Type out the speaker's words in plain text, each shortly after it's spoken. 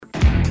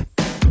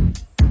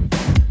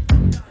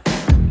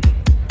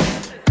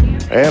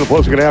And a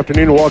pleasant good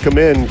afternoon. Welcome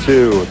in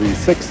to the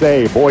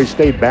 6A Boys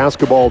State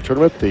Basketball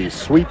Tournament, the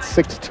Sweet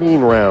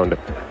 16 round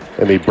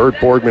in the Burt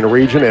Borgman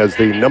region as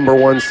the number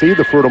 1 seed,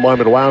 the Fruita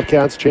Monument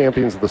Wildcats,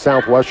 champions of the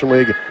Southwestern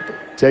League,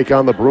 take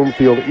on the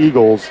Broomfield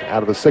Eagles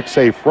out of the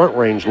 6A Front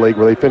Range League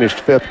where they finished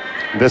 5th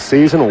this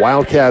season.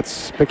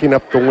 Wildcats picking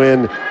up the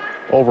win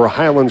over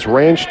Highlands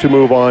Ranch to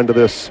move on to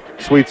this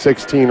Sweet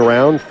 16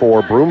 round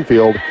for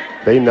Broomfield.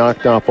 They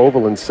knocked off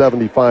Overland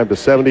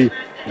 75-70.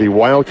 The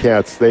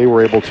Wildcats, they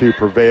were able to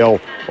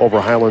prevail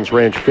over Highlands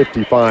Ranch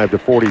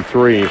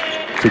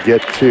 55-43 to get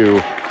to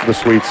the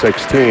Sweet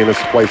 16. This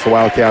is a place the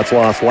Wildcats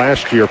lost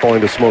last year,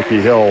 falling to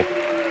Smoky Hill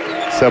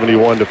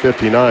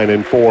 71-59.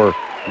 And for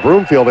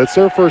Broomfield, it's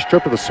their first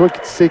trip to the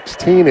Sweet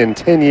 16 in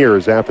 10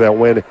 years after that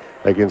win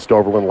against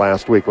Overland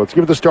last week. Let's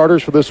give it the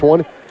starters for this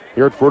one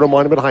here at Fruita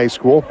Monument High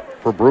School.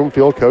 For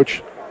Broomfield,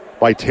 coach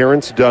by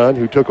Terrence Dunn,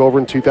 who took over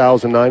in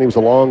 2009. He was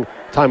a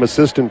long-time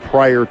assistant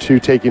prior to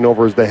taking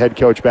over as the head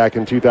coach back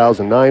in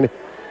 2009.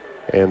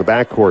 And the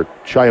backcourt,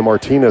 Shia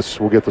Martinez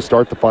will get the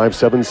start. The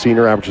 5'7"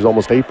 senior averages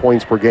almost 8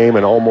 points per game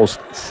and almost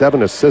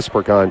 7 assists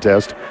per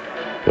contest.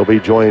 He'll be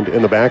joined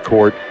in the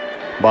backcourt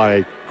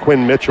by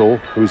Quinn Mitchell,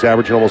 who's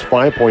averaging almost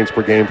 5 points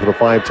per game for the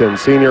 5'10"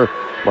 senior.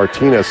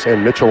 Martinez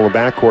and Mitchell in the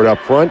backcourt up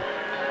front.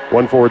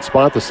 One forward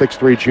spot, the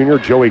 6'3" junior,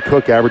 Joey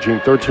Cook, averaging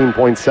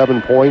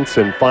 13.7 points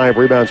and 5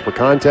 rebounds per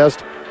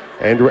contest.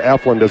 Andrew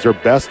Eflin is their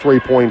best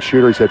three-point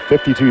shooter. He's had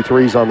 52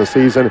 threes on the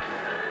season,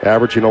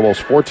 averaging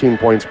almost 14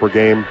 points per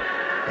game.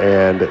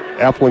 And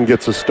Eflin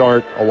gets a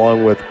start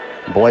along with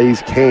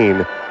Blaze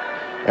Kane,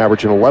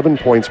 averaging 11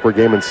 points per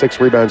game and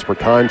 6 rebounds per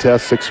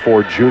contest.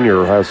 6'4"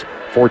 junior has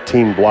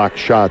 14 blocked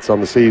shots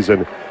on the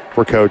season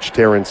for Coach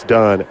Terrence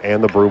Dunn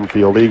and the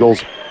Broomfield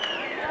Eagles.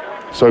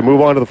 So we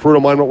move on to the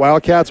Fruita Monument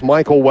Wildcats.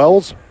 Michael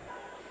Wells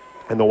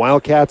and the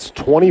Wildcats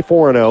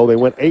 24-0. They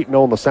went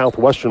 8-0 in the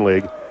Southwestern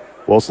League.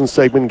 Wilson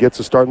Sigmund gets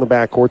a start in the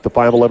backcourt, the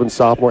 5'11"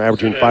 sophomore,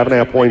 averaging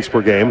 5.5 points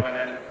per game.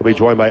 He'll be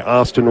joined by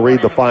Austin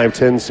Reed, the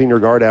 5'10" senior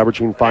guard,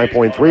 averaging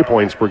 5.3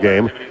 points per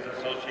game.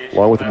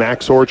 Along with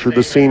Max Orchard,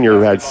 the senior,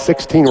 who had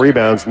 16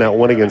 rebounds in that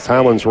win against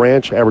Highlands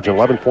Ranch, averaging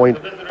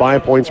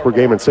 11.5 points per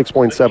game and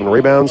 6.7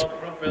 rebounds.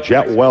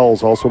 Jet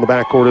Wells also in the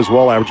backcourt as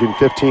well, averaging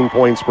 15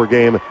 points per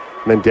game.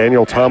 And then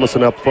Daniel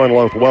Thomason up front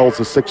along with Wells,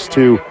 the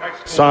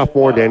 6'2"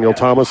 sophomore. Daniel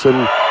Thomason,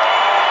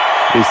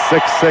 the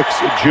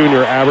 6'6"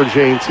 junior,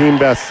 averaging team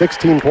best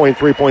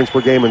 16.3 points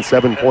per game and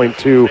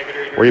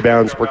 7.2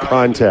 rebounds per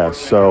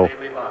contest. So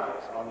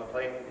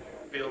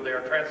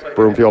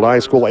Broomfield High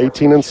School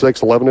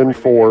 18-6,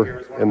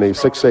 11-4 in the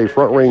 6A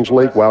Front Range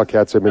League.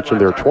 Wildcats, I mentioned,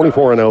 they're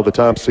 24-0, the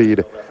top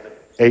seed,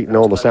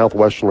 8-0 in the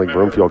Southwestern League.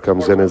 Broomfield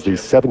comes in as the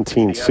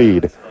 17th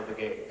seed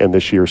in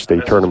this year's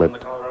state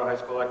tournament.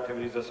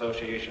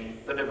 Association,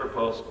 the Denver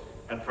Post,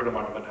 and Fruita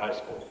Monument High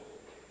School.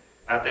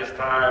 At this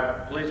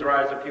time, please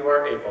rise if you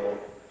are able.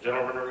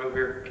 Gentlemen, remove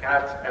your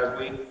caps as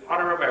we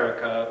honor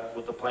America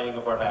with the playing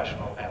of our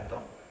national anthem.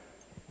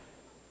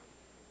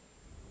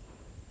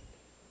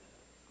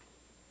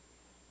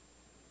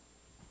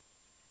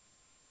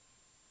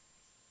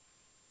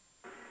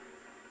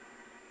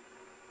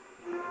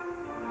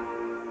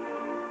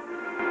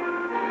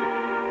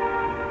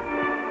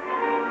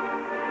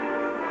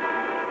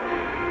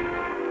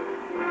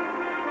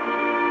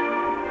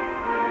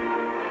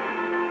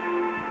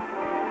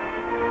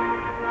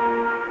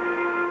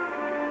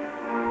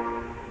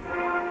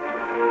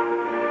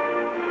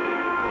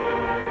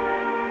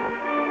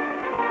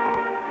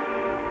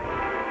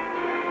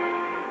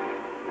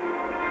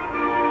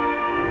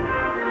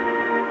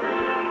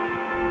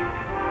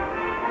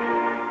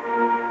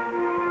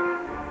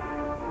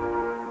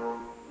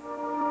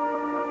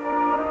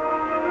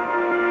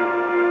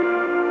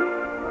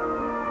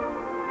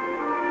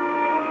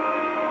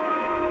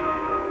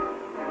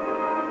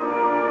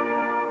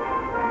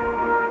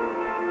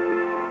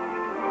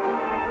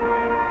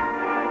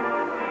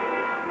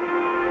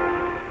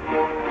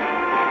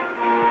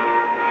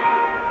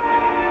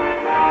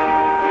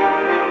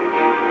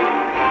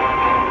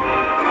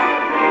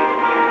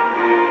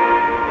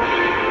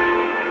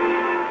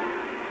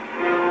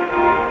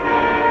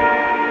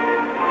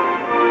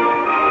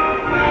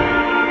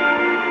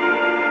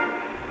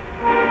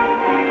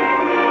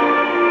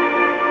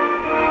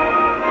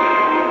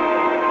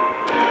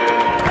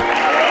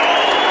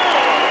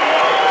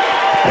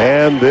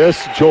 And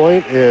this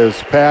joint is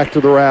packed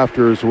to the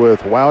rafters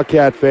with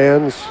Wildcat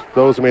fans,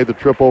 those who made the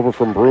trip over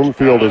from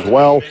Broomfield as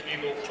well.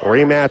 A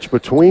rematch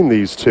between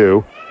these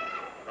two.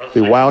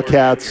 The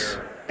Wildcats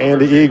and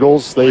the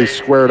Eagles, they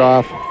squared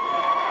off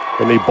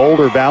in the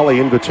Boulder Valley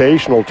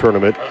Invitational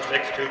Tournament.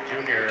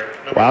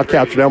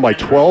 Wildcats are down by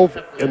 12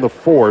 in the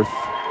fourth.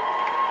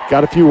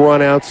 Got a few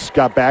runouts,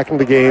 got back in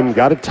the game,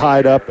 got it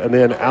tied up, and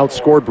then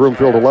outscored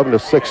Broomfield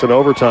 11-6 in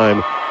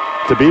overtime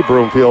to beat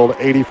Broomfield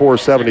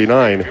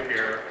 84-79.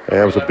 And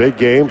it was a big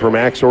game for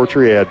Max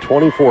Orchard. He had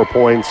 24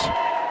 points.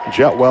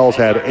 Jet Wells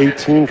had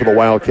 18 for the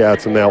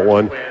Wildcats in that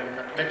one.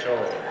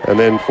 And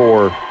then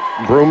for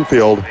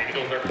Broomfield,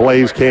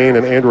 Blaze Kane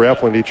and Andrew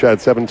Eflin each had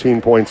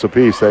 17 points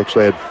apiece. They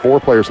actually had 4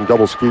 players in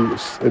double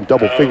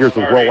figures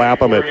with Will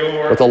Lapham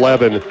with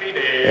 11,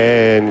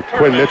 and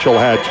Quinn Mitchell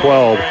had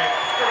 12.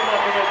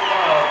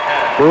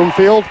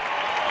 Broomfield,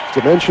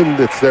 to mention,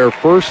 it's their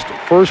first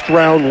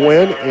round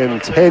win in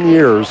 10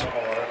 years.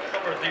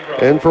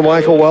 And for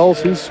Michael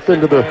Wells, he's been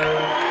to the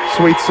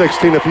Sweet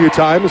 16 a few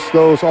times.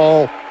 Those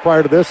all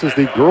prior to this as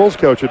the girls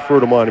coach at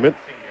Fruita Monument.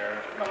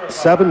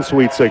 7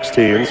 Sweet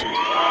 16s.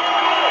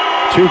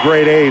 2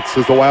 grade 8s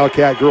as the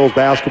Wildcat girls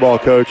basketball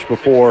coach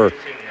before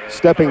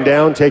stepping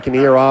down, taking the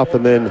year off,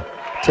 and then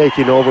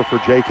taking over for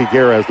Jake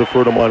Aguirre as the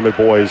Fruita Monument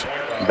boys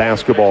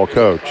basketball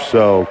coach.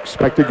 So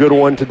expect a good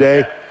one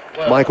today.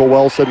 Michael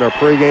Wells said in our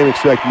pregame,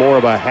 expect more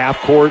of a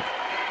half-court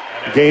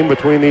game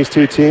between these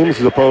two teams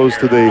as opposed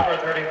to the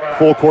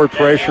full-court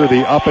pressure,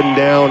 the up and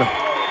down,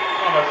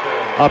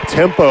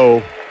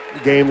 up-tempo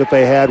game that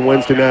they had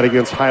Wednesday night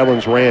against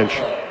Highlands Ranch.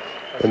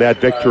 And that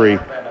victory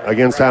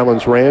against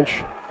Highlands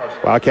Ranch,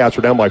 Wildcats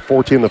were down by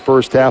 14 in the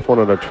first half,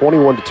 went on a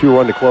 21-2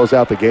 run to close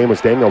out the game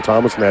as Daniel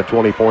Thomason had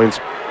 20 points.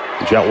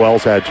 Jet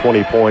Wells had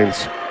 20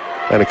 points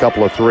and a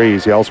couple of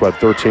threes. He also had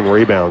 13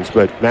 rebounds.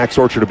 But Max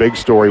Orchard, a big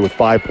story with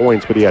 5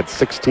 points, but he had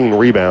 16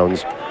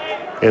 rebounds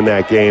in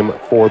that game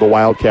for the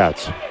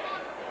Wildcats.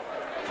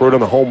 Fruit on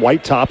the home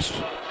white tops,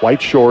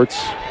 white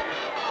shorts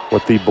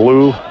with the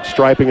blue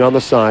striping on the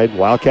side.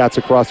 Wildcats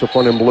across the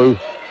front in blue.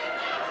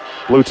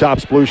 Blue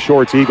tops, blue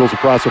shorts, Eagles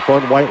across the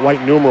front.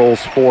 White numerals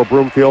for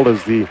Broomfield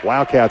as the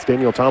Wildcats.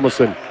 Daniel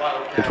Thomason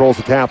controls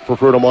the tap for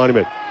Fruita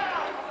Monument.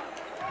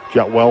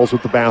 Jet Wells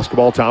with the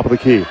basketball, top of the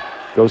key.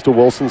 Goes to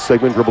Wilson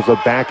Sigmund, dribbles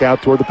it back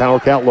out toward the Power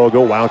Cat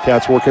logo.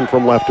 Wildcats working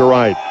from left to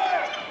right.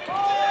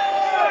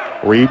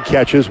 Reed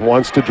catches,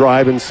 wants to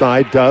drive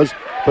inside, does.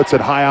 Puts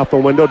it high off the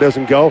window,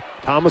 doesn't go.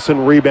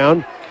 Thomason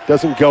rebound,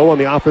 doesn't go on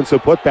the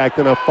offensive putback,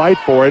 then a fight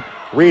for it.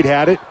 Reed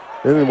had it,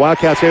 and then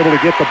Wildcats able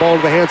to get the ball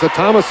into the hands of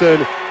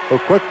Thomason, who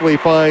quickly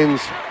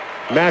finds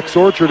Max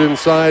Orchard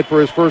inside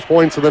for his first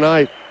points of the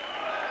night.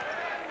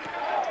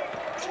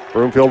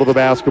 Broomfield with the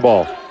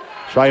basketball.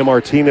 Shia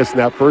Martinez in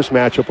that first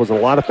matchup was in a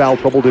lot of foul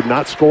trouble, did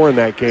not score in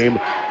that game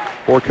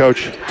for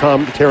Coach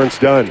Terrence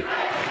Dunn.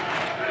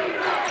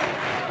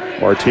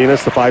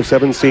 Martinez, the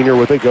 5'7 senior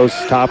with it, goes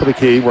top of the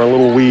key. We're a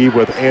little weave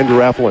with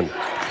Andrew Eflin.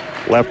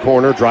 Left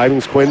corner,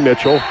 driving's Quinn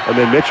Mitchell, and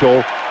then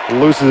Mitchell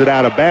loses it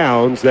out of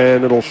bounds,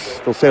 and they'll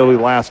say it'll be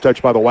the last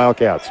touch by the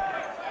Wildcats.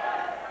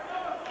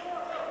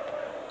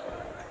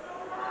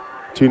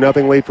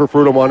 2-0 lead for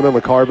Fruita Monument on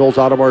the Carville's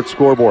Automart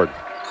scoreboard.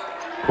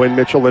 Quinn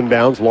Mitchell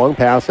inbounds, long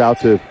pass out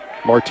to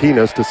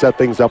Martinez to set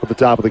things up at the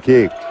top of the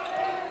key.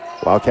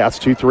 Wildcats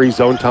 2-3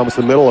 zone, Thomas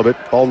in the middle of it.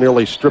 Ball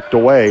nearly stripped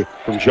away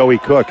from Joey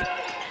Cook.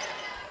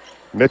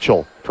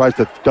 Mitchell tries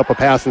to dump a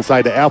pass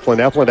inside to Eflin.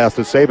 Eflin has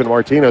to save it.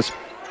 Martinez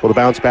with a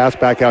bounce pass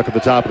back out to the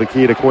top of the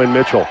key to Quinn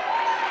Mitchell.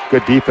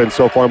 Good defense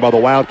so far by the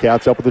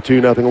Wildcats, up with a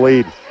 2-0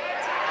 lead.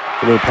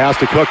 And then pass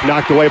to Cook,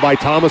 knocked away by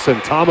Thomason.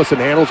 Thomason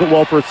handles it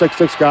well for a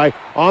 6'6 guy.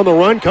 On the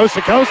run, coast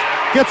to coast,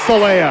 gets the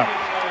layup.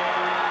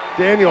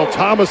 Daniel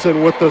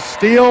Thomason with the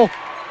steal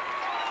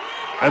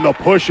and the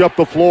push up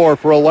the floor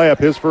for a layup,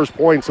 his first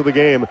points of the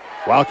game.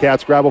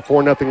 Wildcats grab a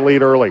 4-0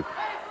 lead early.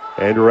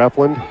 Andrew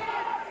Eflin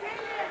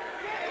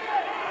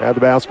had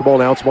the basketball,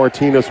 now it's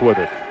Martinez with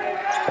it.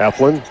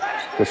 Eflin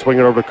will swing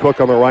it over to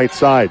Cook on the right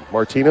side.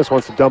 Martinez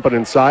wants to dump it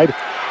inside,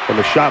 and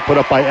the shot put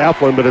up by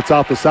Eflin, but it's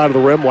off the side of the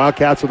rim.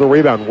 Wildcats with the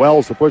rebound.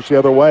 Wells to push the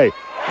other way.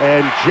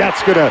 And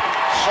Jet's going to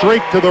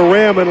streak to the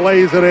rim and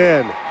lays it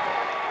in.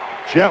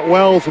 Jet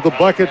Wells with the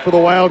bucket for the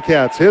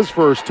Wildcats, his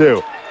first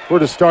 2. We're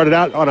to start it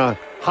out on a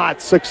hot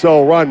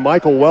 6-0 run.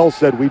 Michael Wells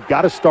said, we've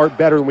got to start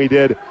better than we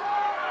did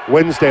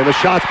Wednesday. And the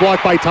shot's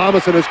blocked by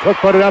Thomason as Cook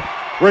put it up,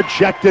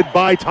 rejected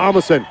by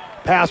Thomason.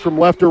 Pass from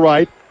left to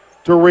right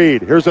to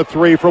Reed. Here's a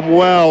 3 from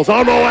Wells.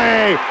 On the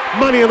way!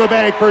 Money in the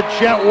bank for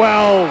Jet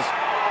Wells.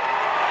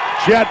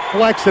 Jet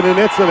flexing, and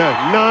it's in a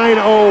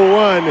 9-0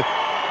 run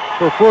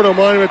for Fruita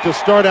Monument to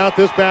start out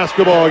this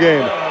basketball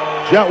game.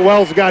 Jet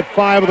Wells got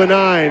 5 of the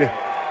 9.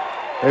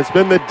 It's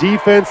been the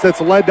defense that's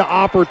led to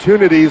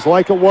opportunities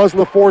like it was in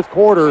the fourth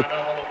quarter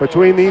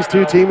between these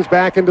two teams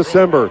back in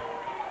December.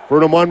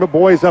 Fruita Monument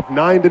boys up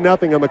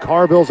 9-0 on the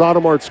Carville's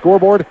Automart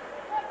scoreboard.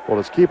 Well,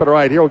 let's keep it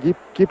right here. We'll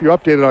keep you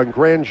updated on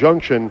Grand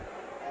Junction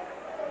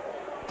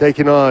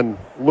taking on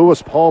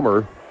Lewis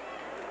Palmer.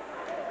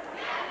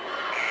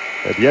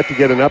 Have yet to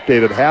get an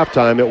update at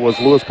halftime. It was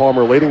Lewis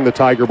Palmer leading the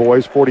Tiger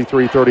boys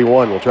 43-31.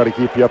 We'll try to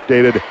keep you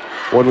updated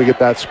when we get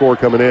that score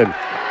coming in.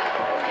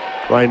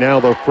 Right now,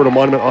 the Fruita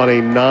Monument on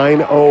a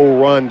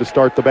 9-0 run to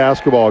start the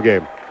basketball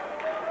game.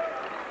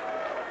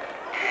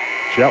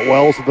 Jet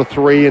Wells with the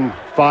 3 and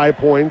 5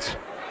 points.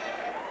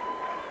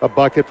 A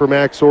bucket for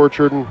Max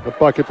Orchard and a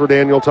bucket for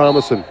Daniel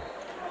Thomason.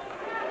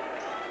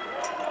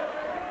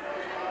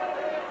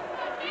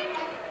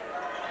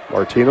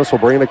 Martinez will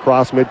bring it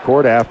across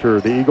midcourt after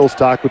the Eagles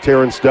talk with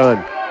Terrence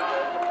Dunn.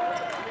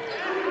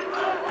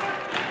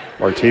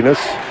 Martinez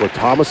with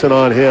Thomason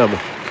on him.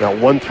 That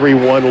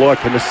 1-3-1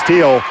 look and the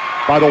steal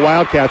by the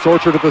Wildcats.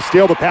 Orchard at the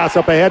steal, the pass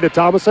up ahead to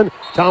Thomason.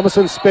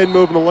 Thomason spin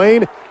move in the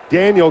lane.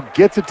 Daniel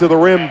gets it to the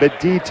rim, but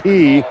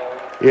DT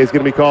is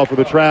going to be called for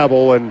the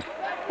travel, and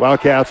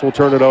Wildcats will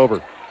turn it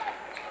over.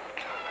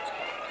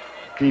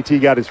 DT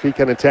got his feet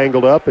kind of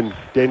tangled up, and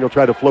Daniel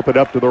tried to flip it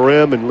up to the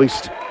rim and at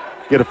least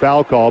get a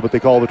foul call, but they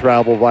call the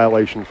travel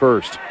violation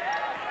first.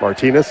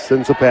 Martinez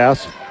sends a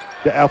pass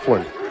to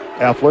Eflin.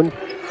 Eflin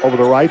over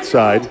the right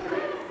side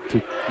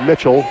to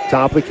Mitchell,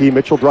 top of the key.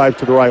 Mitchell drives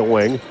to the right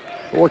wing.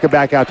 Working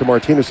back out to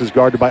Martinez is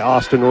guarded by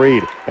Austin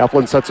Reed.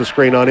 Eflin sets a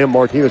screen on him.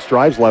 Martinez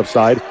drives left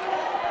side.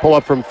 Pull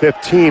up from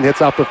 15,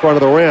 hits off the front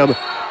of the rim,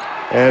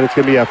 and it's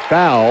going to be a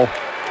foul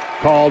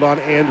called on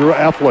Andrew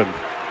Eflin.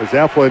 As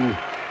Eflin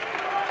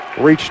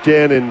reached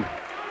in and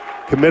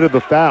committed the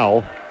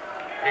foul.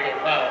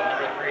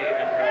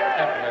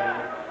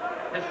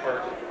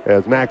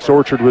 As Max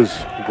Orchard was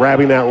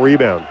grabbing that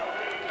rebound.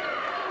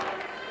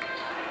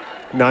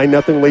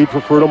 9-0 lead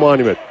for Fruita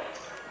Monument.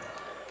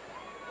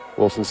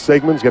 Wilson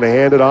Sigmund's going to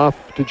hand it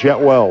off to Jet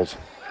Wells.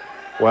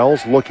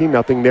 Wells looking,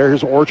 nothing there.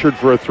 Here's Orchard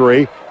for a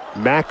three.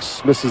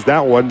 Max misses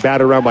that one,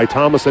 batted around by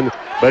Thomason,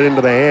 but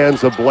into the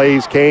hands of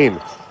Blaze Kane.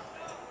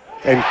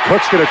 And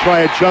Cook's going to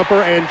try a jumper,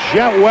 and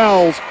Jet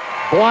Wells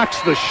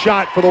blocks the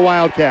shot for the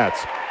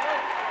Wildcats.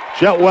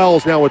 Jet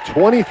Wells now with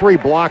 23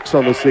 blocks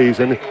on the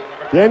season.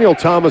 Daniel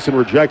Thomason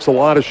rejects a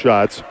lot of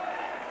shots.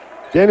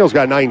 Daniel's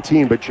got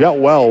 19, but Jet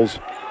Wells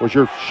was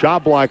your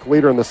shot block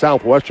leader in the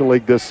Southwestern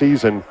League this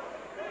season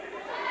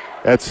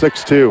at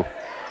 6'2".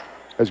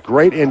 Has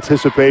great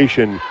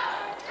anticipation.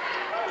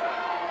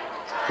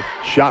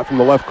 Shot from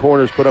the left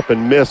corner is put up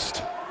and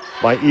missed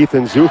by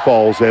Ethan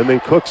Zufalls, and then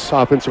Cook's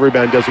offensive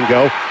rebound doesn't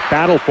go.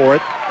 Battle for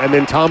it, and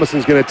then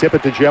Thomason's going to tip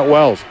it to Jet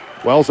Wells.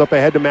 Wells up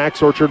ahead to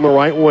Max Orchard in the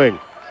right wing.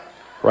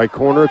 Right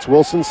corner, it's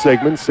Wilson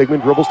Sigmund.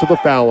 Sigmund dribbles to the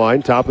foul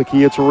line. Top of the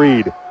key, it's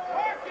Reed.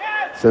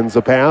 Sends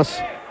a pass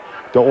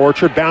to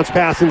Orchard. Bounce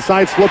pass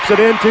inside, slips it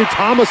into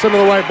Thomason in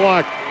the right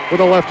block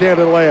with a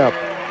left-handed layup.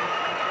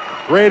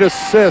 Great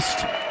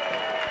assist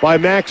by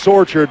Max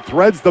Orchard.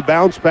 Threads the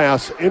bounce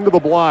pass into the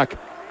block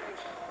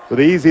with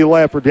an easy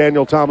layup for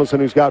Daniel Thomason,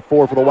 who's got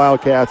 4 for the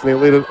Wildcats, and they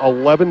lead it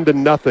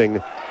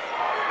 11-0.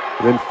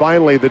 And then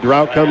finally, the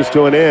drought comes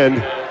to an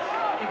end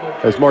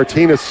as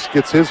Martinez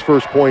gets his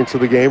first points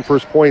of the game.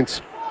 First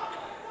points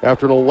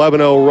after an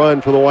 11-0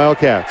 run for the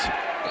Wildcats.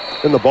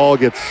 And the ball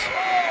gets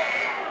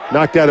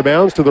knocked out of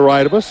bounds to the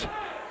right of us.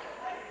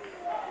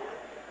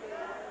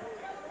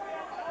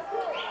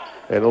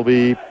 And it'll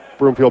be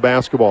Broomfield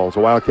basketball as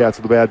the Wildcats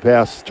with the bad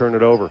pass turn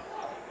it over.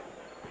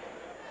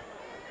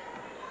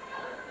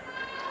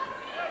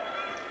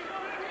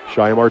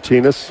 Shia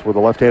Martinez with a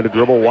left-handed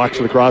dribble, walks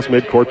it across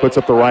midcourt, puts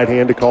up the right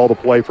hand to call the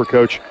play for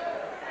Coach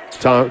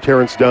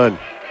Terrence Dunn.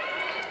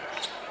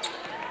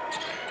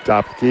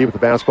 Top of the key with the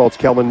basketball, it's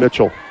Kelvin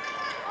Mitchell.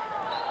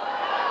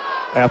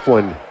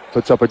 Eflin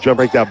puts up a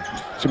jumper.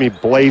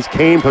 Blaze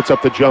Kane puts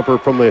up the jumper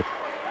from the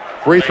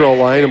free throw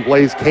line, and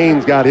Blaze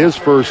Kane's got his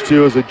first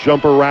two as a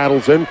jumper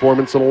rattles in for him.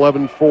 It's an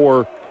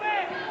 11-4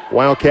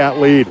 Wildcat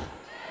lead.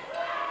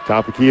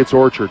 Top of the key, it's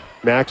Orchard.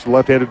 Max,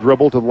 left-handed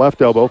dribble to the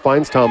left elbow,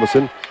 finds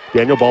Thomason.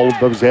 Daniel ball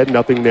above his head,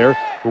 nothing there.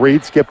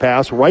 Reed skip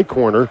pass, right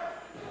corner.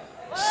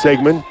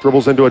 Sigmund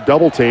dribbles into a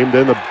double team,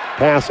 then the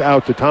pass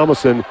out to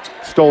Thomason,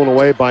 stolen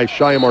away by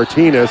Shia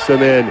Martinez,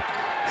 and then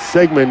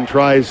Sigmund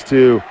tries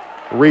to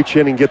reach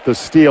in and get the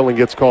steal and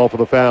gets called for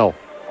the foul.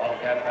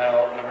 Wildcat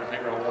foul, number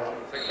 0, Wilson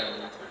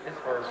Sigmund, his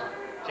first,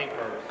 team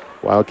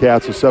first.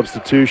 Wildcats with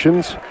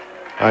substitutions.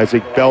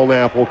 Isaac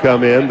Belknap will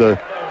come in, the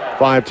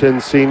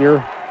 5'10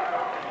 senior,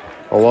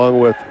 along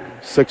with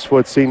 6'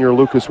 senior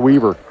Lucas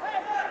Weaver.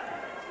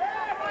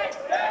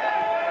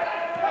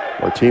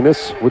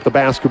 Martinez with the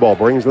basketball,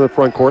 brings it to the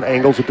front court,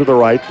 angles it to the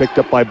right, picked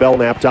up by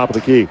Belknap, top of the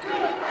key.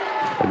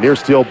 A near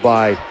steal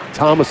by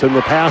Thomason.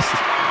 The pass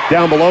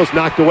down below is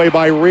knocked away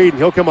by Reed,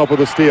 and he'll come up with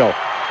a steal.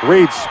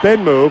 Reed's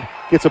spin move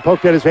gets it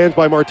poked at his hands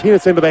by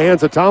Martinez into the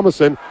hands of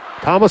Thomason.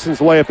 Thomason's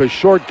layup is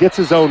short, gets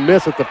his own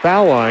miss at the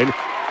foul line,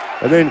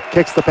 and then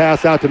kicks the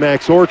pass out to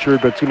Max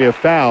Orchard, but it's going to be a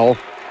foul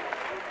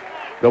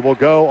that will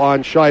go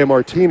on Shia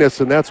Martinez,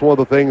 and that's one of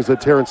the things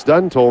that Terrence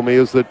Dunn told me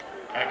is that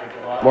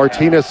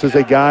Martinez is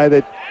a guy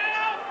that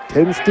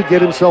tends to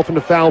get himself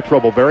into foul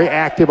trouble, very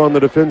active on the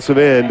defensive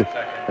end.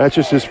 That's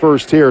just his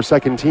first here,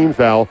 second team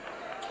foul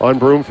on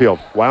Broomfield.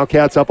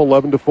 Wildcats up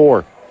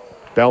 11-4.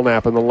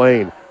 Belknap in the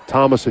lane.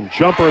 Thomason,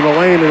 jumper in the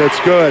lane, and it's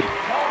good.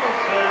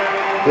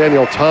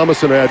 Daniel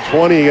Thomason had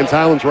 20 against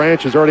Highlands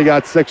Ranch, has already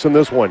got 6 in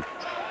this one.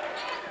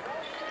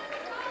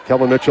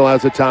 Kelvin Mitchell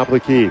has the top of the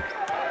key.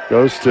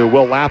 Goes to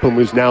Will Lapham,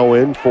 who's now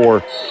in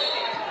for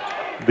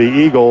the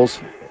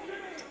Eagles.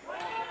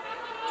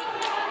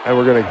 And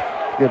we're going to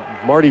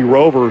get Marty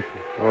Rover,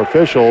 our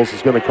officials,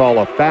 is going to call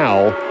a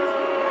foul.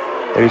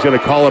 And he's going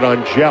to call it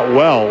on Jet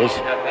Wells.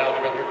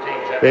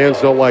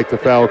 Fans don't like the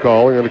foul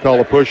call. They're going to call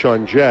a push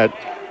on Jet.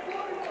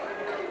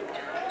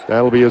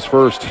 That'll be his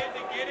first.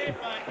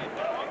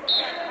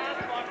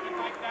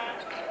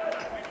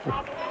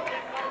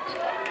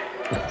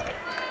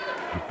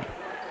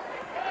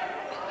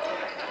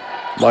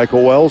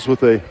 Michael Wells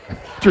with a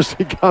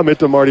interesting comment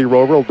to Marty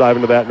Rover. We'll dive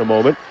into that in a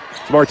moment.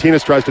 So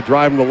Martinez tries to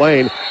drive in the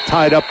lane.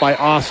 tied up by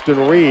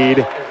Austin Reed.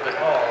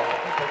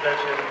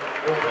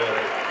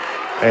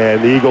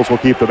 And the Eagles will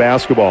keep the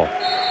basketball.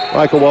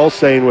 Michael Wells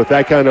saying with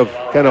that kind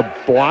of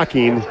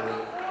blocking,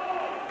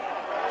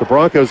 the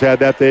Broncos had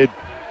that, they'd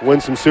win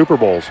some Super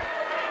Bowls.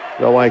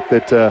 I like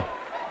that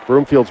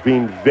Broomfield's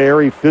being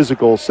very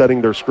physical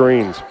setting their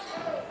screens.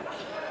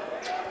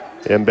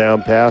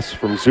 Inbound pass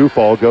from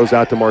Zufall goes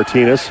out to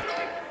Martinez.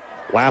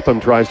 Lapham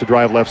tries to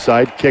drive left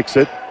side, kicks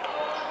it.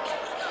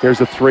 Here's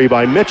a three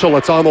by Mitchell.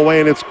 It's on the way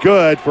and it's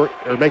good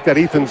make that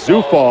Ethan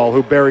Zufall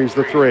who buries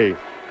the three.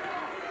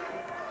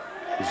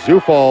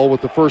 Zufall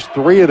with the first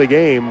three of the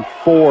game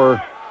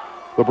for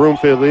the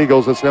Broomfield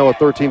Eagles. It's now a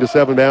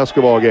 13-7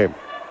 basketball game.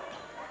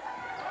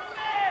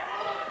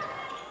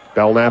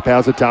 Belknap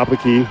has it, top of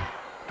the key.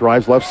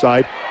 Drives left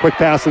side. Quick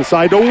pass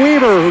inside to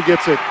Weaver, who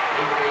gets it.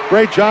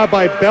 Great job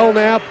by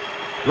Belknap,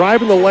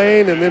 driving the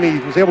lane, and then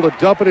he was able to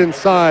dump it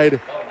inside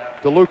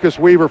to Lucas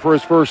Weaver for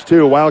his first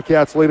two.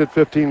 Wildcats lead at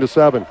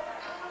 15-7.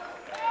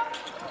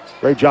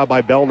 Great job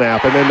by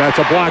Belknap, and then that's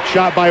a blocked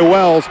shot by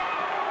Wells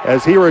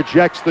as he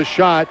rejects the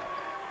shot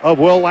of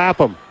Will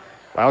Lapham.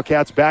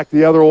 Wildcats back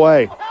the other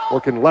way,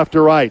 working left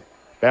to right.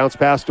 Bounce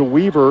pass to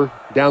Weaver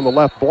down the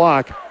left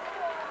block.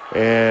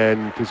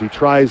 And as he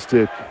tries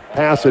to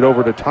pass it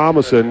over to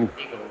Thomason,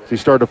 as he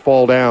started to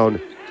fall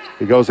down,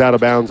 he goes out of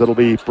bounds. It'll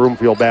be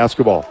Broomfield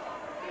basketball.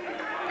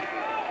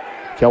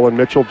 Kellen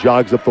Mitchell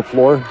jogs up the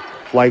floor,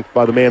 flanked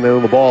by the man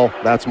in the ball.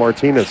 That's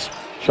Martinez.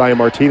 Shia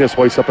Martinez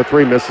hoists up a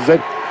three, misses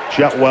it.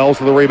 Chet Wells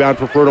to the rebound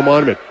for Fruita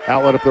Monument.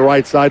 Outlet up the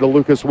right side to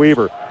Lucas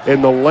Weaver.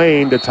 In the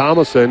lane to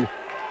Thomason.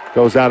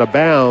 Goes out of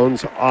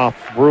bounds off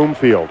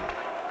Broomfield.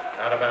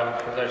 Out of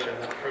bounds possession.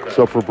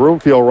 So for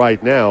Broomfield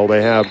right now,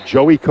 they have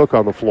Joey Cook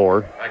on the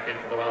floor,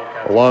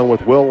 along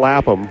with Will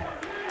Lapham.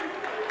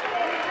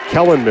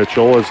 Kellen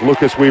Mitchell as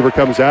Lucas Weaver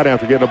comes out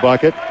after getting a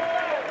bucket.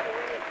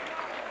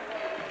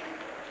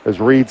 As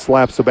Reed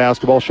slaps the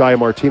basketball, Shia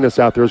Martinez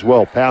out there as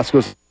well. Pass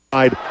goes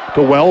side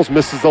to Wells,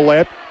 misses the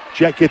layup.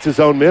 Jet gets his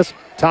own miss.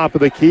 Top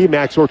of the key.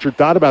 Max Orchard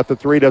thought about the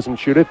three, doesn't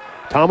shoot it.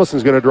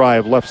 Thomason's going to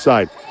drive left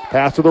side.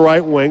 Pass to the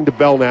right wing to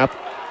Belknap.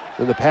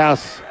 And the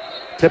pass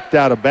tipped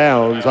out of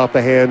bounds off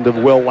the hand of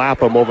Will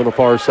Lapham over the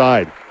far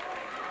side.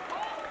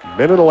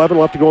 Minute 11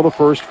 left to go in the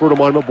first. Fruita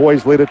Monument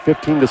boys lead at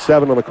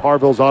 15-7 on the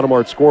Carville's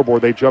Automart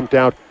scoreboard. They jumped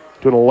out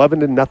to an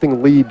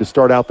 11-0 lead to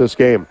start out this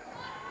game.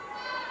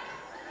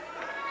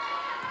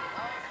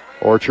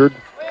 Orchard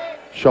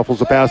shuffles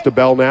the pass to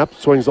Belknap,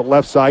 swings it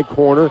left side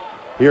corner.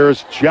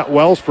 Here's Jet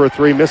Wells for a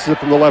three, misses it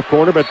from the left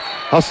corner, but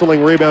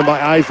hustling rebound by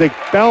Isaac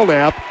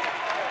Belknap.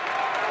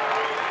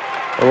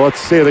 Well, let's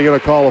see, they're going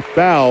to call a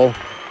foul.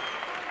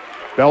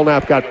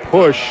 Belknap got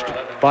pushed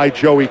by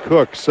Joey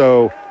Cook,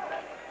 so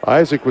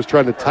Isaac was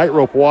trying to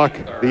tightrope walk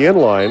the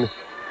inline,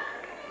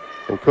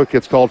 and Cook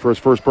gets called for his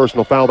first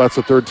personal foul. That's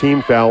the third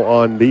team foul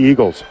on the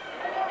Eagles.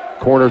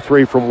 Corner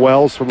three from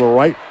Wells from the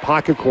right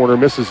pocket corner,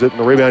 misses it, and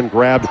the rebound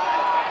grabbed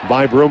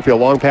by Broomfield.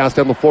 Long pass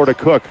down the floor to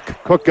Cook.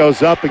 Cook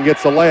goes up and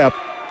gets the layup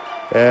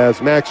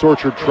as Max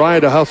Orchard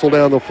tried to hustle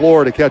down the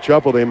floor to catch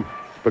up with him,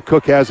 but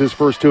Cook has his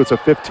first two. It's a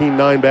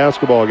 15-9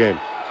 basketball game.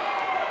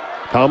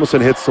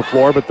 Thomason hits the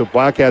floor, but the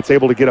Wildcats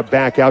able to get it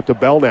back out to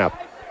Belknap.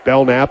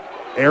 Belknap,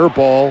 air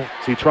ball,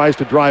 as he tries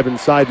to drive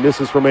inside,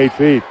 misses from 8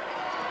 feet.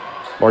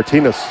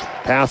 Martinez,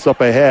 pass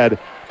up ahead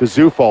to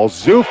Zufall.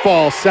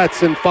 Zufall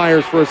sets and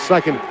fires for his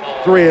second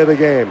three of the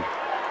game.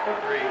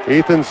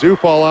 Ethan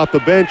Zufall off the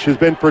bench has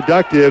been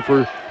productive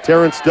for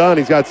Terrence Dunn.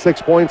 He's got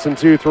 6 points and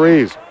 2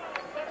 threes.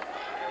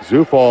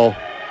 Zufall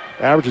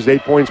averages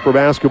 8 points per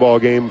basketball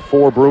game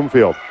for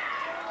Broomfield.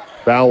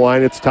 Foul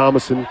line, it's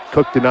Thomason.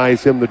 Cook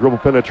denies him the dribble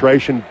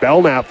penetration.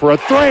 Belknap for a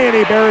three, and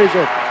he buries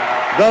it.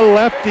 The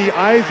lefty,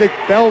 Isaac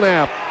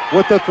Belknap,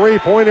 with the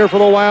three-pointer for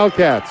the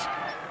Wildcats.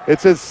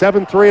 It's his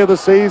 7th three of the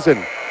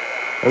season.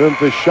 And then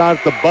the shot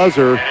at the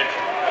buzzer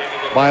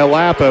by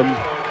Lapham,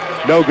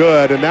 no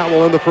good, and that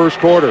will end the first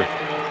quarter.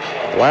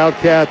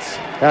 Wildcats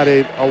had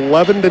an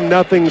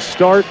 11-0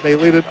 start. They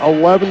lead it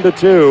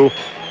 11-2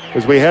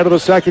 as we head to the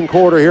second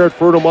quarter here at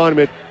Fruita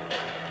Monument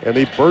in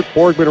the Burt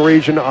Borgman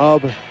region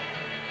of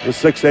the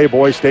 6A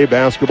Boys State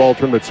Basketball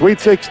Tournament. Sweet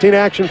 16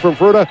 action from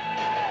Fruita.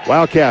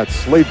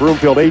 Wildcats lead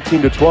Broomfield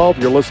 18-12.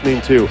 You're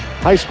listening to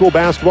High School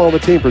Basketball on the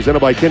Team, presented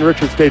by Ken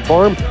Richards State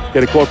Farm.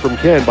 Get a quote from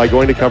Ken by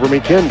going to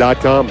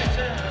covermeken.com.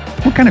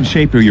 What kind of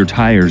shape are your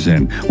tires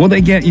in? Will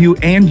they get you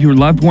and your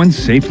loved ones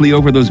safely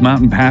over those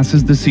mountain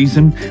passes this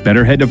season?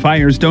 Better head to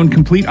Firestone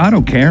Complete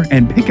Auto Care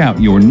and pick out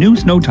your new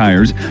snow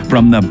tires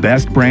from the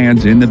best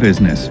brands in the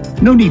business.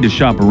 No need to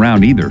shop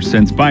around either,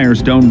 since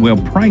Firestone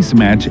will price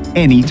match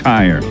any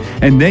tire,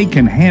 and they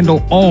can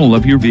handle all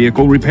of your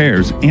vehicle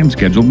repairs and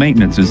scheduled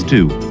maintenances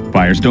too.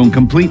 Firestone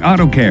Complete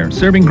Auto Care,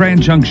 serving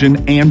Grand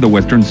Junction and the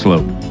Western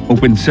Slope.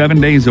 Open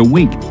 7 days a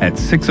week at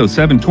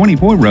 607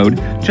 24 Road,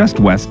 just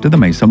west of the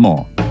Mesa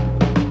Mall.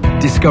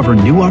 Discover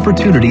new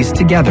opportunities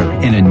together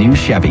in a new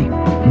Chevy.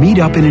 Meet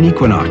up in an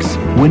Equinox,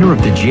 winner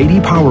of the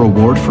J.D. Power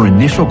Award for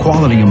initial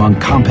quality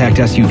among compact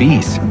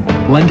SUVs.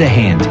 Lend a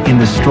hand in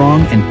the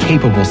strong and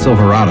capable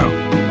Silverado.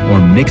 or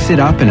mix it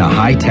up in a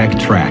high-tech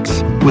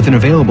Trax. With an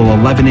available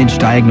 11-inch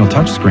diagonal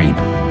touchscreen,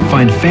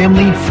 find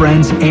family,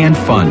 friends, and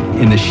fun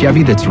in the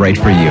Chevy that's right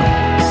for you.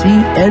 See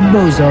Ed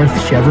Bozarth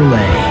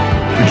Chevrolet.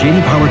 For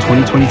J.D. Power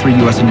 2023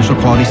 U.S. Initial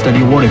Quality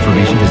Study Award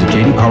information, visit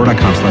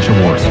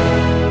jdpower.com/awards.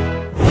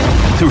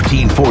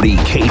 1340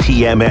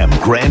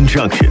 KTMM Grand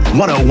Junction,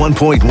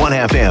 101.1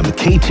 FM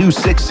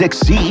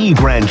K266CE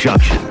Grand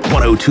Junction,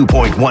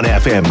 102.1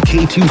 FM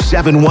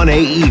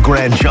K271AE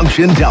Grand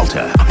Junction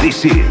Delta.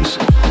 This is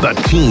the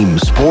Team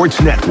Sports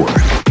Network.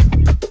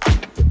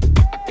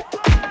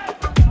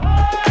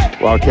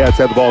 Wildcats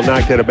had the ball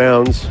knocked out of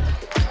bounds.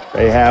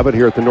 They have it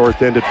here at the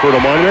north end at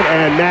Fruita Monument,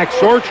 and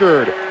Max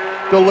Orchard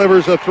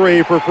delivers a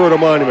three for Fruita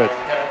Monument.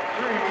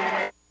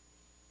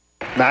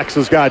 Max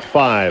has got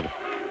 5.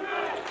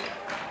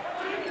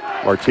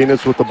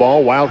 Martinez with the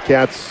ball.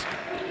 Wildcats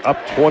up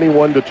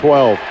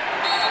 21-12.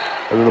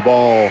 And then the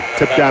ball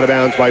tipped out of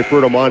bounds by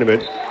Fruita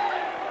Monument.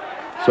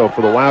 So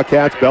for the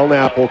Wildcats,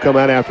 Belknap will come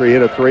out after he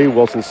hit a 3.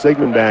 Wilson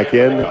Sigmund back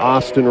in.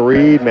 Austin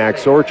Reed,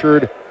 Max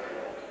Orchard.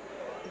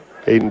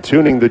 Aiden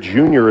Tuning, the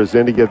junior, is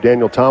in to give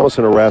Daniel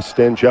Thomason a rest.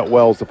 And Jet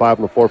Wells, the 5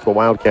 on the floor for the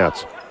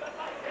Wildcats.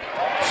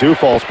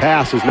 Zufall's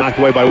pass is knocked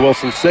away by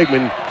Wilson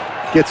Sigmund.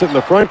 Gets it in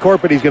the front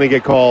court, but he's going to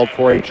get called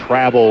for a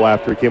travel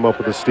after he came up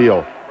with a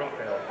steal.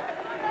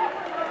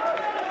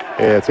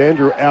 It's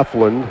Andrew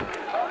Eflin,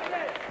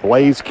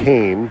 Blaze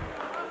Kane,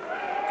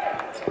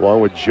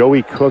 along with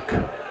Joey Cook,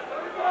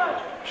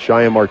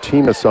 Cheyenne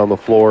Martinez on the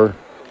floor,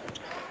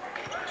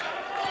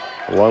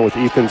 along with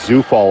Ethan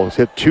Zufall, who's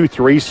hit 2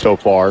 threes so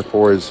far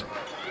for his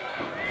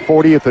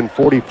 40th and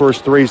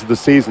 41st threes of the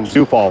season.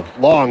 Zufall,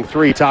 long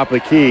 3, top of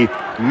the key,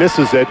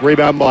 misses it.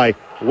 Rebound by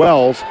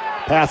Wells.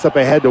 Pass up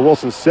ahead to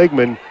Wilson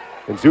Sigmund,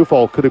 and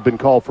Zufall could have been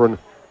called for a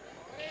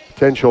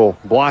potential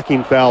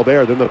blocking foul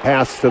there. Then the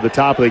pass to the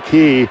top of the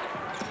key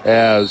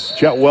as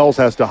Jet Wells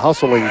has to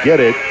hustle and get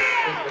it.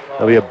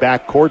 That'll be a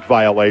backcourt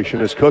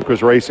violation as Cook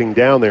was racing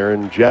down there,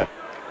 and Jet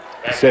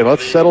said,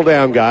 let's settle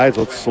down, guys.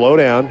 Let's slow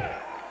down.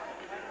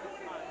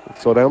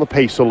 Let's slow down the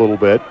pace a little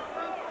bit.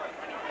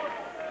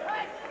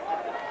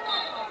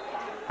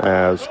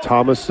 As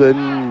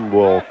Thomason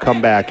will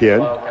come back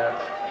in.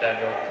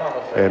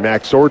 And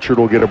Max Orchard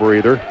will get a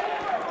breather.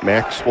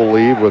 Max will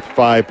leave with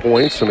 5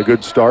 points and a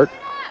good start.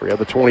 We had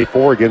the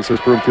 24 against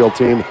this Broomfield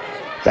team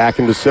back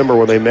in December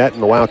when they met,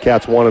 and the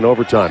Wildcats won in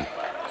overtime.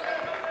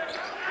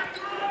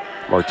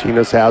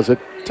 Martinez has it,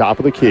 top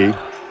of the key.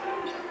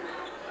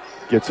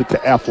 Gets it to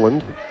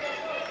Eflin,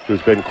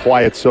 who's been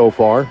quiet so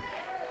far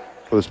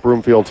for this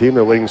Broomfield team,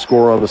 their leading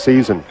scorer on the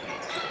season.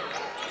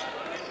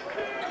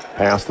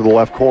 Pass to the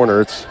left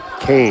corner. It's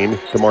Kane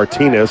to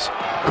Martinez.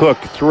 Cook,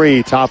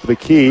 3, top of the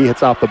key,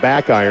 hits off the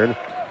back iron.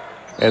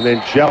 And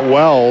then Jet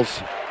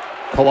Wells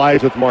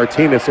collides with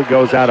Martinez. It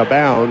goes out of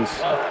bounds,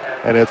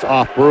 and it's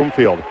off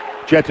Broomfield.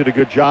 Jet did a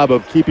good job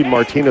of keeping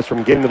Martinez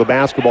from getting to the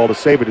basketball to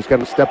save it. Just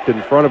kind of stepped in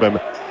front of him.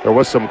 There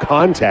was some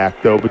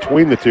contact, though,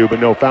 between the two, but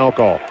no foul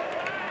call.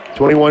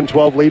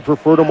 21-12 lead for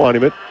Fruita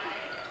Monument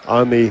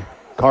on the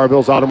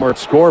Carville's Automart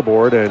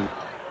scoreboard, and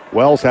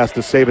Wells has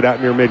to save it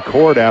out near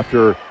midcourt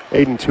after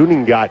Aiden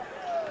Tuning got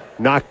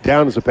knocked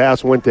down as the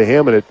pass went to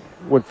him, and it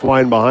went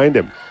flying behind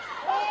him.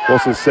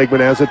 Wilson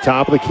Sigmund has it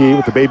top of the key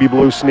with the baby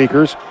blue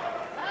sneakers.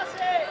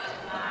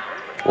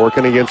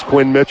 Working against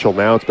Quinn Mitchell.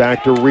 Now it's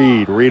back to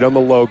Reed. Reed on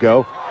the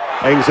logo.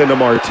 Hangs into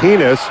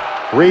Martinez.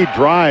 Reed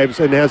drives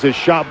and has his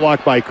shot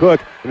blocked by Cook,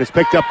 and it's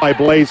picked up by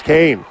Blaze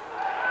Kane.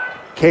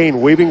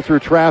 Kane weaving through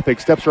traffic,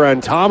 steps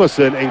around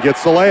Thomason and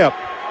gets the layup.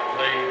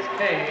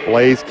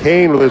 Blaze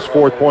Kane with his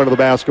 4th point of the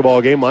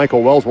basketball game.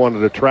 Michael Wells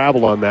wanted to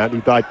travel on that. He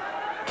thought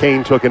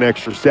Kane took an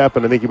extra step,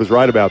 and I think he was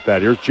right about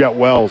that. Here's Jet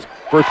Wells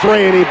for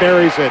 3, and he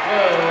buries it.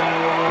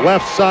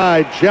 Left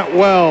side, Jet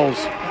Wells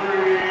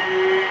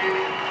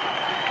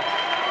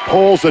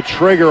pulls the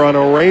trigger on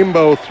a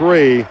rainbow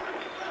 3.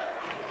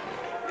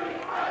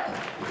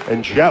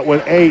 And Jet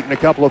with 8 and a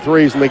couple of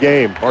threes in the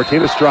game.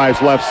 Martinez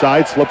drives left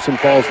side, slips and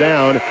falls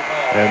down,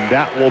 and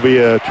that will be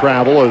a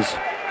travel as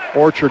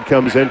Orchard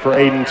comes in for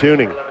Aiden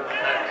Tuning.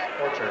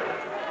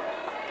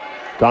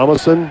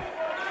 Thomason,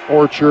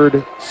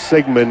 Orchard,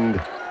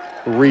 Sigmund,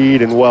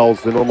 Reed, and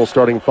Wells, the normal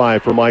starting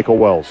 5 for Michael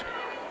Wells.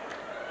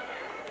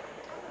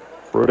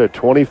 Fruita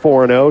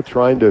 24-0,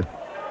 trying to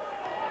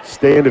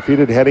stay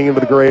undefeated heading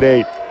into the grade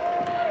 8.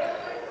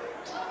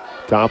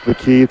 Top of the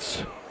key,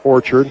 it's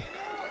Orchard.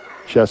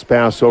 Chest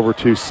pass over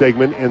to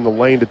Sigmund in the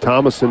lane to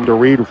Thomason to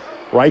Reed,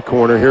 right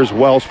corner. Here's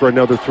Wells for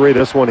another 3.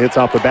 This one hits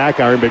off the back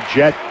iron, but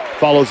Jet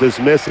follows his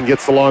miss and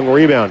gets the long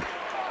rebound.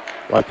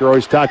 Like they're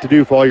always taught to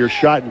do, follow your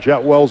shot, and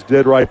Jet Wells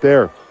did right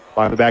there.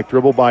 Behind the back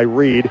dribble by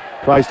Reed.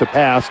 Tries to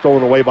pass,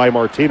 stolen away by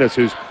Martinez,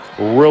 who's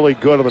really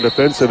good on the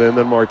defensive end.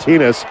 Then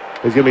Martinez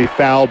is going to be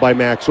fouled by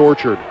Max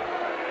Orchard.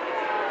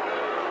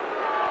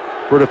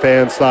 Fruita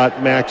fans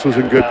thought Max was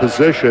in good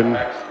position,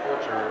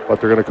 but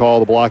they're going to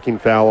call the blocking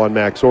foul on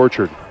Max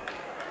Orchard.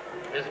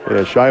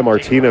 And Shai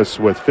Martinez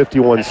with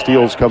 51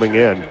 steals coming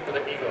in.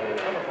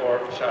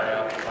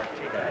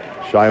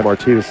 Shai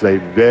Martinez is a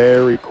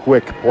very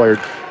quick player,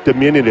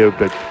 diminutive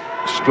but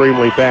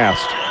extremely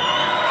fast.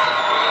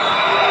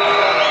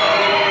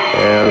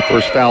 And the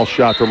first foul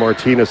shot for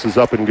Martinez is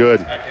up and good.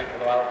 Back in for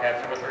the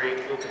Wildcats, number 3,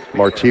 Lucas Weaver.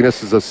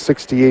 Martinez is a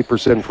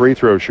 68% free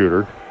throw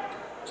shooter.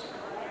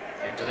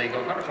 Into the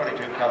Eagles, number 22,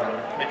 Kellen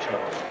Mitchell.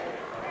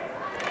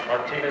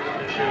 Martinez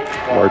to shoot.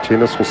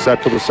 Martinez will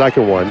set for the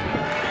second one.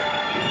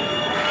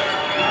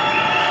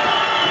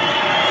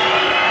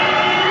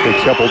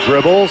 Takes a couple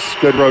dribbles,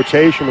 good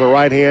rotation with a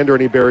right-hander,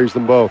 and he buries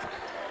them both.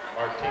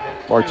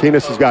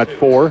 Martinez has got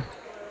 4.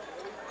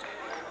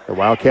 The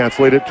Wildcats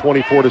lead it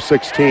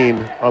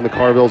 24-16 on the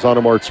Carville's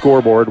Automart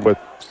scoreboard with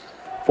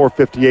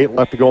 4:58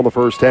 left to go in the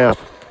first half.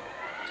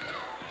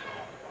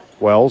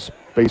 Wells,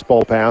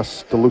 baseball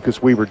pass to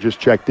Lucas Weaver,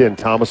 just checked in.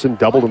 Thomason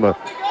doubled in the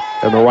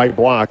right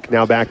block.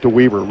 Now back to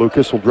Weaver.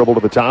 Lucas will dribble to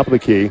the top of the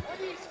key.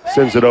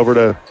 Sends it over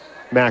to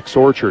Max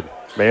Orchard.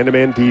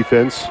 Man-to-man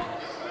defense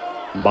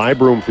by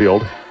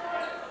Broomfield.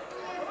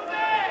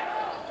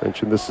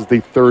 Mentioned this is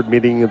the second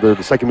meeting of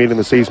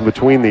the season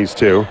between these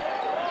two.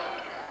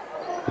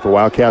 With the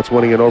Wildcats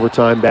winning in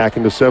overtime back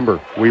in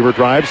December. Weaver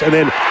drives and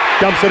then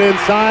dumps it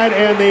inside,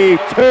 and the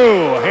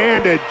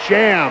two-handed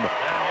jam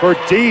for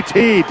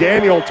DT.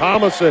 Daniel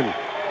Thomason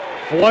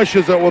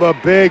flushes it with a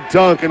big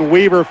dunk, and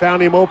Weaver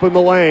found him open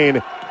the lane.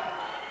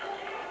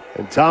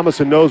 And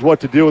Thomason knows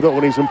what to do with it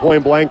when he's in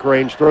point blank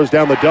range. Throws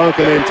down the dunk,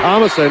 and then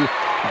Thomason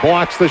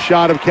blocks the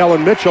shot of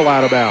Kellen Mitchell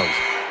out of bounds.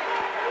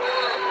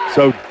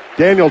 So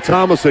Daniel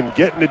Thomason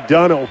getting it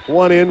done at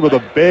one end with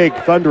a big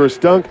thunderous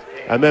dunk,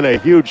 and then a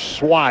huge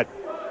swat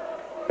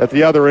at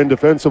the other end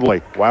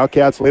defensively.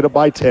 Wildcats lead it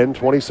by 10,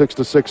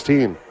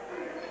 26-16.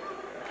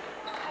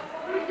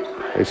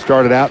 They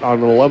started out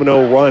on an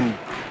 11-0 run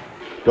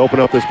to open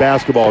up this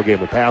basketball game.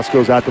 The pass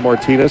goes out to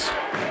Martinez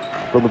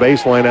from the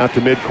baseline out to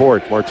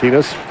midcourt.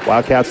 Martinez,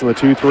 Wildcats in the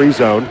 2-3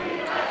 zone.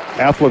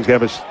 Eflin's going to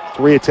have his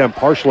 3 attempt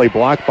partially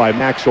blocked by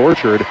Max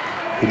Orchard.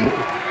 He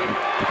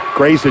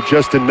grazed it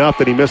just enough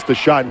that he missed the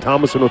shot, and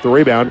Thomason with the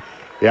rebound.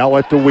 The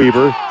outlet to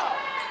Weaver.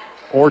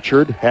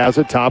 Orchard has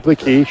it, top of the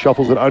key,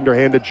 shuffles it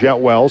underhand to Jet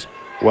Wells.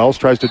 Wells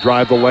tries to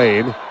drive the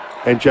lane,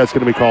 and Jet's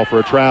going to be called for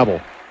a travel.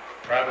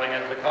 Traveling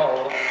is the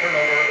call.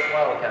 Turnover,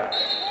 Wildcats.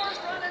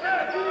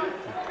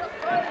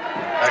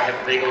 Back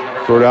at the Eagles,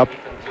 number Third up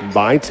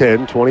by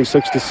 10,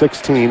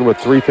 26-16 with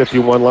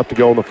 3:51 left to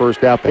go in the first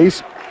half.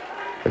 Pace,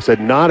 I said,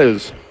 not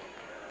as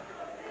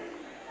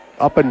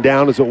up and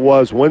down as it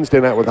was Wednesday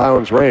night with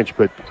Highlands Ranch,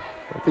 but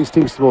these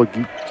teams still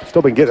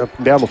been getting up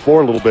and down the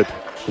floor a little bit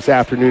this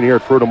afternoon here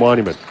at Fruita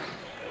Monument.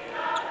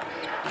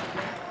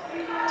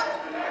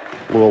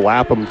 Will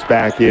Lapham's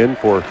back in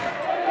for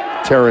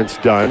Terrence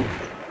Dunn.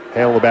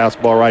 Handling the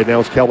basketball right now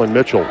is Kellen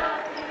Mitchell.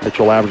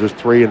 Mitchell averages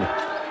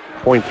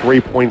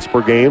 3.3 points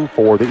per game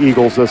for the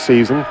Eagles this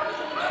season.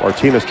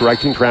 Martinez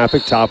directing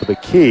traffic, top of the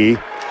key.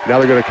 Now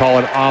they're going to call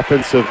an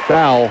offensive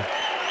foul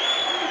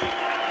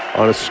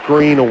on a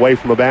screen away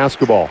from the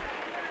basketball.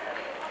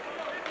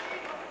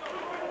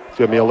 It's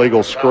going to be a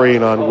legal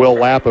screen on Will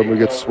Lapham, who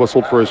gets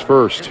whistled for his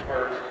first.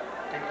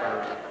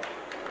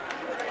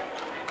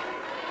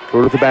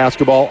 Third with the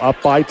basketball,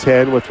 up by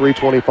 10 with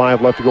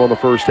 3:25 left to go in the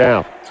first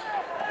half.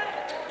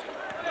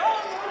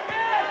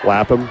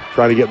 Lapham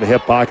trying to get in the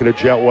hip pocket of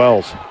Jet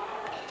Wells.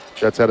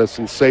 Jet's had a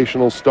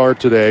sensational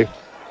start today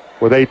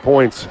with 8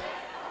 points.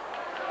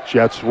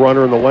 Jet's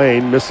runner in the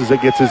lane, misses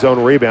it, gets his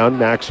own rebound.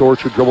 Max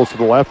Orchard dribbles to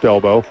the left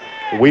elbow.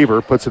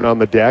 Weaver puts it on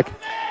the deck.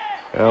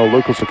 Now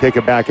Lucas will kick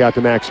it back out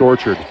to Max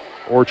Orchard.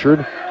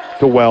 Orchard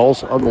to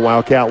Wells on the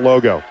Wildcat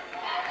logo.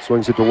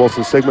 Swings it to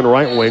Wilson Sigmund,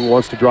 right wing,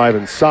 wants to drive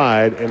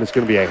inside, and it's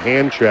going to be a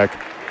hand check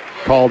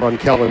called on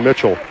Kellen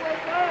Mitchell.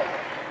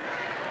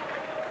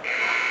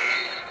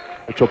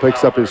 Mitchell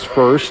picks up his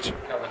first.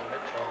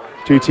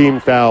 2 team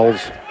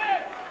fouls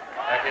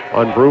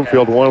on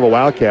Broomfield, one of the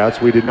Wildcats.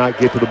 We did not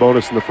get to the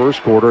bonus in the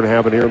first quarter and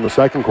have it here in the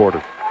second quarter.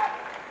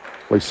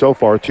 At least so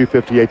far,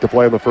 2:58 to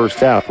play in the first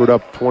half. We're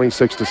up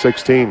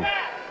 26-16.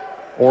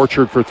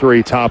 Orchard for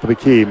 3, top of the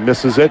key,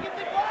 misses it,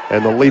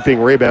 and the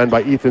leaping rebound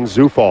by Ethan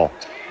Zufall.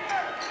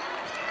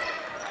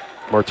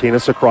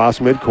 Martinez across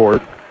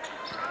midcourt.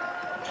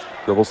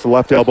 Dribbles to the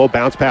left elbow,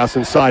 bounce pass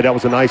inside. That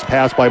was a nice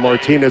pass by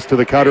Martinez to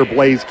the cutter,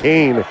 Blaze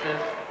Kane,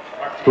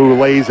 who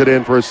lays it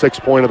in for his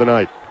 6th point of the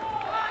night.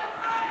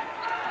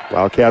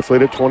 Wildcats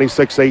lead at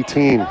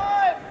 26-18.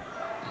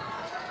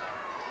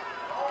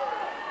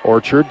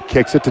 Orchard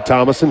kicks it to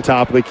Thomason,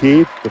 top of the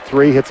key. The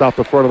 3 hits off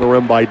the front of the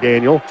rim by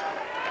Daniel.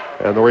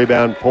 And the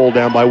rebound pulled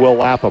down by Will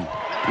Lapham.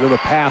 And then the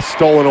pass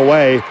stolen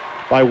away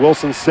by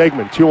Wilson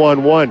Sigmund.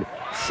 2-on-1.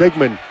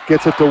 Sigmund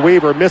gets it to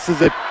Weaver,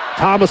 misses it.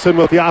 Thomason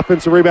with the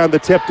offensive rebound. The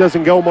tip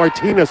doesn't go.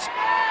 Martinez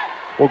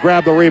will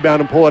grab the rebound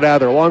and pull it out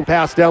of there. Long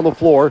pass down the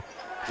floor.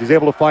 He's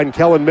able to find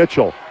Kellen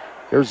Mitchell.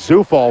 There's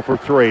Zufall for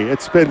 3.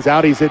 It spins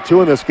out. He's hit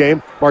 2 in this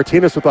game.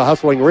 Martinez with a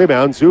hustling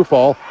rebound.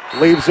 Zufall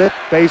leaves it.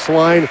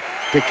 Baseline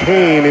to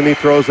Kane, and he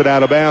throws it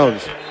out of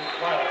bounds.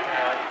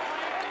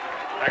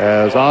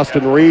 As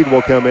Austin Reed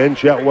will come in,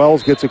 Jet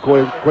Wells gets a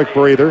quick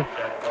breather.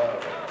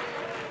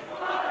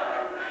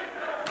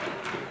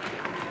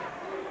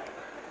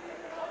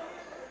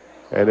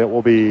 And it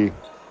will be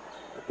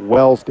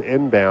Wells to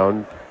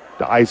inbound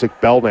to Isaac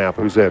Belknap,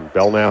 who's in.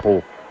 Belknap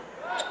will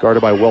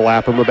Guarded by Will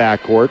Lapp in the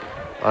backcourt.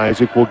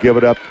 Isaac will give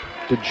it up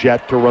to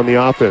Jet to run the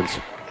offense.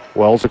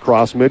 Wells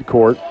across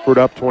midcourt. Fruita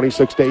up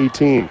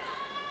 26-18.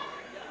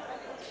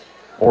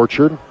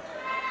 Orchard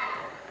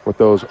with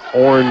those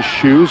orange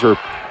shoes, or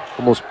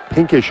almost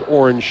pinkish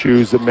orange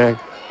shoes that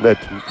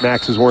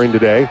Max is wearing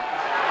today.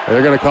 And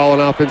they're going to call an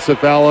offensive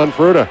foul on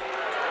Fruita.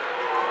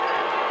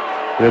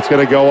 And it's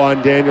going to go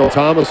on Daniel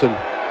Thomason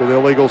for the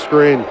illegal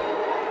screen.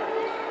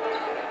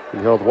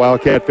 And the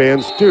Wildcat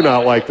fans do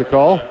not like the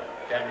call.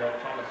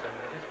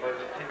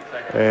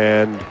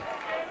 And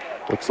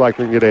looks like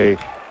we can get a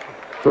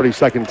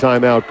 30-second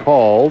timeout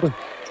called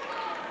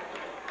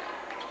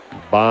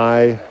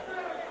by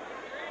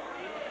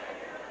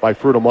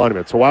Fruita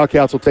Monument. So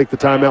Wildcats will take the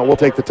timeout. We'll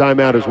take the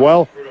timeout as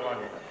well.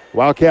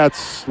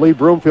 Wildcats lead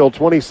Broomfield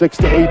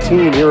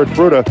 26-18 here at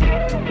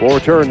Fruita. We'll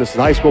return. This is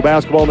high school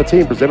basketball on the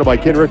team presented by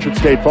Ken Richards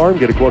State Farm.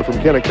 Get a quote from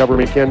Ken at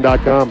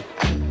covermeken.com.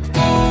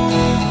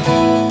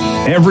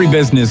 Every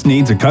business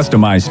needs a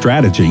customized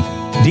strategy.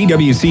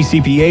 DWC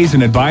CPAs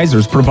and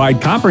advisors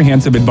provide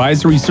comprehensive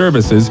advisory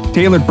services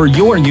tailored for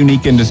your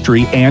unique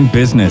industry and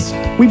business.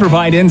 We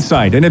provide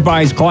insight and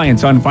advise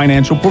clients on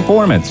financial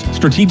performance,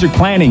 strategic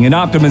planning and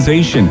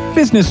optimization,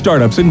 business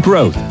startups and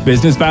growth,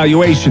 business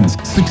valuations,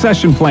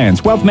 succession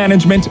plans, wealth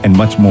management, and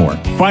much more.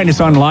 Find us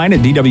online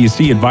at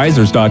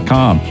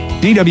dwcadvisors.com.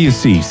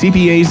 DWC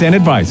CPAs and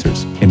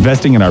advisors,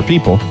 investing in our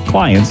people,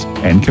 clients,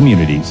 and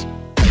communities.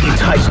 It's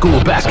high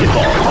school basketball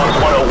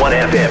on 101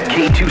 FM,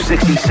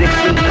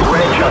 K266E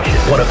Grand Junction,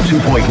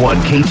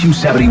 102.1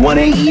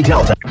 K271AE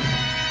Delta.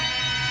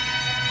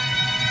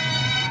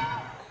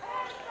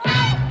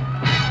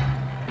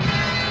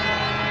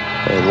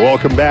 And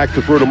welcome back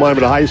to Fruita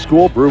Monument High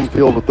School.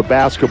 Broomfield with the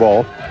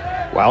basketball.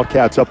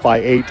 Wildcats up by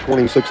 8,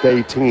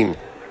 26-18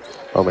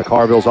 on the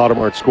Carville's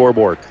Automart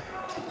scoreboard.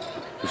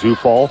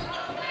 Zufall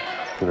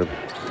going to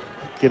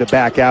get it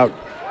back out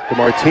to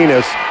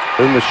Martinez.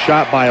 Then the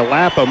shot by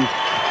Lapham.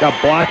 Got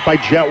blocked by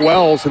Jet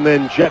Wells, and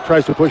then Jet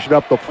tries to push it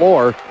up the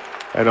floor,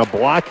 and a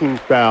blocking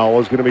foul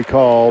is going to be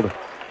called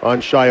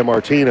on Shia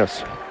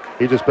Martinez.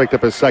 He just picked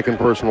up his second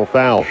personal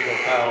foul.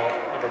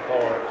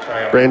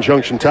 Grand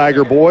Junction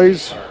Tiger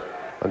boys,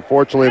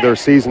 unfortunately their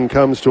season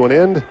comes to an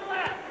end.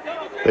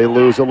 They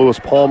lose at Lewis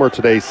Palmer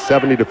today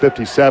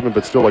 70-57,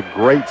 but still a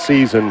great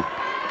season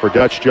for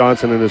Dutch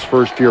Johnson in his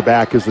first year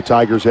back as the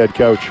Tigers head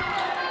coach.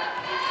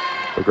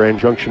 The Grand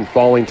Junction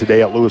falling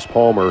today at Lewis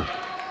Palmer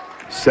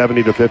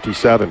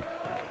 70-57.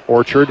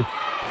 Orchard,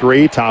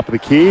 3, top of the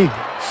key,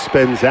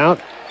 spins out.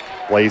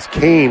 Blaze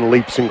Kane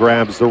leaps and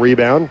grabs the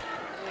rebound.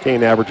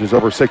 Kane averages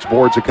over 6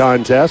 boards a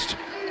contest.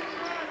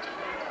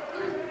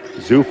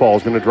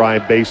 Zufall's going to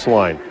drive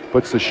baseline.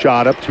 Puts the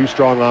shot up, too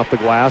strong off the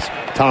glass.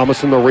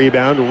 Thomason the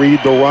rebound,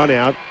 Reed the run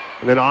out,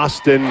 and then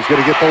Austin's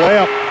going to get the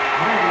layup.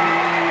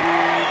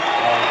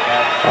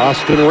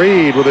 Austin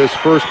Reed with his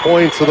first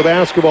points of the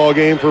basketball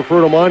game for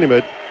Fruita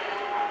Monument.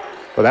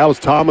 But that was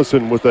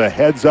Thomason with a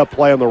heads-up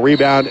play on the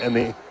rebound and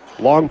the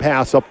long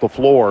pass up the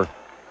floor.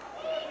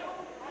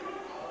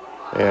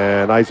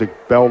 And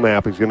Isaac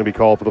Belknap is going to be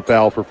called for the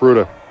foul for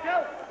Fruita.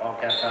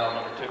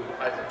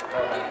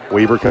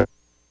 Weaver comes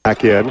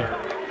back in.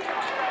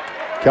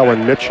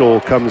 Kellen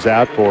Mitchell comes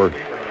out for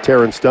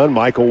Terrence Dunn.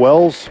 Michael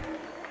Wells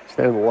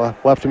standing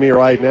left of me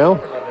right now,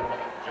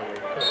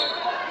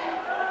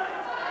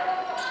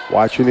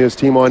 watching his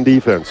team on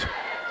defense.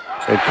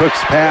 And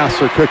Cook's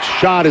pass, or Cook's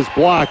shot, is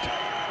blocked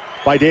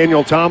by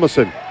Daniel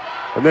Thomason.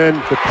 And then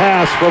the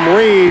pass from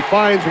Reed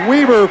finds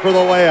Weaver for the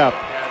layup.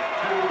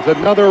 There's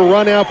another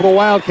run out for the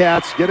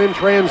Wildcats. Get in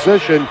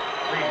transition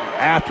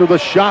after the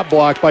shot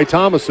blocked by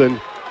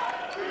Thomason.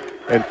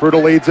 And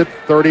Fruita leads it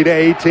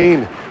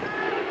 30-18.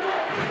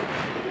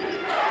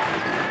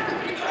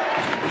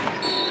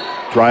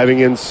 Driving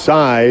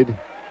inside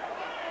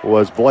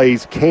was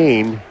Blaze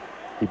Kane.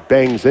 He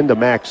bangs into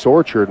Max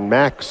Orchard, and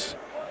Max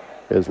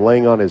is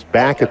laying on his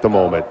back at the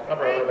moment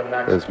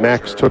as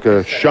Max took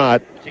a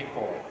shot.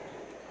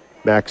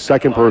 Max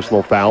second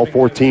personal foul,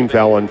 14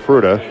 foul on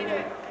Fruita.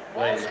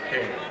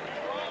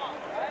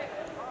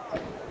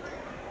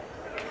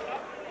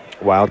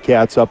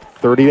 Wildcats up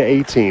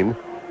 30-18.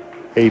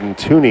 Hayden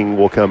Tuning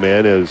will come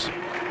in as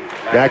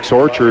Max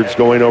Orchard's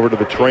going over to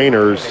the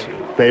trainers,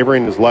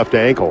 favoring his left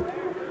ankle.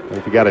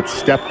 He got it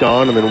stepped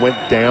on and then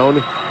went down.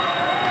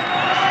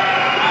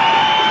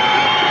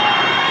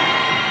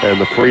 And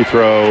the free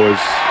throw is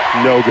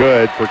no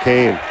good for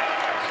Kane.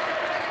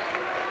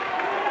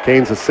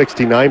 Kane's a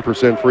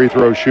 69% free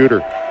throw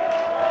shooter.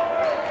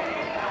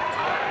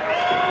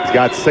 He's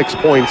got 6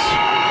 points.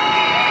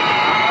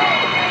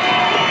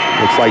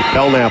 Looks like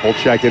Belknap will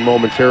check in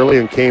momentarily,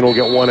 and Kane will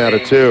get 1 out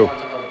of 2.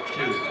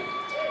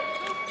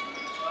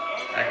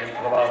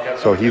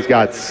 So he's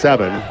got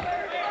 7.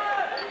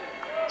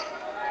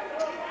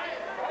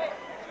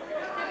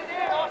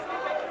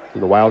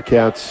 And the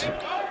Wildcats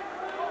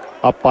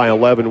up by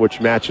 11,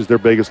 which matches their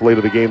biggest lead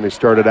of the game. They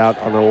started out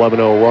on an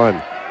 11-0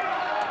 run.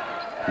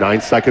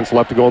 9 seconds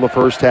left to go in the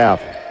first half.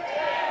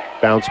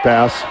 Bounce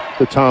pass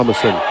to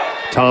Thomason.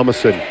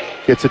 Thomason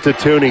gets it to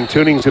Tuning.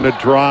 Tuning's going to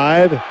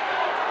drive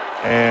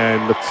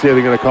And let's see if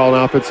they're going to call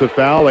an offensive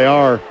foul. They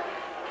are.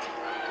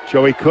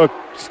 Joey Cook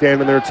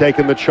standing there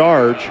taking the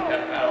charge.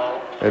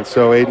 And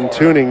so Aiden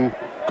Tuning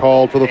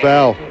called for the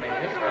foul.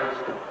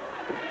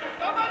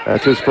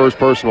 That's his first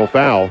personal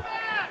foul.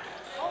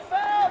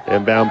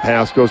 Inbound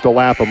pass goes to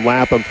Lapham.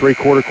 Lapham,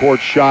 three-quarter court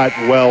shot,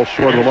 well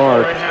short of the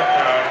mark.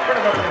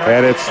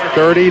 And it's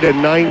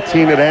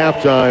 30-19 at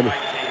halftime.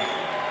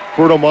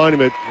 Fruita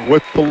Monument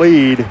with the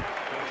lead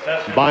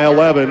by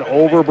 11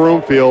 over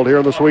Broomfield here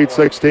in the Sweet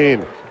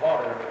 16.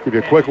 Give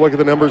you a quick look at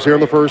the numbers here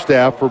in the first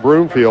half for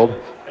Broomfield.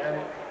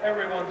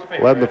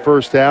 Led in the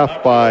first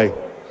half by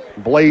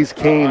Blaze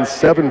Kane,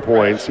 7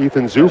 points.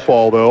 Ethan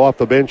Zufall, though, off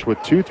the bench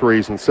with 2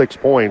 threes and 6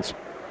 points.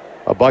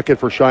 A bucket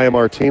for Shia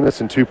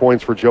Martinez and 2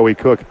 points for Joey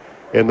Cook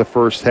in the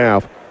first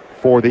half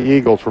for the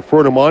Eagles. For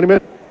Fruita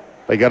Monument,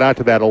 they got out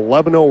to that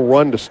 11-0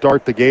 run to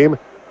start the game.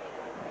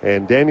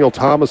 And Daniel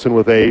Thomason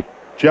with 8,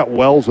 Jet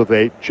Wells with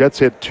 8. Jets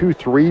hit 2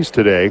 threes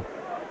today.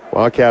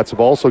 Wildcats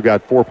have also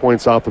got 4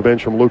 points off the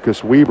bench from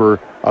Lucas Weaver,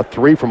 a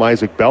 3 from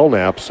Isaac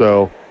Belknap.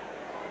 So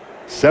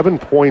 7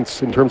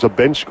 points in terms of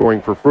bench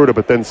scoring for Fruita,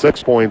 but then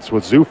 6 points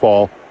with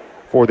Zufall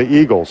for the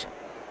Eagles.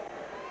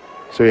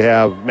 So you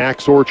have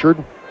Max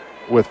Orchard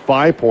with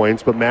 5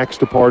 points, but Max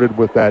departed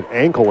with that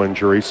ankle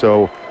injury.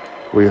 So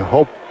we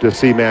hope to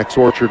see Max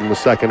Orchard in the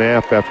second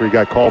half after he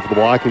got called for the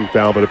blocking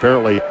foul, but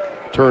apparently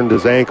turned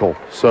his ankle.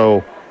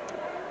 So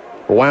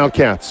the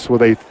Wildcats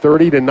with a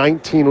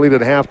 30-19 lead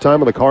at halftime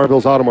on the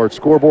Carville's Automart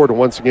scoreboard. And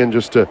once again,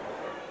 just to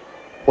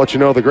let you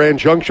know, the Grand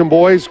Junction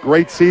boys,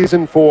 great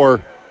season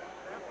for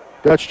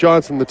Dutch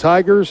Johnson, the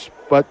Tigers,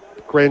 but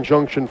Grand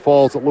Junction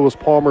falls at Lewis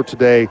Palmer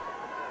today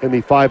in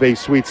the 5A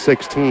Sweet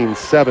 16,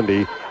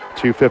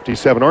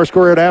 70-57. Our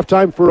score at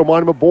halftime, Fruita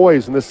Monument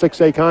boys in the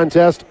 6A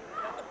contest.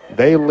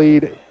 They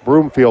lead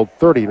Broomfield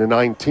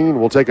 30-19.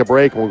 We'll take a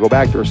break and we'll go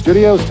back to our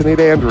studios.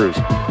 Tanita Andrews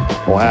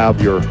will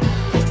have your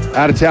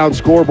out-of-town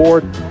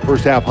scoreboard,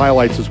 first half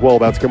highlights as well.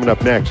 That's coming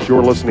up next.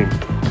 You're listening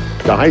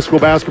to High School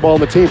Basketball on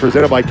the Team,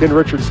 presented by Ken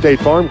Richards State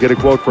Farm. Get a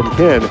quote from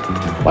Ken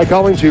by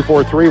calling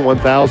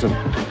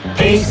 243-1000.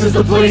 Ace is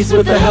the place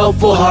with the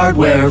helpful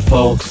hardware,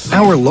 folks.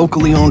 Our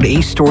locally owned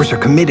Ace stores are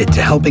committed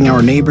to helping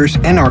our neighbors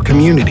and our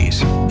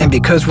communities. And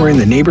because we're in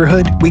the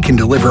neighborhood, we can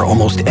deliver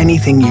almost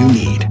anything you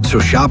need. So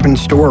shop in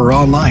store or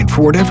online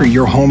for whatever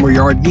your home or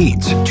yard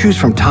needs. Choose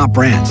from top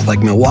brands like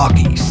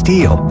Milwaukee,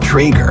 Steel,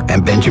 Traeger,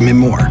 and Benjamin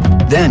Moore.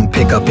 Then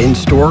pick up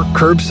in-store,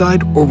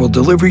 curbside, or we'll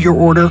deliver your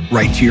order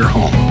right to your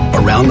home.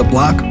 Around the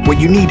block, what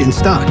you need in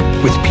stock,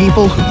 with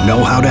people who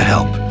know how to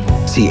help.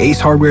 See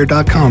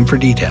acehardware.com for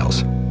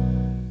details.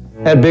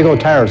 At Big O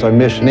Tires, our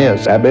mission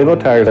is. At Big O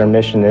Tires, our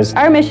mission is.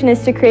 Our mission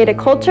is to create a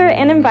culture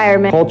and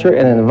environment. Culture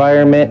and an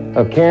environment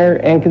of care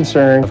and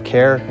concern. Of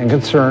care and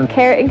concern.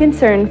 Care and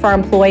concern for our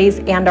employees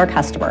and our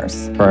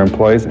customers. For our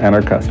employees and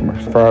our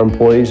customers. For our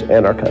employees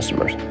and our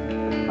customers.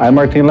 I'm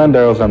Martin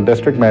Landeros. I'm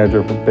District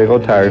Manager for Big O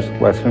Tires,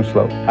 Western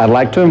Slope. I'd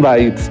like to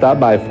invite you to stop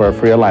by for a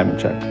free alignment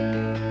check.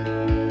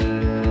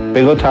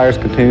 Big O Tires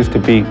continues to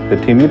be the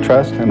team you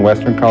trust in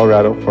Western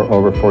Colorado for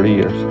over 40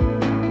 years.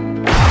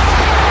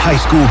 High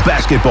school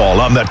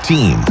basketball on the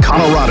Team,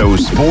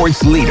 Colorado's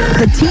sports leader.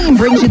 The Team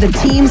brings you the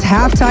Team's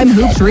halftime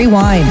hoops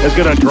rewind. Is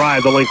going to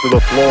drive the length of the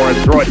floor and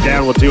throw it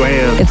down with 2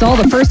 hands. It's all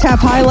the first half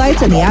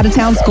highlights and the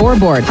out-of-town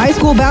scoreboard. High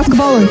school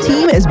basketball on the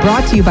Team is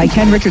brought to you by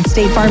Ken Richards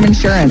State Farm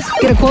Insurance.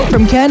 Get a quote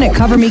from Ken at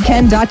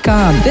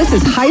covermeken.com. This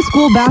is high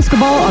school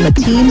basketball on the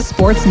Team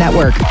Sports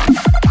Network.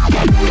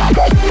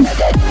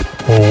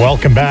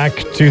 Welcome back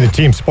to the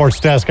Team Sports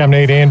Desk. I'm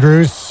Nate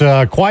Andrews.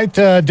 Quite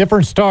a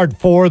different start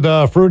for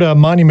the Fruita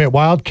Monument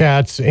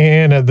Wildcats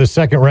in the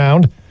second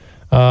round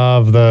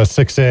of the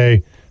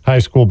 6A high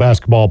school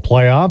basketball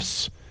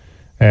playoffs.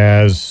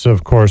 As,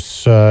 of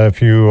course,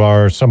 if you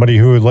are somebody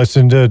who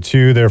listened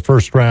to their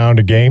first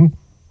round game,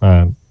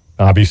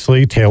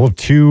 obviously, tale of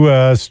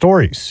two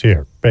stories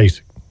here,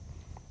 basically.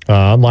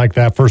 Unlike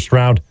that first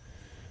round,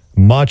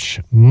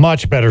 much,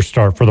 much better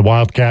start for the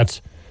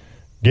Wildcats.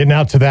 Getting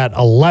out to that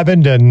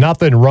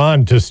 11-0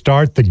 run to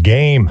start the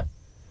game.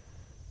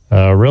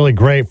 Really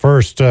great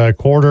first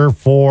quarter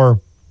for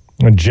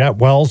Jet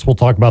Wells. We'll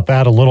talk about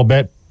that a little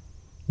bit.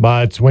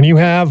 But when you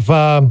have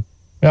a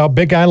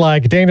big guy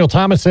like Daniel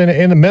Thomason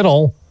in the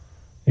middle,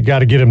 you got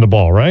to get him the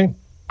ball, right?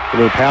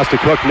 And then pass to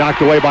Cook,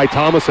 knocked away by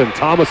Thomason.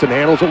 Thomason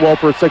handles it well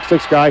for a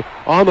 6'6" guy.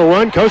 On the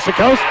run, coast to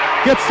coast,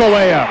 gets the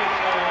layup.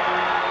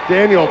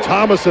 Daniel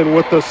Thomason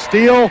with the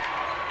steal.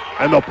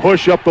 And the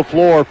push up the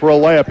floor for a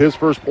layup, his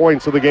first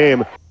points of the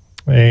game.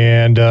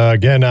 And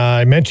again,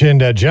 I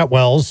mentioned Jet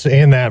Wells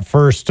in that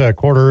first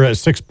quarter,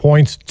 6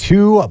 points,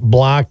 2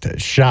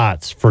 blocked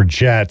shots for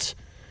Jet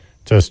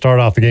to start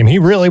off the game. He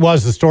really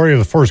was the story of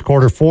the first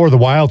quarter for the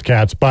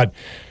Wildcats, but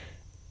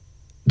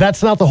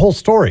that's not the whole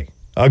story.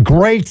 A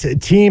great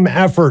team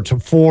effort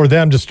for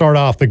them to start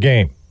off the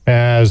game.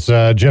 As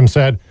Jim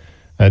said,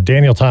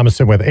 Daniel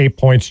Thomason with 8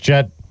 points,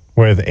 Jet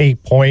with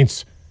 8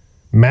 points.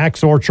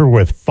 Max Orchard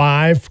with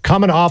 5.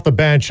 Coming off the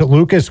bench,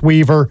 Lucas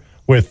Weaver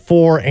with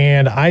 4,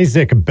 and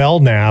Isaac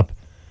Belknap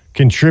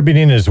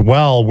contributing as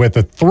well with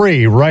a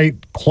 3 right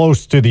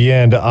close to the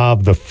end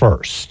of the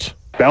first.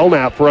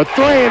 Belknap for a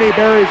 3, and he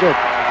buries it.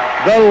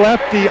 The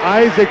lefty,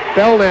 Isaac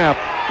Belknap,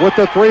 with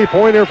the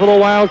 3-pointer for the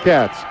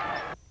Wildcats.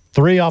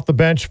 3 off the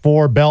bench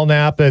for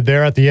Belknap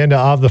there at the end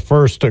of the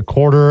first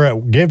quarter,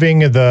 giving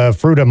the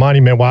Fruita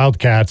Monument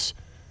Wildcats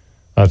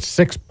a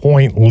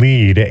 6-point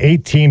lead,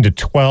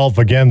 18-12.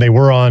 Again, they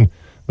were on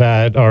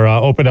that, or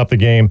opened up the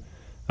game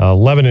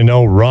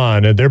 11-0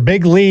 run. Their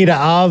big lead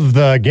of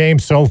the game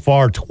so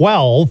far,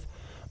 12,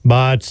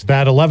 but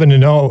that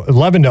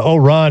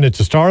 11-0 run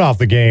to start off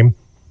the game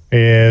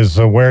is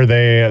where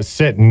they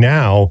sit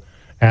now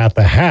at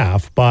the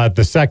half. But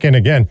the second,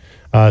 again,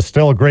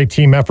 still a great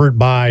team effort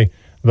by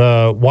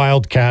the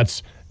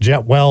Wildcats.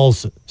 Jet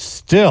Wells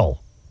still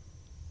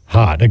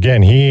hot.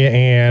 Again, he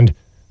and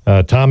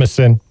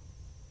Thomason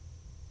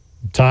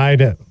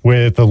tied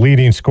with the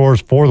leading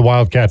scores for the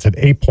Wildcats at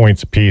 8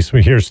 points apiece.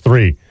 Here's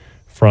 3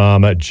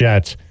 from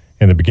Jet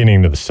in the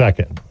beginning of the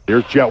second.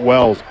 Here's Jet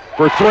Wells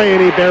for 3,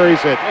 and he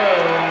buries it.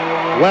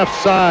 Left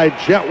side,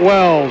 Jet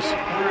Wells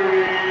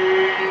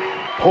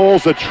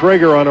pulls the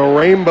trigger on a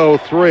rainbow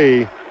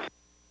 3.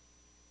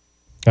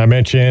 I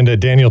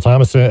mentioned Daniel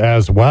Thomason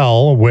as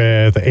well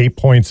with 8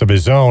 points of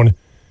his own.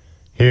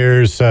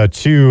 Here's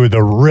 2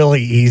 the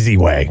really easy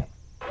way.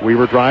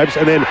 Weaver drives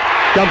and then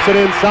dumps it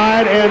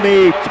inside, and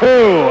the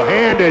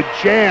two-handed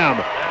jam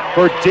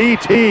for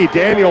DT.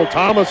 Daniel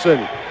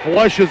Thomason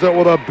flushes it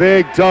with a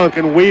big dunk,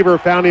 and Weaver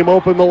found him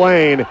open the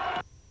lane.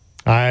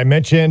 I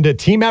mentioned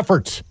team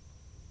efforts.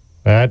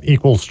 That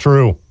equals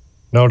true.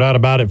 No doubt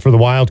about it for the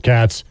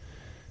Wildcats,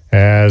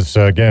 as,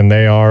 again,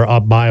 they are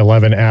up by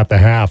 11 at the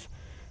half.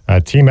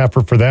 Team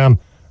effort for them.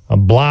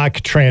 Block,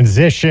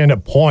 transition,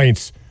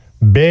 points.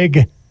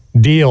 Big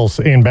deals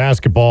in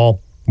basketball.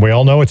 We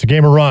all know it's a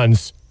game of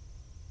runs.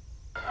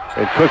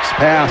 And Cook's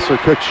pass, or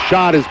Cook's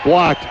shot, is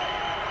blocked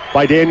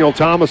by Daniel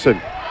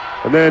Thomason.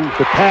 And then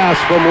the pass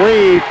from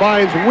Reed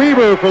finds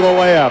Weaver for the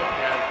layup.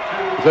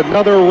 There's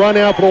another run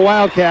out for the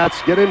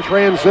Wildcats. Get in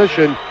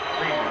transition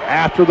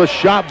after the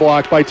shot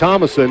blocked by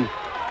Thomason.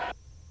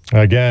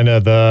 Again,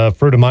 the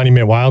Fruita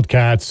Monument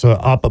Wildcats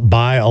up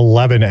by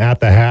 11 at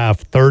the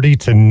half,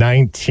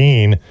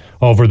 30-19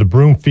 over the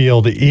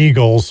Broomfield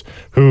Eagles,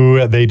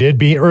 who they did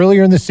beat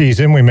earlier in the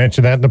season. We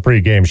mentioned that in the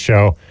pregame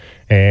show.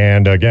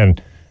 And again,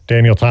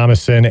 Daniel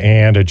Thomason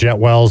and Jet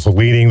Wells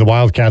leading the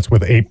Wildcats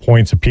with 8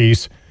 points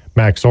apiece.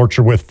 Max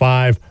Orchard with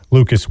 5.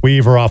 Lucas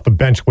Weaver off the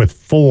bench with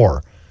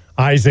 4.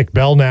 Isaac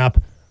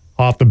Belknap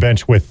off the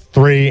bench with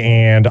 3.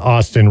 And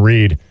Austin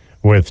Reed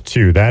with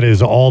 2. That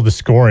is all the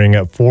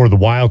scoring for the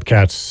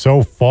Wildcats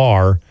so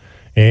far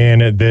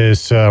in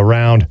this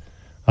round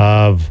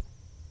of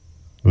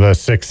the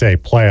 6A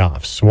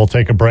playoffs. We'll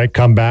take a break,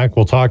 come back.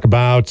 We'll talk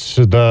about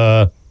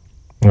the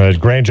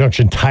Grand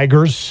Junction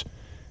Tigers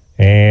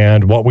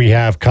and what we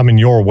have coming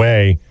your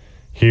way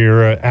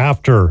here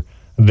after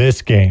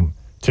this game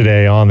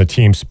today on the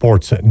Team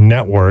Sports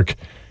Network.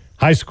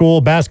 High school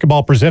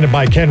basketball presented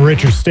by Ken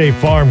Richards State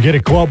Farm. Get a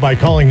quote by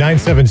calling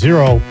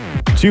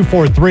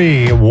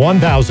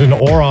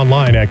 970-243-1000 or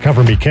online at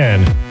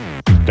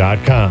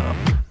covermeken.com.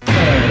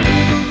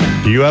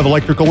 Do you have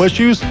electrical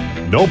issues?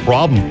 No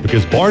problem,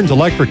 because Barnes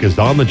Electric is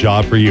on the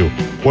job for you.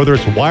 Whether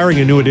it's wiring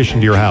a new addition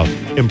to your house,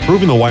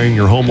 improving the wiring in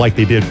your home like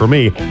they did for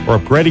me, or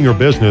upgrading your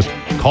business,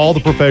 call the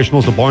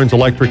professionals of Barnes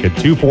Electric at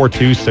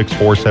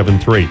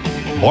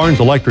 242-6473. Barnes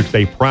Electric's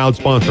a proud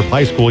sponsor of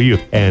high school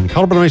youth and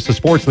Colorado to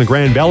sports in the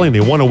Grand Valley, and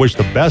they want to wish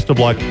the best of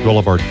luck to all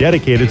of our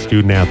dedicated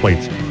student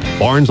athletes.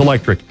 Barnes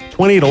Electric,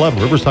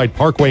 2811 Riverside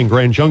Parkway in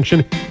Grand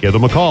Junction. Give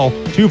them a call,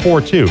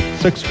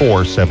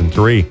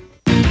 242-6473.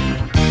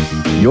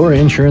 Your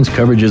insurance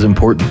coverage is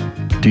important.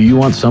 Do you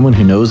want someone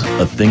who knows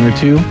a thing or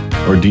two,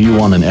 or do you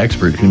want an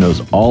expert who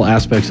knows all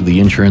aspects of the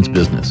insurance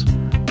business?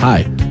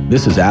 Hi,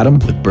 this is Adam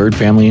with Bird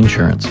Family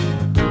Insurance.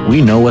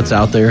 We know what's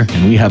out there,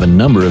 and we have a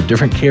number of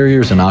different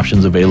carriers and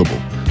options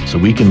available, so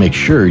we can make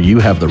sure you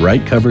have the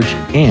right coverage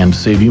and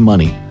save you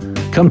money.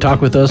 Come talk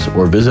with us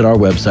or visit our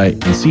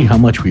website and see how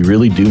much we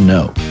really do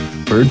know.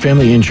 Bird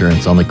Family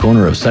Insurance on the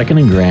corner of 2nd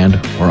and Grand,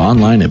 or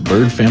online at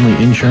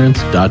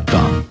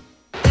birdfamilyinsurance.com.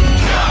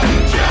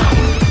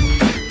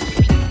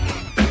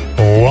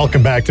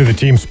 Welcome back to the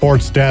Team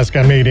Sports Desk.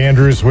 I'm Nate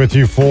Andrews with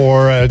you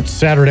for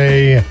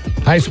Saturday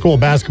high school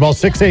basketball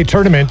 6A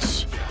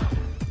tournaments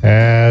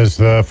as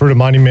the Fruita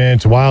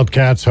Monument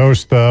Wildcats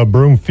host the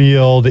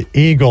Broomfield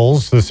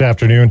Eagles this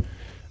afternoon.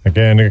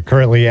 Again,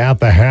 currently at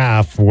the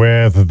half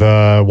with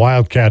the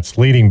Wildcats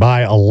leading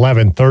by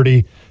 11,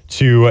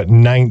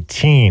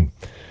 30-19.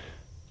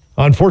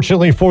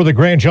 Unfortunately for the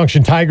Grand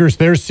Junction Tigers,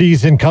 their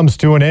season comes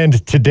to an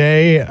end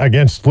today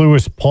against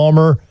Lewis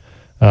Palmer.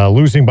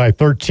 Losing by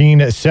 13,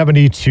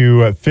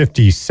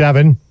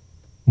 70-57.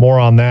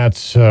 More on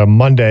that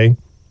Monday,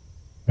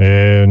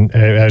 and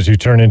as you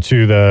turn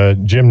into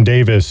the Jim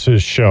Davis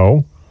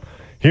show.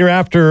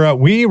 Hereafter,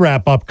 we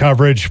wrap up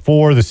coverage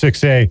for the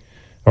 6A,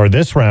 or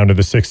this round of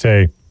the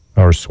 6A,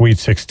 or Sweet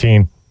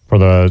 16 for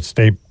the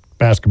state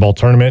basketball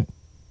tournament.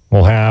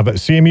 We'll have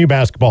CMU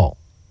basketball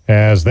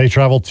as they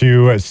travel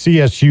to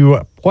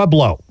CSU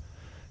Pueblo.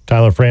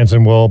 Tyler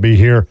Franzen will be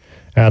here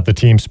at the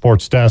team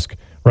sports desk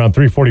around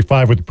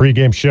 3:45 with the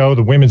pregame show.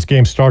 The women's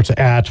game starts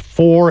at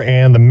 4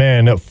 and the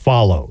men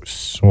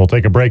follows. We'll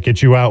take a break,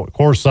 get you out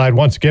courtside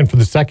once again for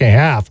the second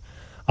half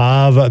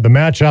of the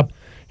matchup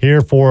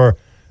here for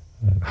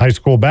high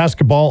school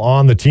basketball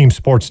on the Team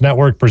Sports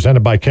Network, presented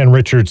by Ken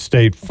Richards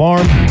State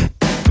Farm.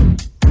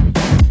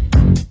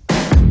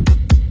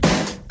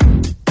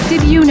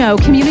 Did you know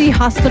Community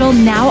Hospital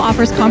now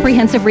offers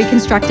comprehensive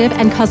reconstructive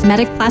and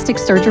cosmetic plastic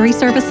surgery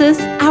services?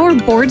 Our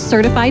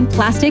board-certified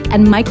plastic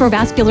and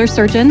microvascular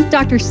surgeon,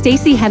 Dr.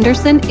 Stacy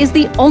Henderson, is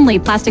the only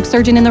plastic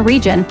surgeon in the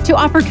region to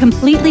offer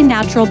completely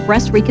natural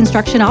breast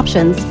reconstruction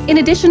options. In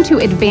addition to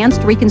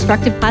advanced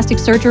reconstructive plastic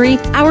surgery,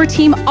 our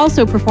team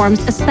also performs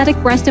aesthetic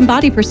breast and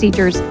body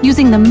procedures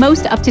using the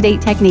most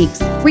up-to-date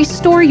techniques.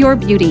 Restore your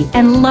beauty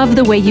and love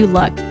the way you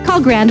look. Call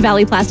Grand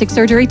Valley Plastic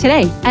Surgery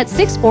today at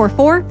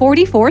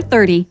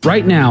 644-4430.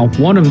 Right now,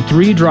 1 in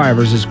 3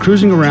 drivers is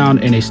cruising around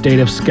in a state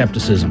of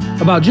skepticism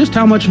about just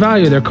how much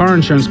value their car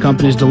insurance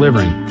company is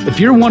delivering. If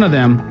you're one of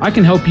them, I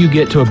can help you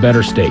get to a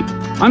better state.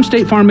 I'm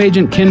State Farm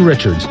Agent Ken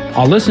Richards.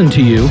 I'll listen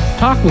to you,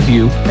 talk with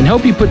you, and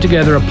help you put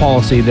together a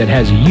policy that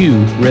has you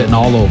written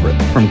all over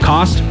it, from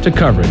cost to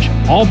coverage,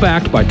 all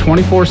backed by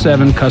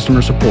 24/7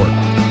 customer support.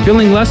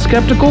 Feeling less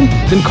skeptical?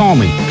 Then call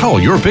me.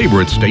 Call your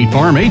favorite State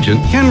Farm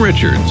agent, Ken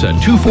Richards, at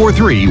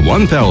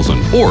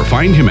 243-1000 or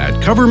find him at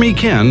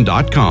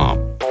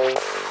covermeken.com.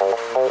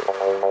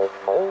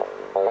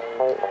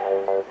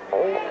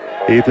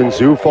 Ethan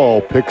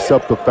Zufall picks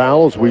up the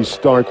foul as we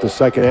start the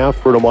second half.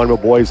 Fruita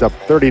Monument boys up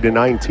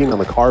 30-19 on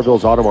the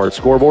Carville's Automart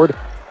scoreboard.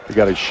 They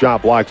got a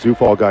shot block.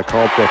 Zufall got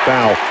called for a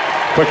foul.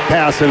 Quick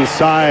pass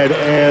inside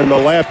and the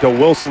layup to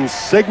Wilson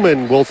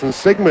Sigmund. Wilson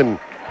Sigmund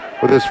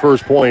with his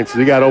first points.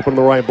 He got open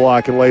the right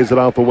block and lays it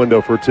out the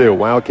window for 2.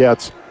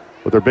 Wildcats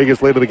with their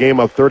biggest lead of the game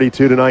up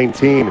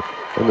 32-19.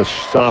 And the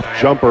soft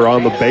jumper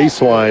on the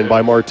baseline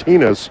by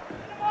Martinez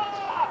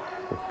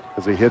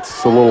as he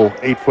hits the little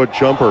 8-foot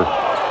jumper.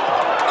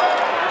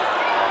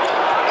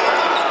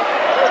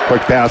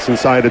 Quick pass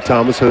inside to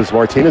Thomas as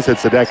Martinez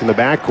hits the deck in the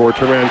backcourt.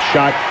 Turnaround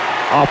shot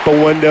off the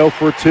window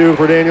for 2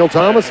 for Daniel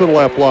Thomason,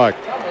 left block.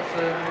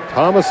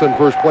 Thomason,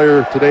 first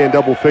player today in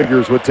double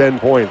figures with 10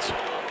 points.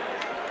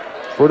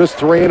 Fruita's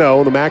 3-0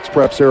 in the Max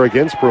Preps there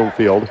against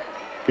Broomfield.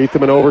 Beat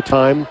them in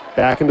overtime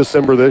back in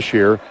December this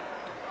year,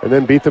 and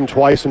then beat them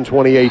twice in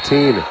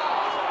 2018.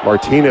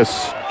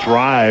 Martinez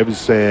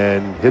drives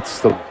and hits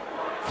the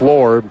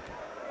floor.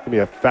 Give me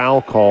a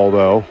foul call,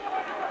 though.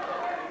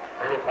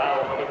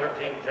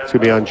 It's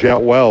going to be on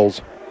Jet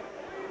Wells.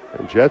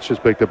 And Jet's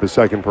just picked up his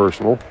second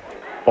personal.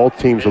 Both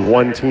teams with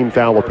 1 team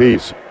foul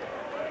apiece.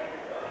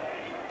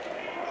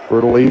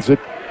 Fruita leads it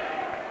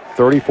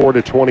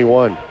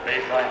 34-21.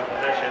 Baseline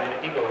possession,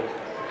 Eagles.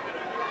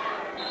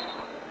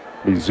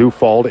 Be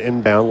Zufall to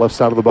inbound, left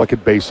side of the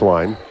bucket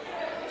baseline.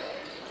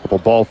 Couple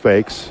ball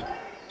fakes.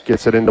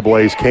 Gets it into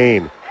Blaze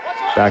Kane.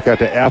 Back out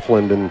to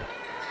Eflin, and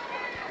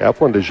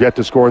Eflin is yet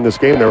to score in this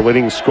game. Their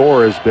leading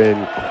scorer has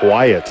been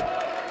quiet.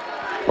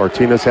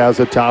 Martinez has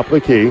it top of the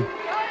key.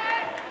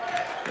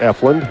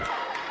 Eflin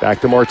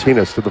back to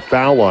Martinez to the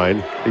foul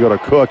line. They go to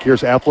Cook.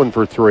 Here's Eflin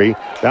for 3.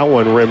 That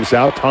one rims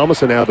out.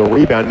 Thomason had the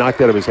rebound,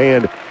 knocked out of his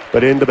hand,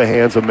 but into the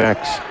hands of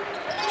Max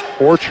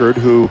Orchard,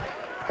 who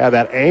had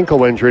that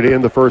ankle injury to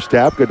end the first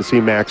half. Good to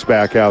see Max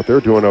back out there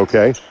doing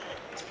okay.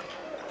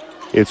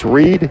 It's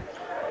Reed,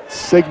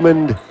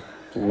 Sigmund,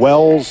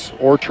 Wells,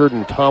 Orchard,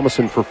 and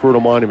Thomason for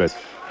Fruita Monument.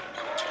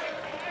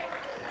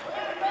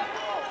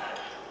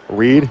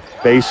 Reed,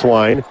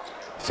 baseline,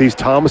 sees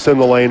Thomas in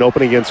the lane,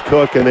 open against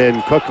Cook, and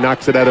then Cook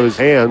knocks it out of his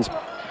hands.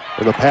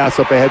 And the pass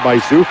up ahead by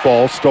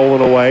Zufall,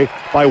 stolen away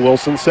by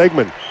Wilson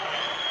Sigmund.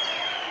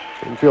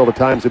 Broomfield at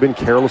times have been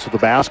careless with the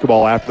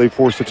basketball after they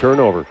forced a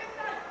turnover.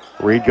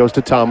 Reed goes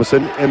to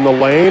Thomason in the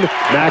lane.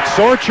 Max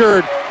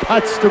Orchard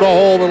cuts to the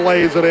hole and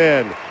lays it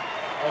in.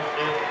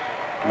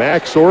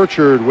 Max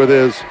Orchard with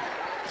his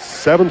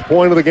 7th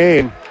point of the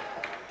game.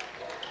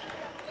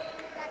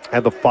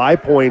 Had the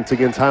 5 points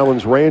against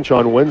Highlands Ranch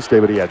on Wednesday,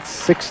 but he had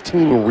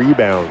 16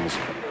 rebounds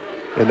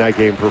in that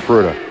game for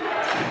Fruita.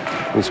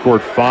 He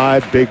scored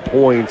 5 big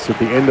points at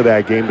the end of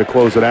that game to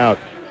close it out.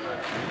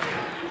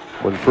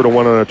 When Fruita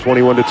went on a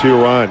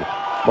 21-2 run.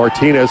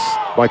 Martinez,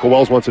 Michael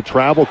Wells wants a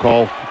travel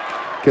call.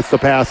 Gets the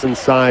pass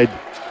inside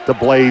to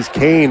Blaze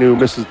Kane, who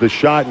misses the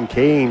shot, and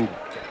Kane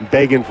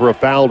begging for a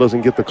foul,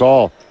 doesn't get the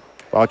call.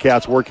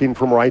 Wildcats working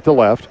from right to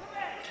left.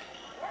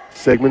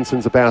 Sigmund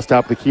sends a pass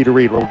top of the key to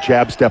Reed. Little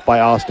jab step by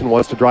Austin,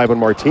 wants to drive on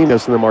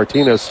Martinez, and then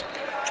Martinez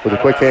with the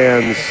quick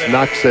hands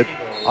knocks it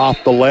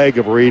off the leg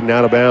of Reed and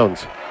out of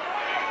bounds.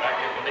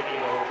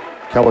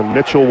 Kellen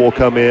Mitchell will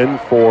come in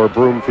for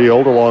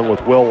Broomfield along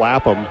with Will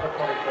Lapham.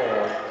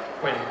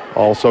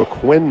 Also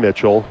Quinn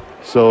Mitchell.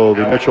 So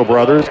the Mitchell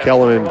brothers,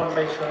 Kellen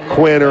and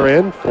Quinn, are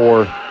in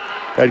for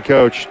head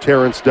coach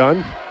Terrence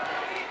Dunn.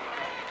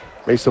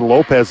 Mason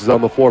Lopez is on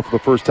the floor for the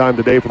first time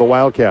today for the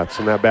Wildcats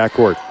in that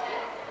backcourt.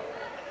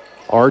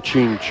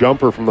 Arching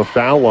jumper from the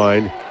foul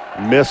line,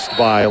 missed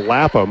by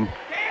Lapham.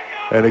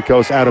 And it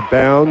goes out of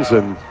bounds,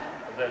 and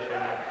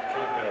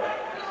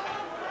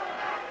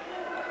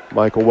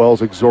Michael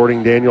Wells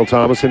exhorting Daniel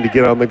Thomason to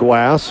get on the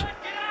glass.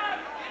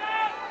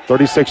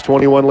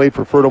 36-21 lead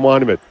for Fruita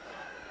Monument.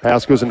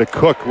 Pass goes into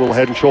Cook, little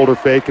head and shoulder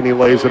fake, and he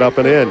lays it up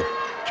and in.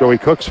 Joey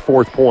Cook's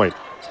 4th point.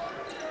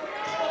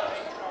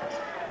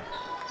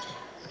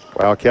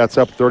 Wildcats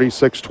up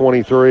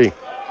 36-23.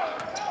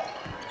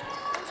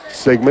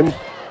 Sigmund,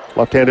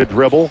 left-handed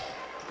dribble,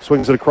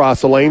 swings it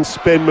across the lane,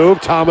 spin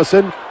move,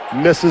 Thomason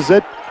misses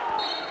it.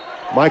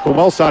 Michael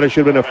Wells thought it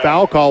should have been a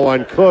foul call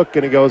on Cook,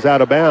 and it goes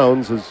out of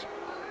bounds as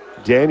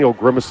Daniel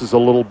grimaces a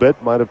little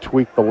bit, might have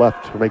tweaked the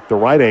left to make the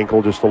right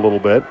ankle just a little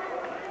bit.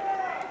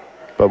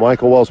 But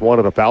Michael Wells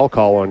wanted a foul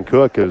call on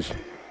Cook as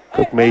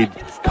Cook made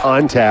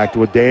contact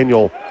with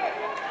Daniel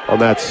on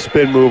that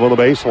spin move on the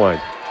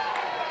baseline.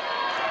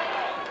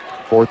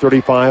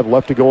 4:35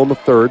 left to go in the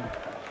third.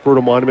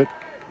 Fruita Monument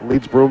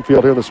leads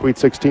Broomfield here in the Sweet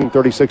 16,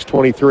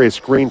 36-23. A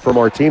screen for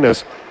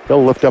Martinez.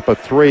 He'll lift up a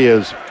three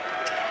as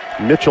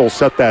Mitchell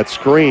set that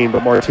screen,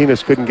 but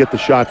Martinez couldn't get the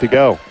shot to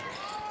go.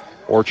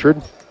 Orchard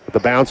with the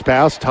bounce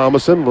pass.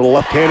 Thomason, little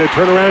left-handed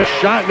turnaround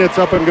shot, and it's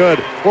up and good.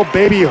 Well,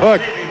 baby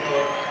hook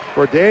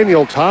for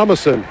Daniel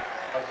Thomason.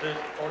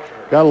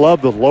 Gotta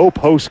love the low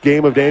post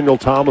game of Daniel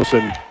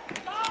Thomason.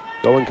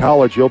 Though in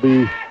college, he'll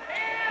be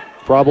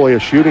probably a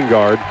shooting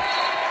guard.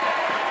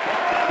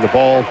 The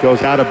ball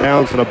goes out of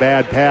bounds and a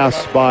bad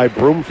pass by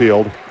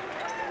Broomfield.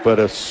 But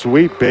a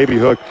sweet baby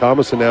hook.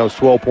 Thomason now has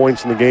 12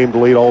 points in the game to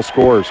lead all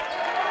scorers.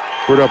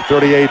 Fruita up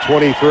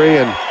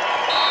 38-23, and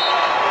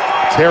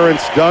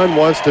Terrence Dunn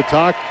wants to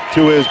talk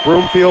to his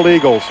Broomfield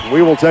Eagles.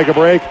 We will take a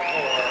break.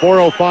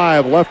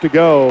 4:05 left to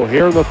go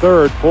here in the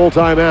third. Full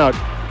timeout.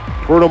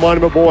 Fruita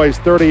Monument boys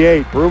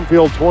 38,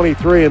 Broomfield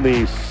 23 in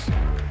the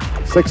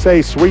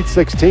 6A Sweet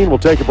 16. We'll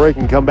take a break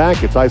and come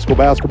back. It's high school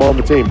basketball on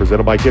the team,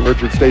 presented by Ken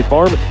Richards State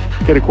Farm.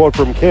 Get a quote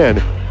from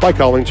Ken by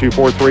calling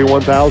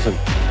 243-1000.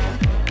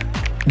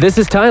 This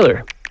is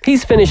Tyler.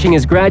 He's finishing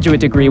his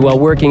graduate degree while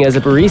working as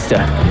a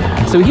barista.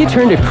 So he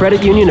turned to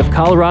Credit Union of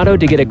Colorado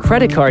to get a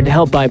credit card to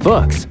help buy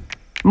books,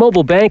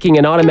 mobile banking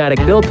and automatic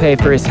bill pay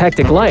for his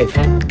hectic life,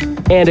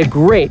 and a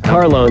great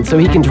car loan so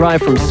he can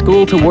drive from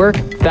school to work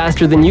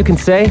faster than you can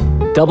say,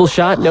 double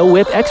shot, no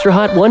whip, extra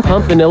hot, 1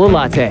 pump vanilla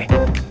latte.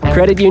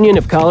 Credit Union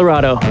of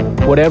Colorado.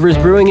 Whatever's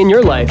brewing in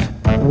your life,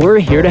 we're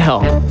here to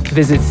help.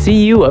 Visit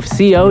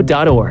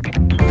cuofco.org.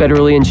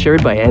 Federally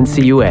insured by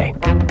NCUA.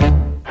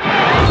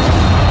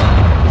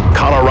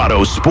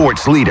 Colorado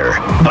sports leader,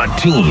 the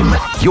team.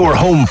 Your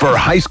home for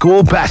high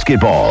school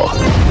basketball.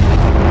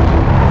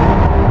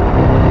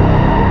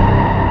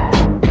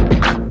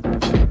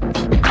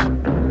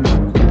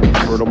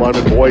 Fruita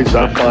Monument boys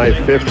up by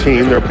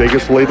 15, their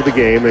biggest lead of the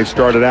game. They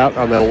started out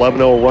on that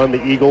 11-0 run.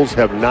 The Eagles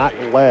have not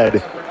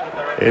led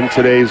in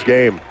today's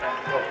game.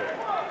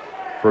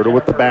 Fruita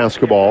with the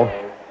basketball.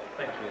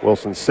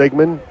 Wilson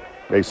Sigmund,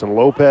 Mason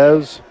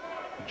Lopez,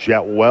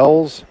 Jet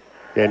Wells,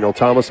 Daniel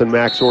Thomas, and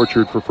Max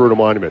Orchard for Fruita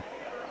Monument.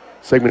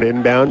 Sigmund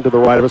inbound to the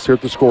right of us here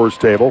at the scorers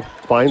table.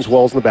 Finds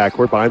Wells in the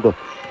backcourt.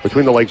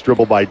 Between the legs,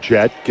 dribbled by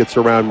Jet. Gets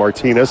around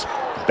Martinez.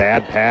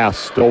 Bad pass.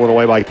 Stolen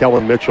away by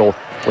Kellen Mitchell.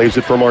 Leaves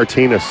it for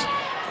Martinez.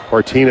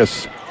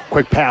 Martinez,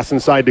 quick pass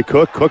inside to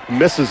Cook. Cook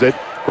misses it.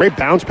 Great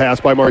bounce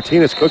pass by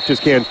Martinez. Cook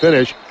just can't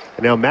finish.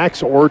 And now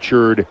Max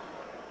Orchard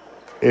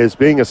is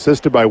being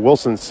assisted by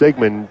Wilson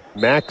Sigmund.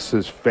 Max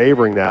is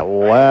favoring that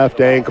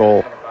left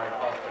ankle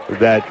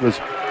that was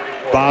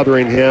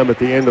bothering him at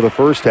the end of the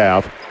first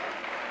half.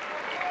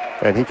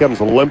 And he comes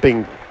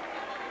limping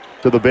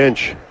to the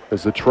bench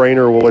as the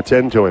trainer will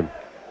attend to him.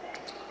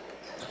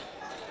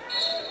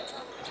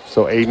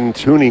 So Aiden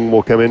Tuning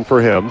will come in for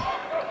him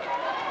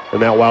in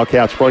that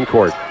Wildcats front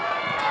court.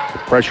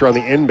 Pressure on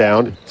the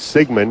inbound.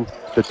 Sigmund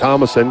to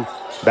Thomason.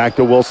 Back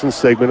to Wilson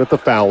Sigmund at the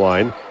foul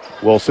line.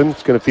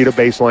 Wilson's going to feed a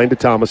baseline to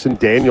Thomason.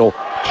 Daniel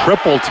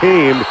triple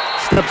teamed.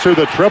 Steps through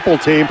the triple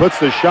team. Puts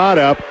the shot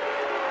up.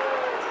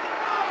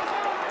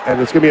 And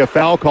it's going to be a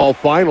foul call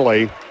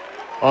finally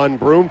on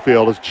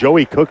Broomfield as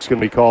Joey Cook's going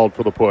to be called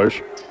for the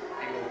push.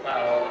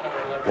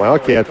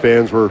 Wildcat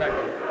fans were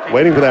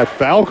waiting for that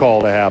foul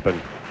call to happen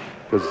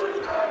because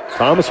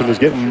Thomason was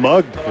getting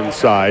mugged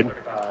inside.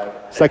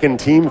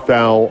 Second team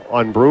foul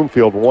on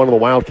Broomfield, one of the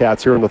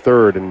Wildcats here in the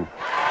third. And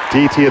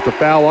DT at the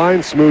foul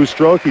line, smooth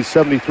stroke. He's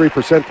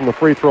 73% from the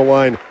free throw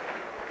line.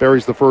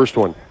 Buries the first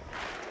one.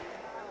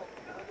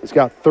 He's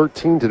got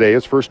 13 today,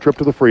 his first trip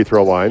to the free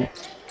throw line.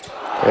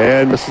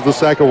 And misses the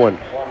second one.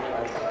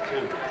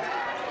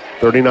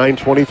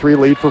 39-23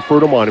 lead for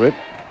Fruita Monument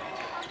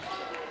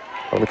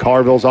on the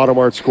Carville's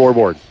Automart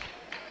scoreboard.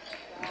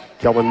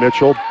 Kellen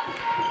Mitchell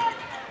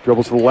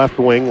dribbles to the left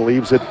wing,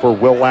 leaves it for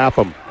Will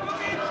Lapham.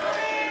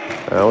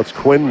 Now it's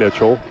Quinn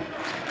Mitchell.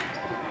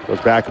 Goes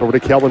back over to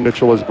Kellen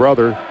Mitchell, his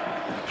brother.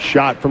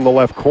 Shot from the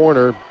left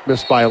corner,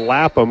 missed by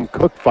Lapham.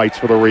 Cook fights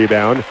for the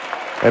rebound,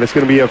 and it's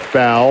going to be a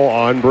foul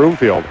on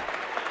Broomfield.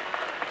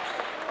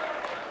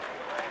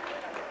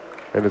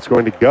 And it's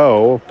going to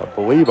go, I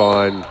believe,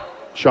 on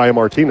Shia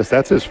Martinez.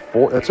 That's his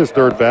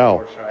third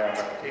foul.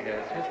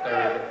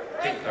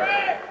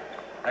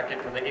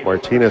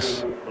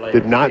 Martinez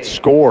did not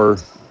score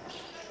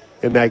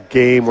in that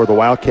game where the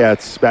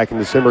Wildcats back in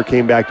December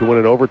came back to win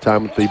in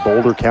overtime at the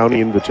Boulder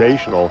County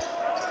Invitational,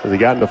 as he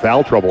got into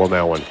foul trouble on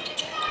that one.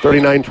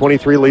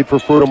 39-23 lead for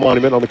Fruita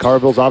Monument on the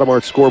Carville's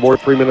Automart scoreboard.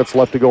 3 minutes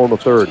left to go in the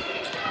third.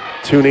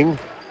 Tuning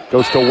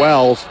goes to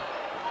Wells,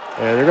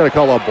 and they're going to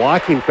call a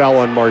blocking foul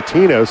on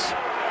Martinez.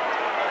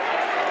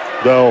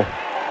 Though,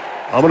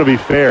 I'm going to be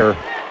fair,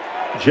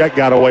 Jet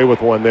got away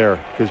with one there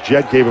because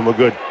Jet gave him a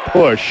good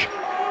push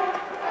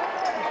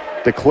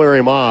to clear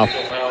him off,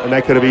 and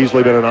that could have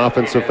easily been an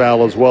offensive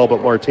foul as well,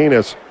 but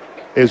Martinez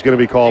is going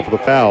to be called for the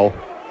foul,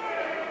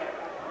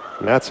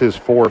 and that's his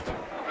fourth.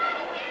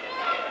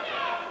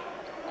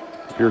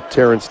 If you're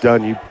Terrence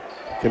Dunn, you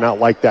cannot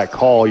like that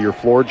call. Your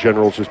floor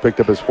general's just picked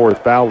up his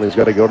fourth foul, and he's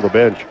got to go to the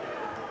bench.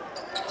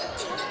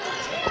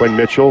 Quinn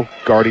Mitchell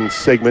guarding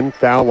Sigmund,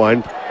 foul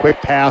line.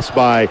 Quick pass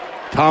by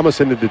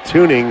Thomas into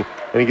Tuning,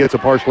 and he gets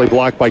it partially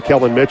blocked by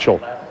Kellen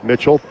Mitchell.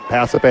 Mitchell,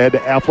 pass up ahead to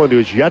Eflin, who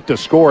is yet to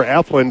score.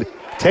 Eflin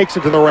takes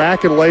it to the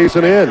rack and lays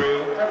it in.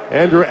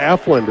 Andrew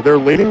Eflin, their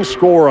leading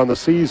scorer on the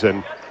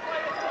season,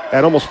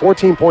 at almost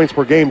 14 points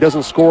per game,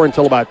 doesn't score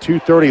until about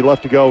 2:30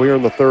 left to go here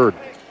in the third.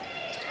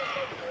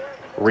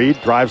 Reed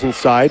drives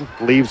inside,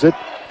 leaves it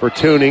for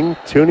Tuning.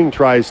 Tuning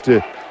tries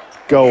to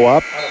go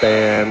up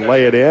and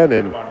lay it in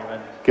and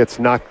gets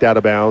knocked out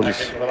of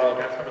bounds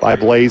by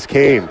Blaze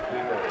Kane.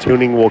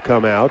 Tuning will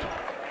come out.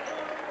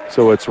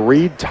 So it's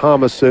Reed,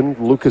 Thomason,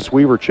 Lucas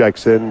Weaver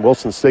checks in,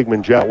 Wilson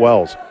Sigmund, Jet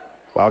Wells.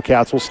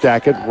 Wildcats will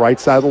stack it right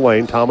side of the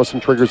lane. Thomason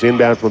triggers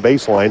inbound from the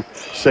baseline.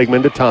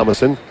 Sigmund to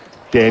Thomason.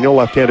 Daniel,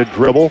 left-handed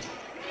dribble.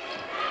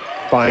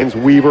 Finds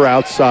Weaver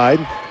outside.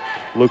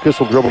 Lucas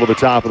will dribble to the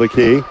top of the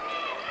key.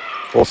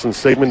 Wilson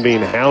Sigmund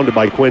being hounded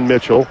by Quinn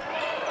Mitchell.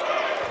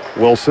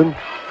 Wilson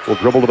will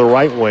dribble to the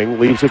right wing,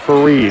 leaves it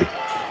for Reed.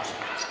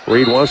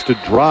 Reed wants to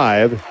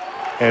drive,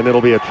 and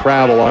it'll be a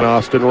travel on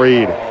Austin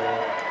Reed.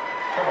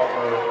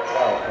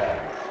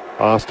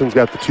 Austin's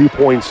got the 2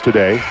 points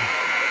today.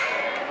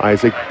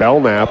 Isaac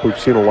Belknap, we've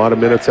seen a lot of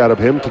minutes out of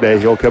him today.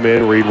 He'll come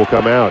in, Reed will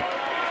come out.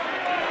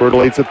 Fruita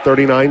leads at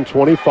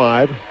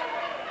 39-25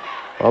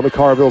 on the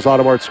Carville's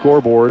Automart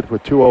scoreboard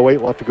with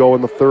 2:08 left to go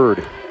in the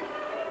third.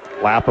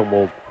 Lapham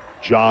will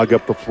jog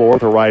up the floor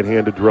with a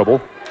right-handed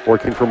dribble,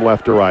 working from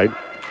left to right.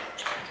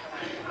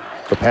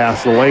 The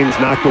pass in the lane's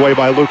knocked away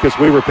by Lucas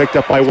Weaver, picked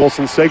up by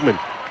Wilson Sigmund.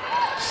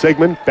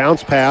 Sigmund,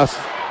 bounce pass,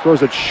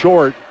 throws it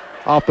short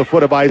off the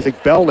foot of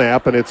Isaac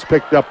Belknap, and it's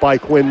picked up by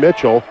Quinn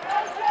Mitchell.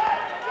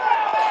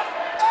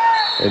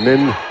 And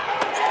then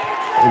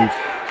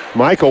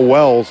Michael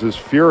Wells is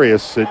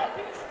furious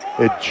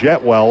at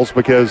Jet Wells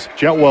because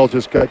Jet Wells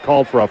just got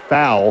called for a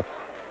foul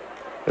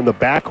in the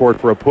backcourt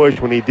for a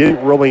push when he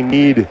didn't really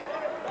need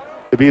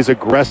to be as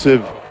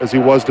aggressive as he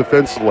was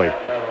defensively.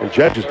 And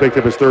Jet just picked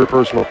up his third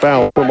personal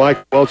foul.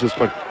 Michael Wells just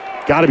went,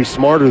 got to be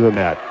smarter than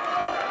that.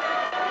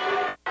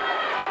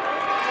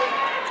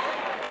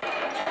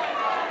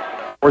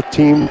 Fourth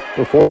team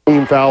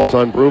fouls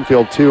on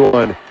Broomfield, 2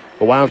 on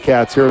the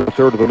Wildcats here in the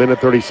third of the minute,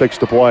 36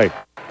 to play.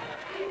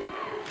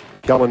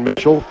 Kellen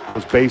Mitchell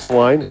was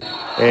baseline,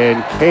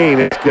 and Kane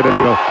is going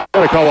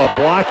to call a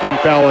blocking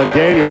foul on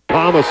Daniel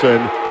Thomason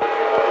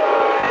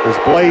as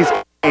Blaze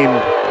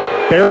Kane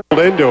barreled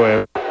into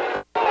him.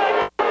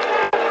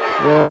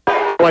 Yeah,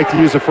 I like to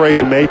use the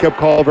phrase makeup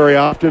call very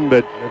often,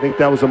 but I think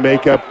that was a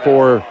makeup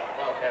for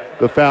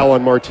the foul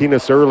on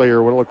Martinez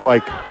earlier when it looked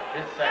like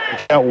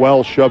Jet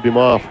Wells shoved him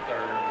off.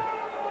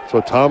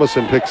 So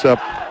Thomason picks up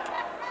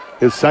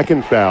his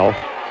second foul.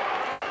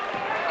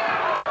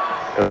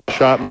 And a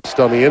shot missed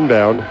on the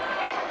inbound.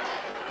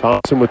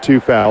 Thompson with 2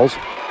 fouls.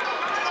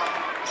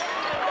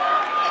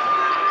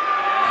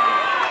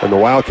 And the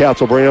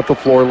Wildcats will bring up the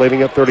floor,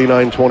 leading at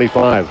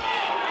 39-25.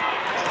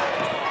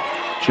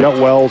 Jet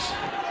Wells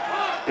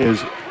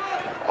is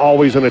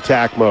always in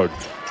attack mode.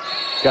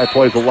 This guy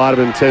plays with a lot of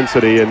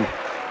intensity, and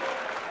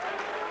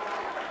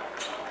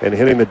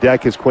hitting the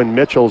deck is Quinn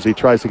Mitchell as he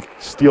tries to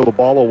steal the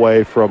ball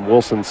away from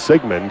Wilson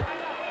Sigmund.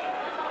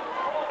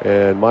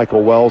 And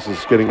Michael Wells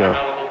is getting a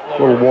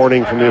little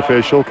warning from the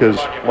official because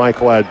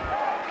Michael had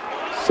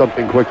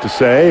something quick to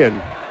say.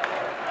 And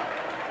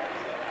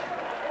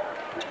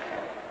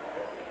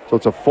so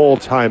it's a full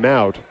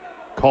timeout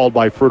called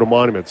by Fruita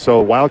Monument. So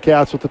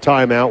Wildcats with the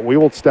timeout. We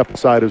will step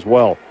aside as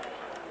well.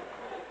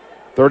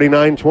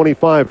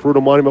 39-25,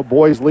 Fruita Monument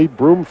boys lead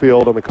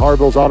Broomfield on the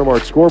Carville's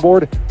Automart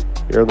scoreboard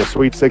here in the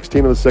Sweet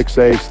 16 of the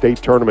 6A state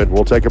tournament.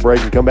 We'll take a break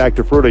and come back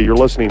to Fruita. You're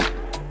listening to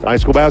High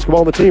School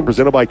Basketball on the Team,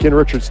 presented by Ken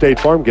Richards State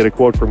Farm. Get a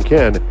quote from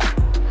Ken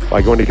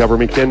by going to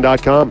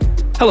covermeken.com.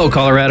 Hello,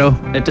 Colorado.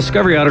 At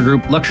Discovery Auto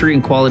Group, luxury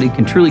and quality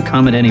can truly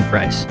come at any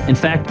price. In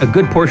fact, a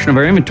good portion of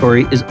our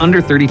inventory is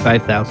under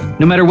 $35,000.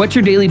 No matter what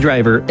your daily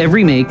driver,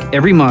 every make,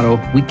 every model,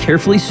 we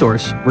carefully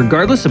source,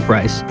 regardless of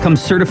price,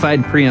 comes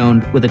certified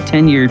pre-owned with a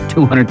 10-year,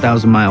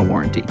 200,000-mile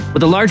warranty.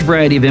 With a large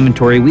variety of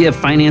inventory, we have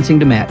financing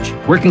to match.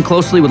 Working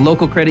closely with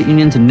local credit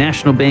unions and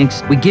national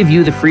banks, we give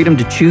you the freedom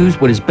to choose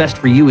what is best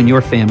for you and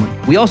your family.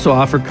 We also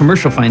offer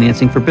commercial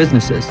financing for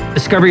businesses.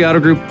 Discovery Auto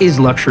Group is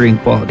luxury and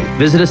quality.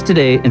 Visit us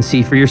today and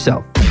see for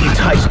yourself.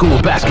 high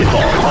school basketball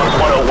on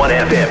 101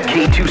 FM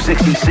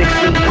K266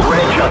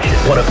 Grand Junction,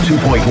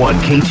 102.1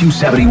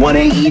 K271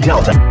 AE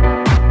Delta.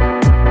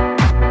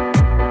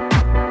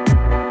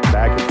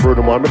 Back at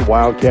Fruita Monument,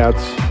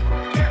 Wildcats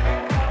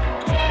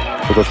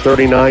with a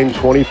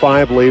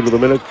 39-25 lead with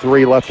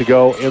 1:03 left to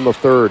go in the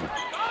third.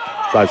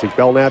 Isaac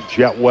Belknap,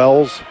 Jet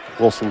Wells,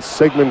 Wilson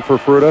Sigmund for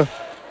Fruita.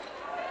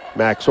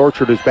 Max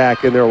Orchard is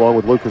back in there along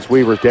with Lucas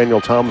Weavers. Daniel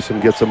Thomason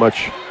gets a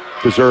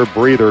much-deserved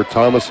breather.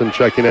 Thomason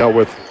checking out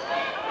with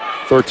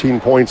 13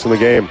 points in the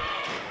game.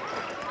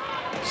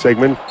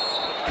 Sigmund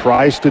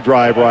tries to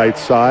drive right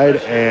side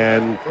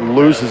and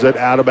loses it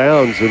out of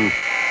bounds. And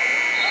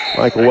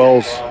Michael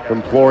Wells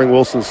imploring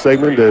Wilson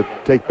Sigmund to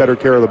take better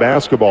care of the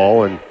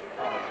basketball. And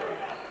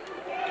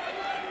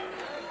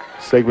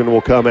Sigmund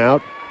will come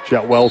out.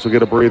 Jet Wells will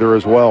get a breather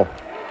as well.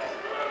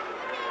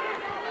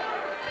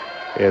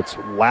 It's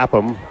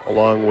Lapham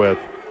along with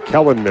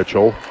Kellen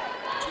Mitchell,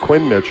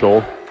 Quinn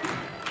Mitchell,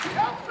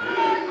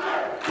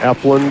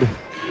 Efland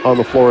on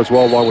the floor as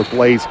well, along with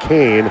Blaze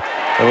Kane.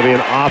 It'll be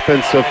an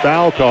offensive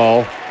foul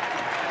call.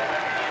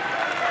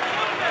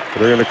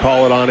 They're going to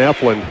call it on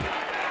Efland.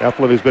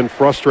 Efland has been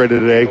frustrated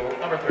today.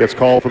 Gets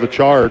called for the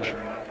charge.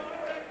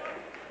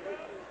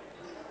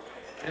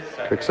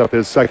 Picks up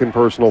his second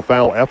personal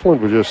foul.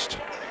 Efland with just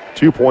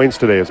 2 points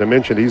today. As I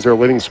mentioned, he's their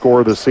leading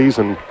scorer this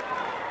season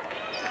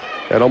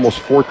at almost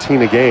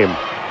 14 a game.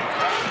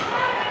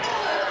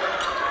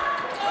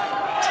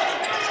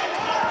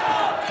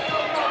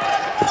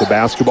 With the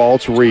basketball,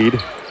 it's Reed.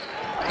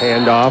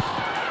 Handoff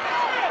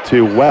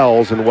to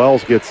Wells, and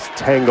Wells gets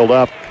tangled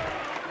up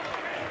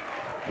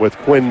with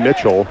Quinn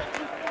Mitchell.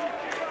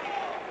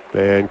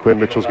 And Quinn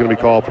Mitchell's going to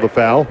be called for the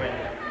foul.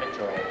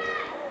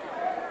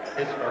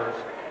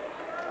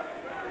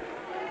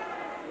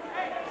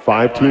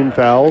 Five team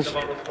fouls,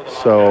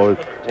 so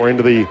we're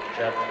into the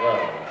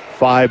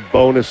five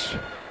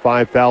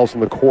fouls in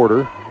the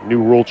quarter.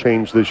 New rule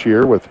change this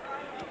year with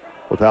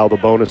how the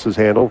bonus is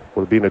handled,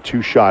 with it being a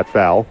two-shot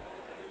foul.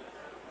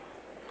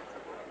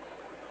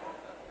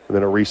 And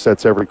then it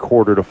resets every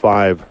quarter to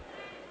five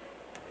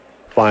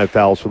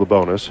fouls for the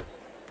bonus.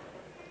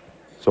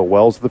 So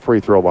Wells at the free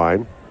throw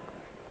line.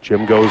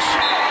 Jim goes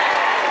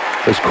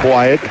as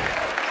quiet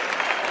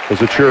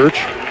as a church,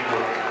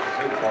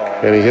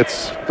 and he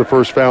hits the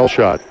first foul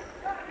shot.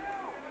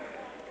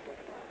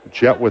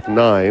 Jet with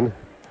 9.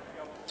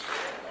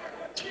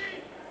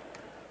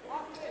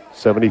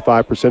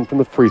 75% from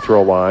the free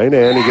throw line,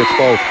 and he gets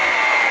both.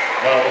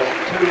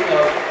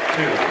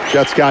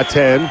 Jet's got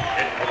 10.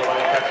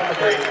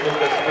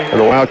 And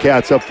the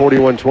Wildcats up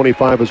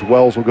 41-25 as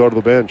Wells will go to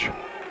the bench.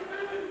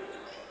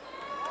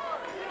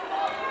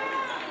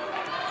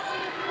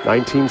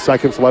 19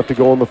 seconds left to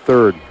go in the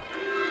third.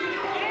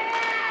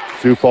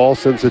 Zufall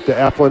sends it to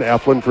Eflin.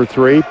 Eflin for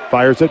three.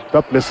 Fires it.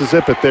 Up, misses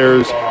it, but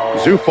there's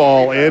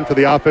Zufall in for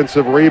the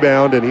offensive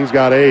rebound, and he's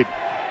got 8.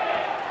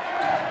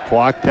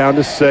 Clock down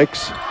to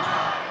 6.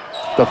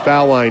 The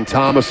foul line,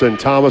 Thomason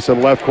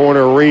left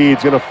corner.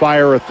 Reed's going to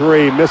fire a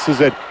three.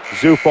 Misses it.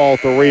 Zufall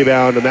at the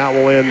rebound, and that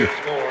will end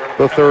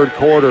the third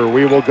quarter.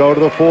 We will go to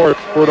the fourth.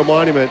 Fruita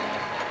Monument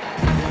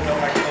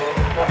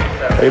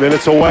 8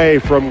 minutes away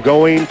from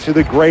going to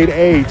the grade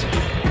 8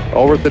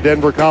 over at the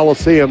Denver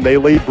Coliseum. They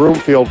lead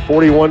Broomfield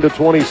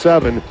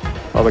 41-27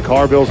 on the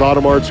Carvilles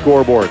Automart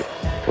scoreboard.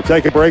 We'll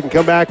take a break and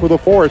come back with a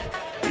fourth.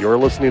 You're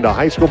listening to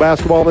High School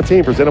Basketball on the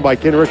Team, presented by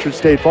Ken Richards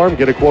State Farm.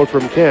 Get a quote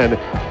from Ken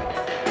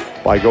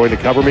by going to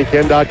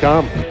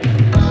covermeken.com.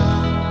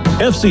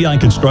 FCI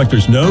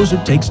Constructors knows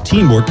it takes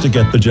teamwork to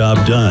get the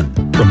job done.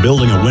 From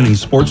building a winning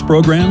sports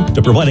program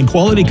to providing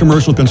quality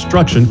commercial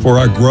construction for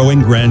our growing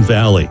Grand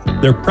Valley.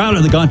 They're proud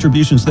of the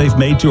contributions they've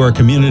made to our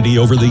community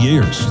over the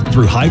years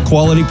through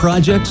high-quality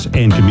projects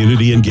and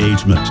community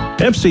engagement.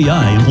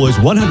 FCI employs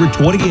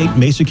 128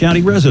 Mesa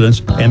County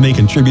residents, and they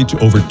contribute to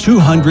over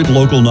 200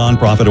 local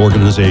nonprofit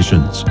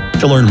organizations.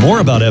 To learn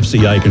more about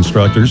FCI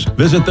Constructors,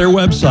 visit their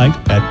website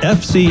at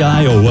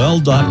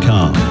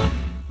fciol.com.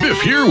 Biff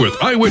here with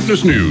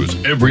Eyewitness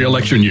News. Every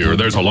election year,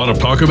 there's a lot of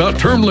talk about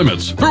term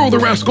limits. Throw the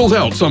rascals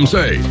out, some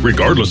say.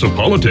 Regardless of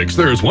politics,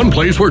 there's one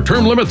place where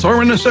term limits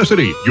are a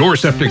necessity. Your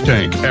septic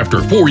tank.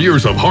 After 4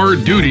 years of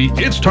hard duty,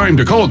 it's time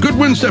to call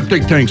Goodwin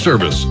Septic Tank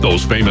Service.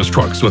 Those famous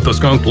trucks with the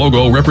skunk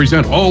logo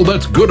represent all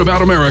that's good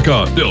about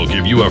America. They'll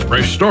give you a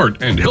fresh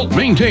start and help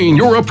maintain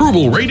your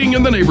approval rating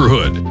in the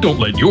neighborhood.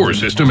 Don't let your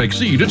system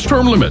exceed its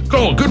term limit.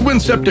 Call Goodwin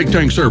Septic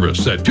Tank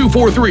Service at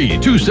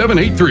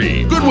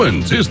 243-2783.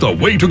 Goodwin's is the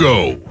way to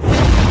go.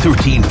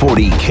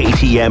 1340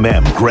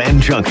 KTMM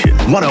Grand Junction,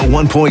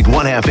 101.1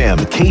 FM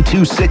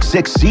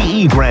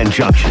K266CE Grand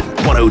Junction,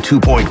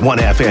 102.1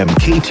 FM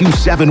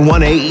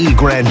K271 AE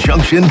Grand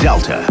Junction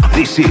Delta.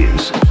 This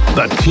is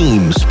the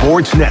Team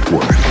Sports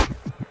Network.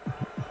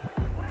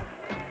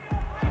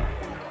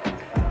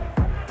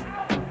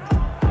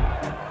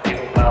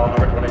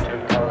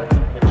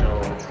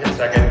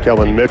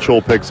 Kellen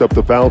Mitchell picks up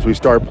the fouls. We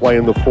start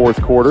playing the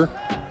fourth quarter.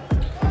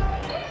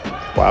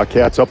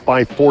 Wildcats up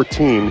by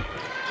 14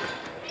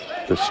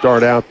 to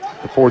start out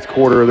the fourth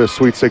quarter of this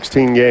Sweet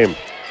 16 game.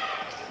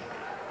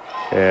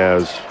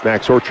 as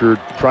Max Orchard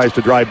tries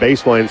to drive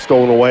baseline,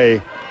 stolen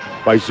away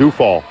by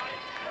Zufall.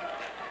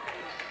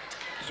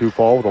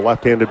 Zufall with a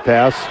left-handed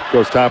pass,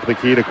 goes top of the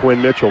key to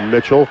Quinn Mitchell.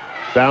 Mitchell,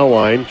 foul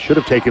line, should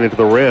have taken it to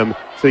the rim.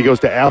 So he goes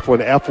to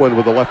Eflin. Eflin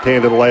with a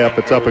left-handed layup.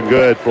 It's up and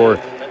good for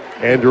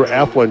Andrew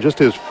Eflin. Just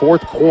his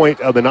 4th point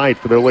of the night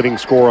for their leading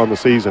scorer on the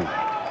season.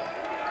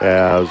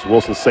 As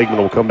Wilson Sigmund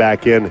will come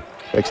back in.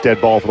 Next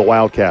dead ball for the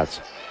Wildcats.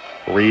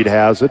 Reed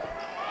has it.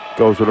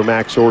 Goes to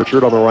Max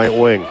Orchard on the right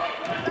wing.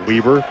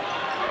 Weaver,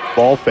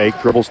 ball fake,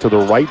 dribbles to the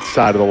right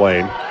side of the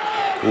lane.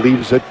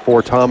 Leaves it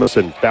for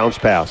Thomason. Bounce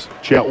pass.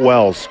 Jet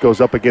Wells goes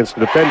up against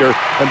the defender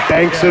and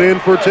banks it in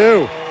for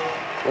 2.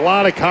 A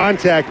lot of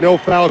contact, no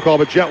foul call,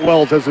 but Jet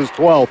Wells has his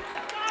 12th.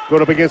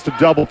 Going up against a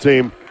double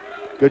team.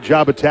 Good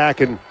job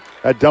attacking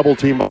that double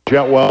team by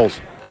Jet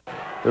Wells.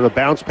 And the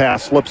bounce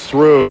pass slips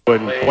through,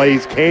 and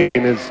Blaze Kane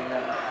is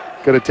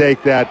going to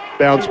take that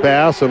bounce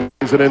pass and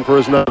lays it in for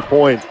his 9th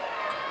point.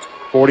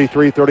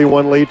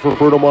 43-31 lead for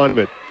Fruita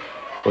Monument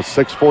with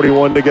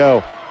 6:41 to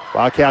go.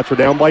 Wildcats were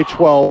down by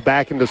 12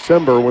 back in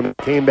December when they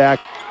came back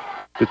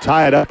to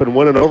tie it up and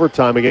win in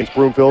overtime against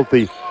Broomfield at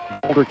the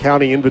Boulder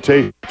County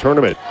Invitation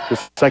Tournament. This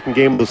is the second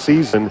game of the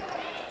season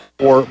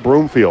for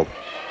Broomfield.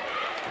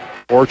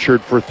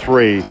 Orchard for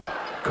 3.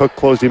 Cook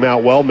closed him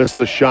out well, missed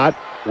the shot.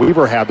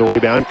 Weaver had the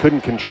rebound,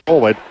 couldn't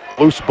control it.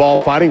 Loose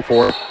ball fighting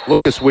for it.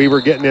 Lucas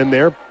Weaver getting in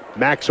there.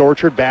 Max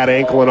Orchard, bad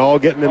ankle and all,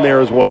 getting in there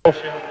as well.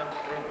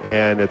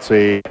 And it's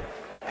a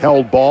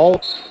held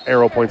ball.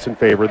 Arrow points in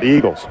favor of the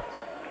Eagles.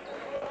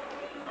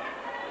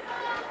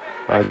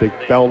 I think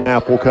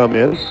Belknap will come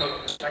in.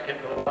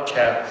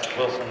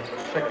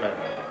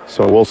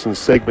 So Wilson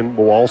Sigmund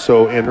will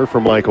also enter for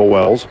Michael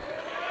Wells.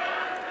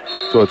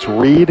 So it's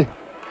Reed,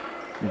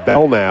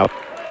 Belknap,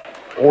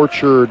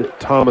 Orchard,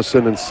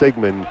 Thomason, and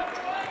Sigmund.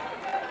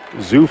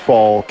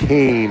 Zufall,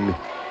 Kane,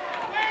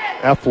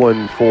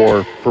 Eflin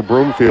for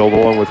Broomfield,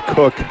 along with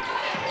Cook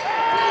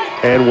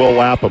and Will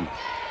Lapham.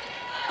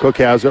 Cook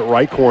has it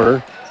right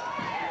corner.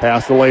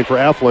 Pass the lane for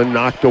Eflin,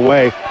 knocked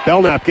away.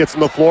 Belknap gets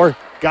on the floor.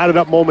 Got it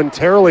up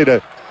momentarily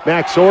to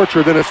Max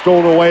Orchard, then it's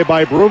stolen away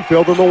by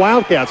Broomfield, and the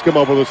Wildcats come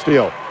up with a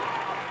steal.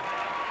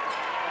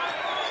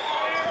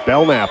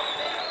 Belknap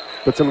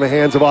puts it in the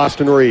hands of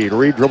Austin Reed.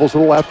 Reed dribbles to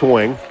the left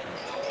wing.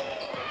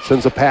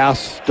 Sends a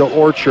pass to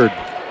Orchard.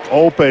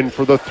 Open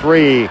for the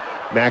 3.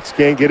 Max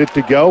can't get it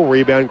to go.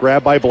 Rebound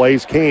grab by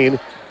Blaze Kane.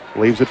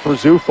 Leaves it for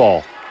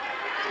Zufall.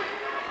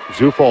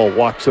 Zufall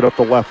walks it up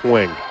the left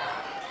wing.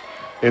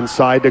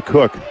 Inside to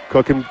Cook.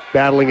 Cook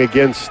battling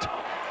against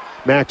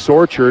Max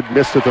Orchard.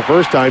 Missed it the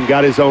first time,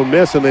 got his own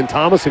miss, and then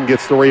Thomason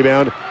gets the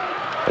rebound.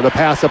 And the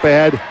pass up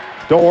ahead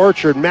to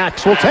Orchard.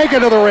 Max will take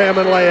it to the rim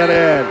and lay it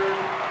in.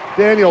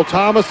 Daniel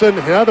Thomason,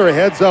 another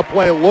heads-up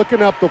play,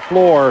 looking up the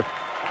floor,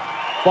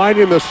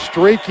 finding the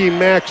streaky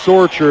Max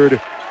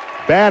Orchard.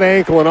 Bad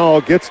ankle and all,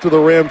 gets to the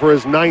rim for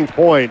his 9th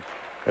point.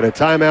 And a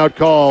timeout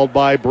called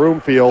by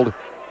Broomfield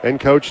and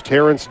Coach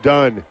Terrence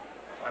Dunn.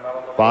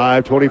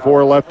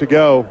 5:24 left to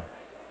go.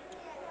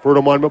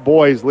 Fruita Monument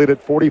boys lead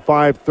at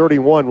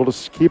 45-31. We'll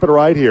just keep it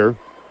right here.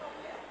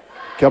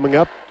 Coming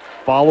up,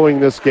 following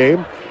this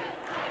game,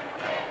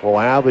 we'll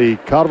have the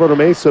Colorado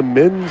Mesa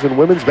men's and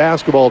women's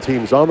basketball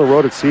teams on the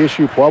road at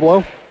CSU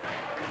Pueblo.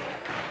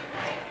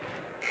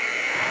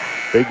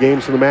 Big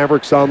games for the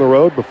Mavericks on the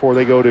road before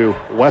they go to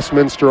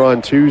Westminster on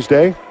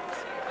Tuesday.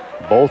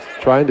 Both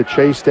trying to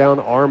chase down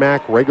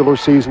RMAC regular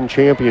season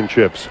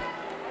championships.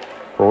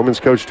 For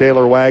women's coach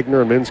Taylor Wagner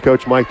and men's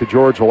coach Mike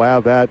DeGeorge will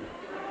have that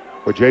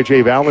with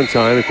J.J.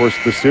 Valentine. Of course,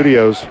 the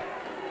studios,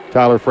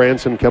 Tyler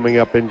Franson coming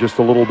up in just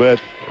a little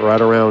bit, right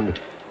around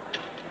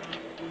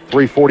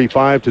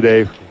 3:45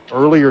 today.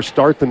 Earlier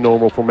start than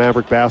normal for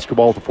Maverick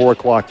basketball at the 4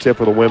 o'clock tip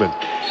for the women.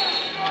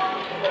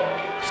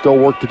 Still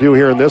work to do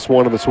here in this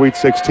one in the Sweet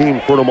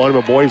 16. Fruita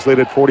Monument boys lead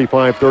at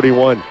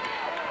 45-31.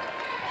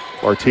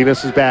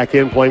 Martinez is back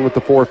in, playing with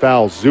the 4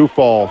 fouls.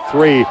 Zufall,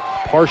 3,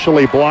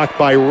 partially blocked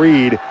by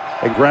Reed,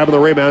 and grabbing the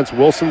rebounds,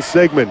 Wilson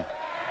Sigmund.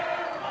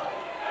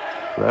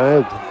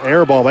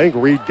 Air ball, I think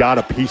Reed got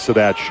a piece of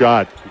that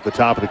shot at the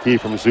top of the key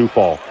from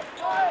Zufall.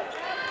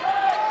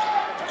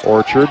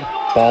 Orchard,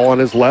 ball on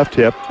his left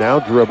hip, now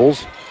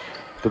dribbles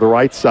to the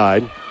right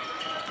side.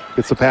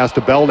 Gets the pass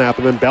to Belknap,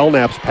 and then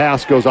Belknap's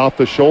pass goes off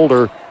the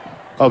shoulder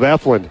of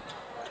Eflin.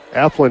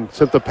 Eflin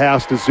sent the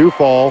pass to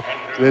Zufall,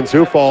 and then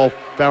Zufall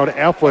found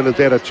Eflin as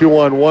they had a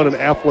 2-on-1, and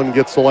Eflin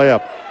gets the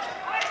layup.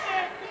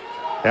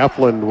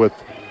 Eflin with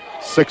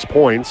 6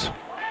 points,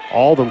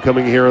 all of them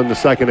coming here in the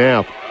second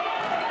half.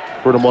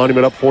 Fruita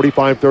Monument up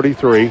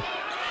 45-33.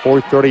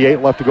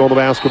 4:38 left to go in the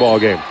basketball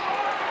game.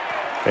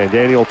 And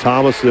Daniel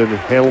Thomason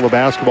handling the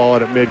basketball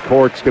out at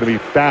midcourt is going to be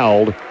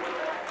fouled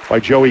by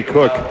Joey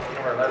Cook.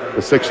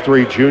 The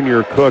 6'3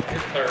 junior Cook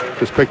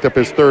just picked up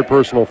his 3rd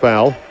personal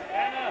foul.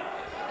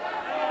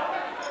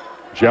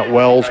 Jet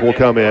Wells will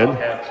come in.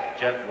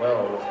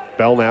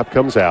 Belknap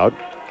comes out.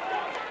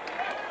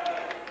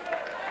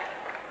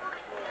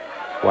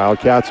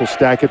 Wildcats will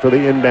stack it for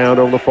the inbound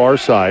on the far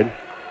side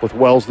with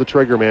Wells the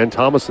trigger man.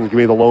 Thomason's going to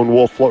be the lone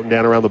wolf floating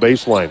down around the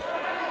baseline.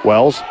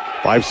 Wells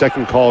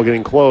 5-second call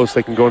getting close.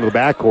 They can go into the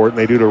backcourt, and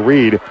they do to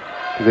Reed.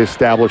 They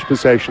establish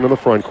possession in the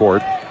front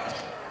court.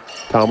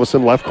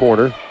 Thomason left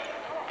corner.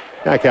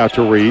 Back out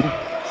to Reed.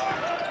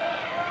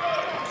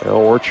 Now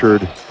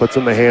Orchard puts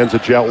in the hands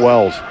of Jet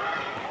Wells.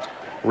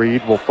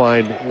 Reed will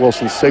find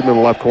Wilson Sigmund in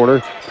the left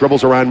corner.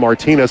 Dribbles around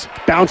Martinez.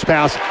 Bounce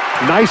pass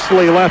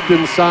nicely left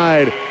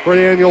inside for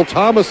Daniel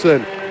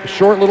Thomason. A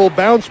short little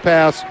bounce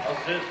pass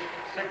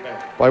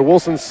by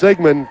Wilson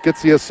Sigmund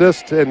gets the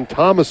assist, and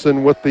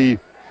Thomason with the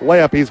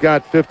layup. He's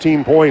got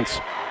 15 points.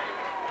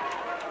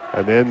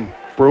 And then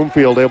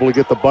Broomfield able to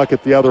get the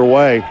bucket the other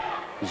way.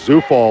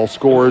 Zufall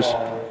scores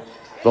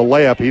the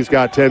layup. He's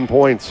got 10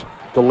 points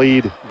to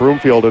lead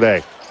Broomfield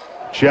today.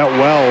 Jet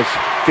Wells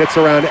gets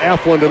around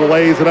Eflin and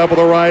lays it up with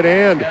the right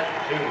hand.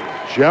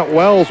 Jet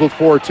Wells with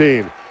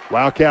 14.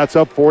 Wildcats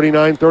up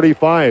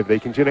 49-35. They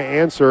continue to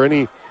answer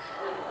any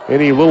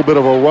little bit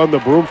of a run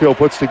that Broomfield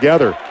puts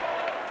together.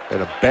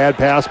 And a bad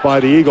pass by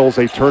the Eagles.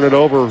 They turn it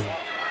over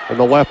in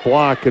the left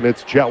block, and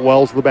it's Jet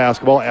Wells with the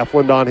basketball.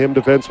 Eflin on him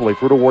defensively.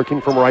 Fruta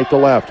working from right to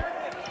left.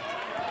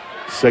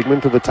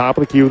 Sigmund to the top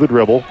of the key with the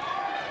dribble.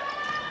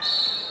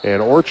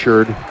 And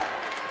Orchard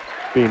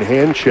being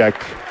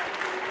hand-checked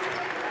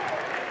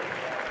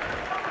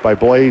by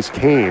Blaze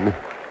Kane.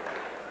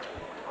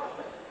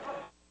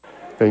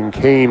 And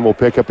Kane will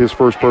pick up his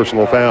first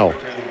personal foul.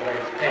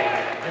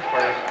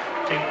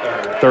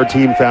 Third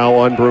team foul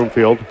on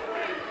Broomfield.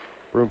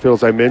 Broomfield,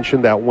 as I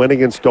mentioned, that win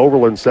against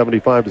Overland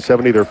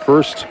 75-70, their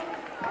first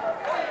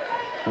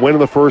win in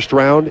the first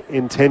round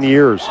in 10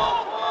 years.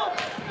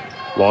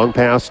 Long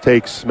pass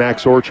takes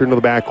Max Orchard into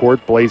the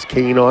backcourt. Blaze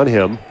Kane on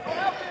him.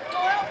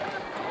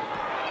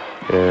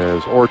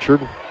 As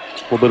Orchard, a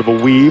little bit of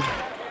a weave,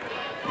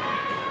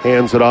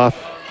 hands it off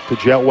to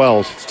Jet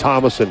Wells. It's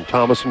Thomason.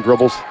 Thomason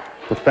dribbles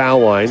the foul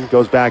line,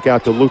 goes back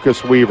out to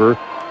Lucas Weaver.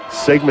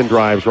 Sigmund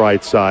drives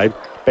right side.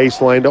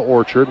 Baseline to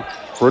Orchard.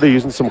 Fruta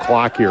using some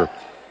clock here,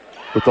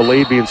 with the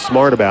lead being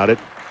smart about it.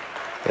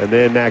 And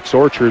then Max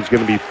Orchard's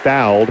going to be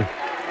fouled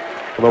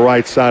on the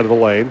right side of the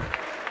lane.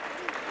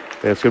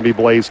 And it's going to be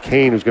Blaze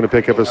Kane who's going to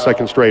pick up his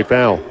second straight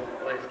foul.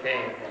 Blaze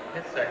Kane,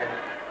 his second.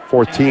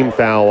 Fourth team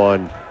foul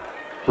on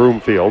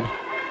Broomfield.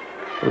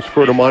 There's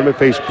Fruta Monument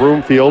faced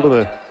Broomfield in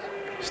the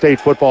state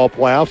football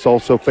playoffs,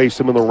 also faced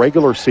them in the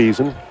regular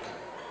season.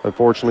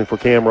 Unfortunately for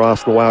Cam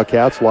Ross and the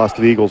Wildcats, lost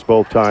to the Eagles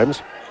both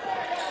times.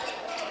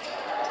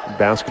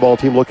 Basketball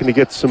team looking to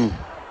get some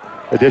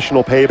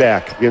additional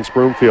payback against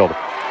Broomfield.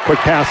 Quick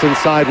pass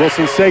inside.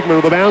 Wilson Sigmund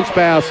with a bounce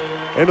pass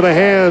into the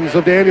hands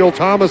of Daniel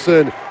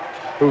Thomason,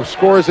 who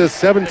scores his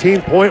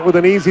 17th point with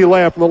an easy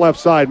layup from the left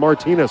side.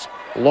 Martinez,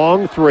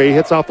 long three,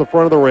 hits off the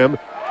front of the rim.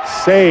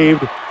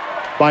 Saved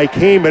by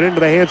Kamen into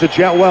the hands of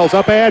Jet Wells.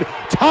 Up ahead,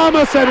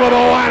 Thomason with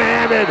a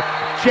one-handed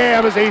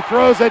jam as he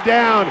throws it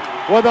down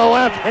with a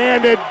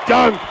left-handed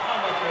dunk.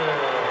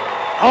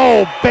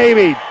 Oh,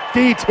 baby.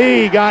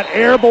 DT got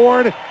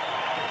airborne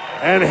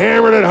and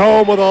hammered it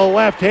home with a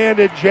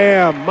left-handed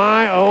jam.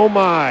 My, oh,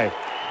 my.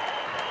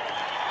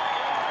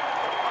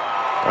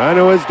 I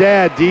know his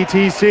dad,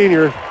 DT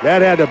Sr.,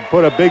 that had to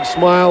put a big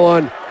smile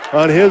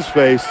on his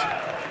face.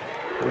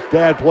 His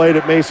dad played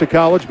at Mesa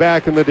College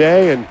back in the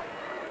day, and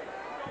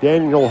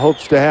Daniel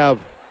hopes to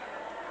have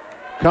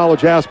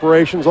college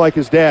aspirations like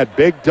his dad.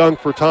 Big dunk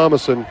for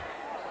Thomason,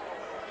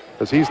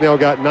 as he's now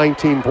got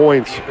 19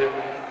 points.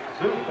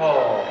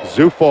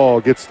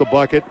 Zufall gets the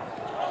bucket,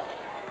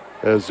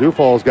 as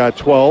Zufall's got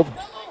 12.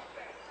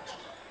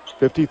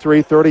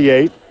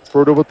 53-38,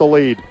 Fruta with the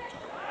lead.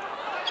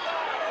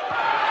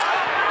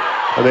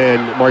 And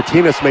then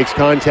Martinez makes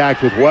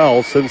contact with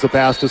Wells, sends the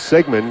pass to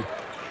Sigmund.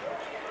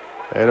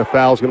 And a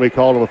foul's going to be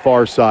called on the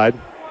far side.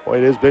 Boy,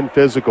 it has been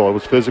physical. It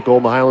was physical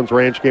in the Highlands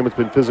Ranch game. It's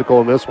been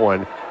physical in this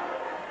one.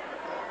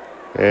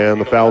 And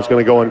the foul's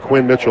going to go on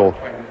Quinn Mitchell.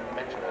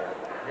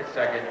 His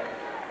second.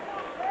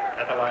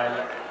 At the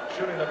line,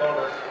 shooting the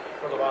bonus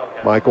for the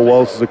Wildcats. Michael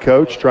Wells is a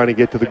coach trying to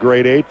get to the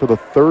grade 8 for the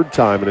third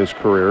time in his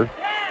career.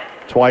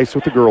 Twice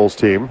with the girls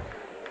team.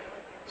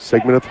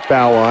 Sigmund at the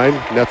foul line.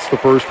 Nets the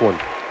first one.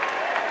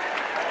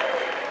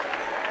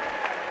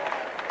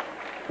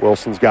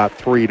 Wilson's got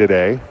 3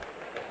 today,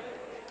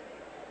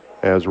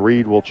 as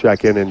Reed will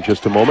check in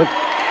just a moment.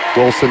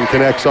 Wilson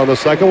connects on the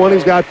second one.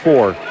 He's got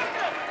 4.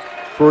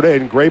 Fruta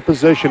in great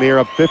position here,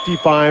 up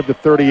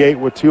 55-38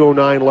 with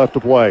 2:09 left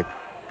to play.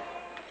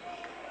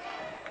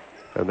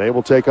 And they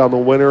will take on the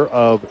winner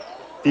of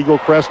Eagle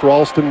Crest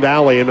Ralston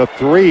Valley, and a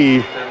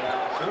 3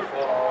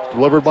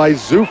 delivered by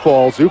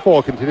Zufall.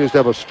 Zufall continues to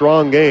have a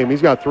strong game.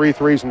 He's got 3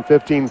 threes and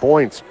 15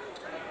 points.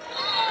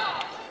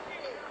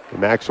 And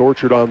Max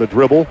Orchard on the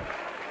dribble.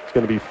 He's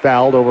going to be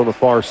fouled over on the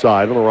far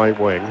side on the right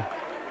wing.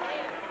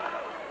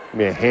 Give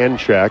me a hand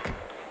check.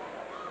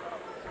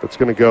 That's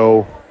going to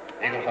go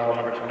Eagle foul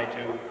number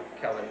 22,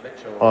 Kellen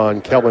Mitchell. On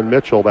Kellen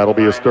Mitchell. That'll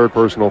be his third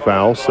personal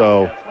foul.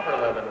 So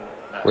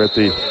we're at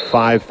the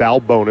 5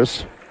 foul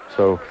bonus.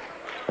 So,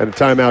 and a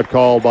timeout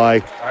called by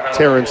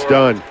Terrence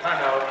Dunn.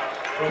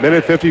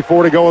 Minute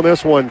 54 to go in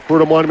this one.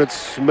 Fruta Monument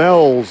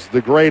smells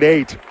the grade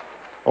 8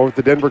 over at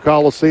the Denver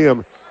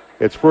Coliseum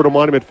It's Fruita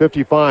Monument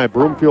 55,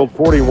 Broomfield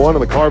 41 on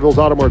the Carville's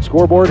Automart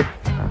scoreboard.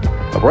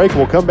 A break.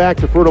 We'll come back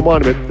to Fruita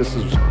Monument. This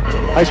is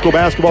high school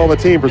basketball on the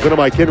team presented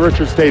by Ken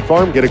Richards State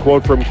Farm. Get a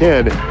quote from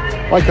Ken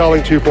by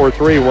calling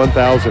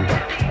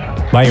 243-1000.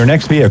 Buy your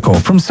next vehicle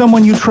from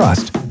someone you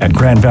trust at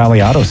Grand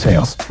Valley Auto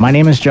Sales. My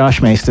name is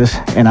Josh Maestas,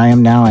 and I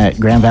am now at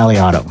Grand Valley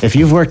Auto. If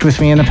you've worked with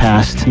me in the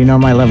past, you know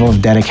my level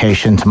of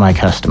dedication to my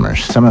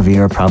customers. Some of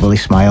you are probably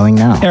smiling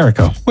now.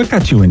 Erica, what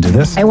got you into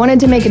this? I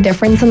wanted to make a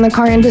difference in the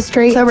car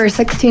industry. Over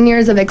 16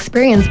 years of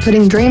experience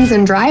putting dreams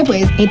in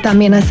driveways y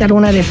también hacer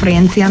una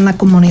diferencia en la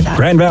comunidad.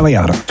 Grand Valley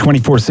Auto,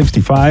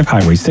 2465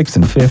 Highway 6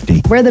 and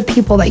 50. We're the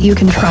people that you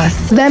can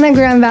trust. Ven a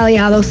Grand Valley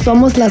Auto,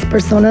 somos las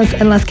personas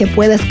en las que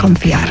puedes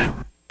confiar.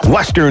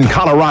 Western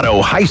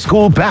Colorado High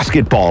School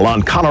basketball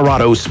on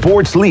Colorado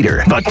Sports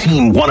Leader, the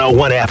Team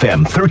 101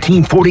 FM,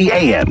 1340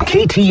 AM,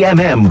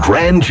 KTMM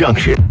Grand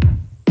Junction.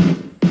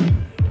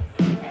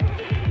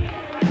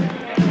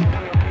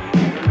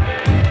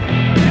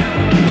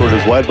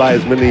 Is led by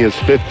as many as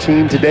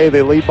 15 today.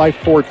 They lead by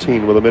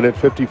 14 with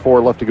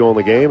 1:54 left to go in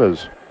the game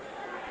as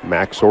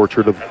Max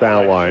Orchard of the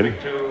foul line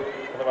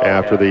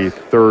after the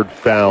third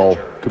foul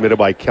committed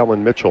by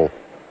Kellen Mitchell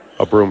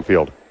of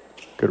Broomfield.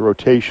 Good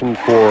rotation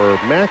for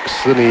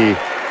Max, and he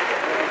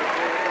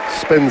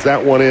spins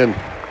that one in.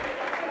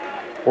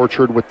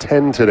 Orchard with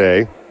 10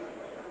 today.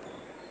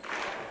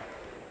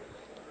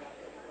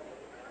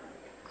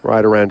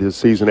 Right around his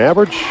season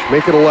average.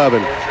 Make it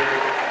 11.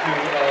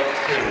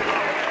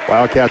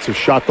 Wildcats have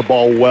shot the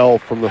ball well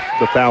from the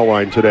foul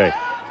line today.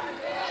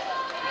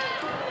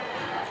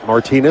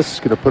 Martinez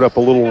going to put up a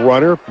little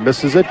runner,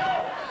 misses it,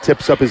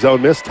 tips up his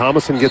own miss.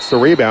 Thomason gets the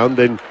rebound,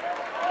 then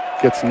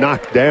gets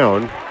knocked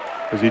down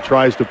as he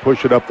tries to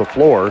push it up the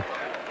floor.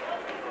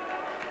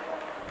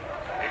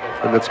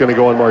 And that's going to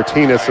go on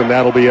Martinez, and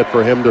that'll be it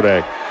for him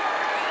today.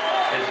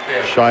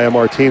 Shia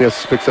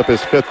Martinez picks up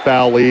his fifth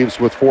foul, leaves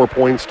with 4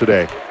 points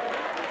today.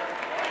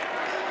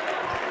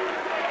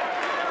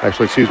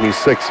 Actually,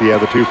 6. He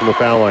had the 2 from the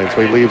foul line,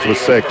 so he leaves with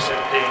 6.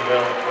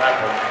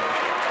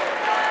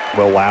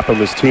 Will Lapham,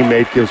 his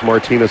teammate, gives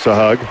Martinez a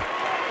hug.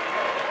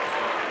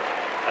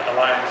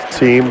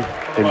 Team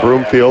in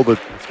Broomfield, these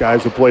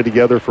guys have played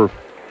together for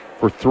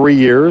 3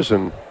 years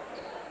and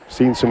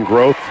seen some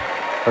growth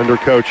under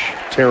Coach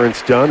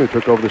Terrence Dunn, who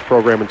took over this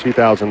program in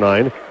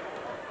 2009.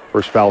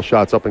 First foul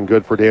shot's up and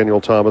good for Daniel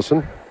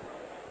Thomason.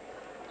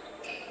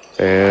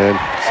 And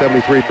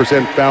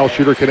 73% foul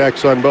shooter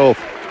connects on both.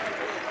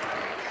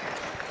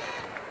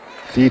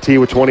 DT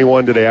with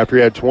 21 today after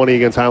he had 20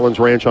 against Highlands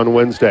Ranch on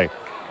Wednesday.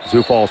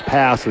 Zufall's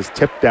pass is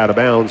tipped out of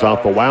bounds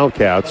off the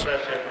Wildcats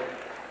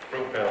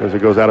as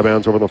it goes out of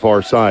bounds over the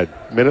far side.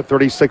 Minute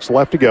 36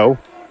 left to go.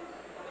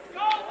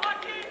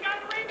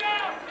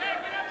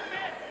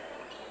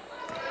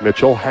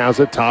 Mitchell has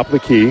it, top of the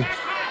key.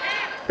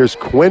 Here's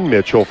Quinn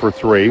Mitchell for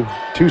 3.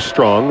 Too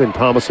strong, and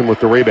Thomason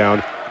with the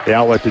rebound. The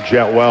outlet to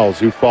Jet Wells.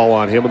 Zufall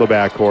on him in the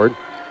backcourt.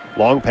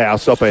 Long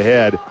pass up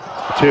ahead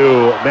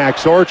to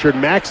Max Orchard.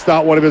 Max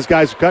thought one of his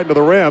guys cut into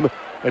the rim,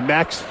 and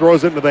Max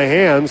throws it into the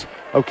hands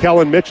of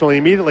Kellen Mitchell. He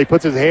immediately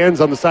puts his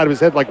hands on the side of his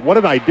head like, what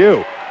did I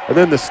do? And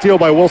then the steal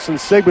by Wilson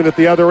Sigmund at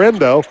the other end,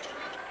 though.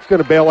 He's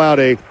going to bail out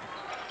a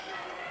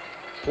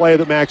play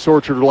that Max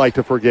Orchard would like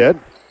to forget.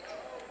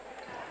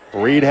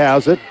 Reed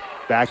has it.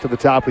 Back to the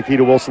top of the key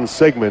to Wilson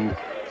Sigmund.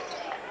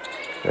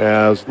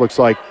 As looks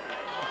like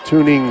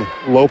Tuning,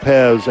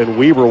 Lopez, and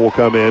Weaver will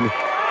come in.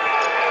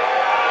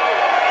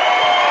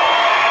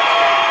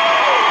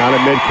 Out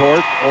of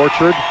midcourt,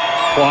 Orchard.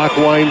 Clock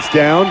winds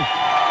down.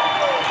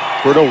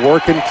 Fruita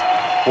working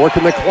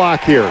the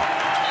clock here.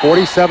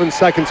 47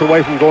 seconds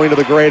away from going to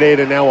the grade 8,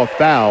 and now a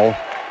foul.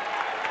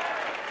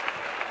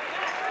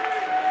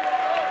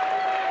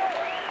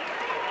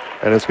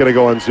 And it's going to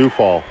go on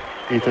Zufall.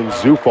 Ethan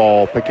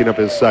Zufall picking up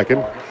his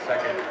second.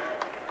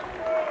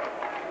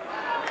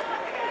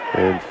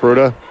 And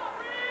Fruita,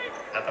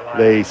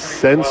 they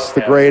sense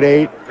the grade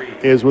 8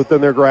 is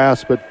within their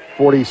grasp at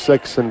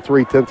 46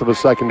 3/10 of a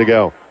second to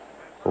go.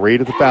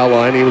 Reed at the foul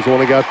line. He was the one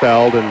that got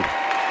fouled, and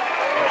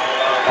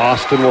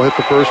Austin will hit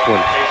the first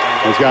one.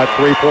 He's got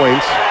 3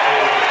 points.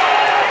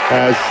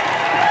 As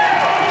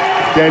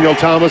Daniel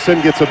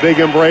Thomason gets a big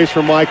embrace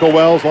from Michael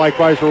Wells,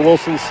 likewise for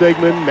Wilson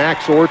Sigmund,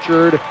 Max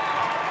Orchard.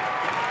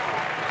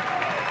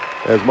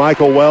 As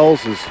Michael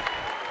Wells is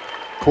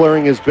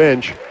clearing his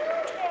bench.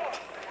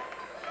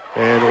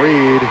 And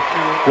Reed,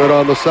 good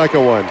on the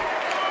second one.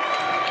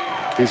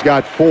 He's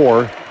got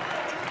 4.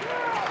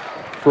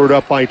 Fruita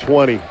up by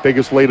 20,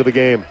 biggest lead of the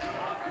game.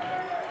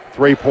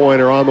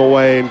 3-pointer on the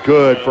way and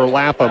good for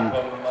Lapham.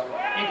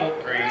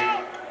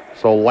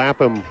 So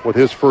Lapham with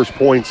his first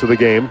points of the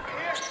game.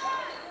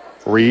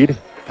 Reed,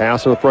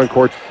 pass in the front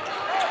court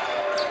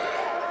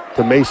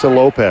to Mason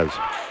Lopez.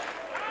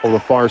 On the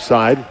far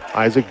side,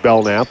 Isaac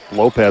Belknap.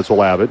 Lopez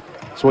will have it.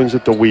 Swings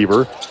it to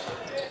Weaver.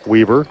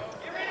 Weaver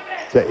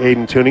to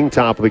Aiden Tuning,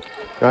 top of the,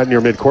 not near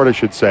midcourt I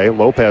should say.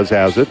 Lopez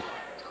has it.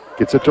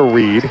 Gets it to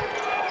Reed.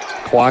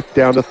 Clock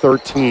down to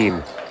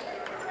 13.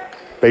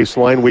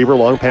 Baseline, Weaver,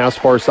 long pass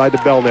far side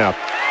to Belknap.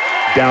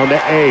 Down to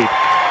 8.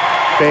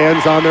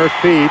 Fans on their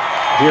feet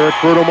here at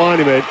Fruita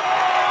Monument.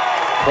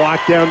 Clock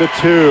down to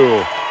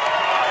 2.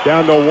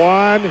 Down to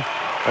 1.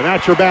 And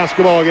that's your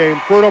basketball game.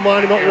 Fruita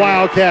Monument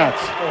Wildcats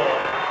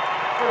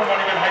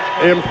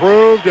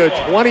improved to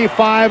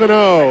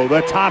 25-0,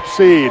 the top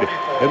seed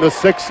in the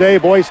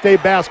 6A Boys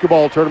State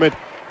Basketball Tournament.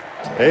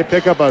 They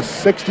pick up a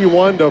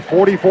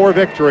 61-44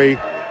 victory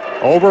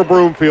over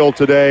Broomfield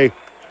today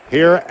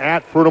here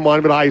at Fruita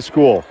Monument High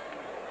School.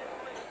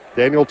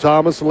 Daniel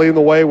Thomas leading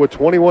the way with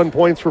 21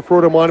 points for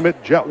Fruita Monument.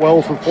 Jet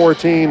Wells with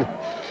 14.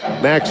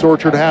 Max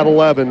Orchard had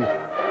 11.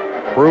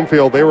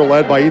 Broomfield, they were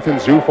led by Ethan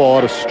Zufall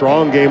at a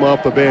strong game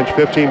off the bench,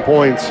 15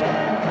 points.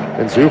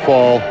 And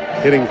Zufall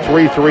hitting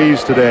 3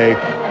 threes today.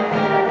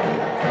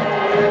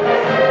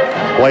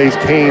 Blaze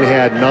Kane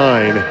had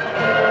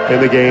 9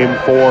 in the game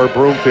for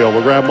Broomfield.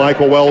 We'll grab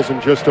Michael Wells in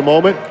just a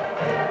moment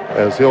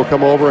as he'll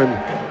come over and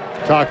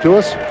talk to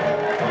us.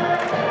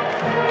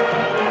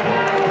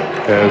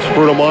 As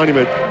Fruita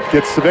Monument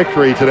gets the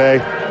victory today,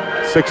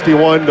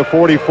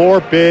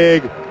 61-44.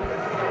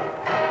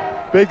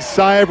 Big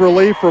sigh of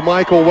relief for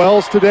Michael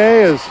Wells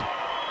today. As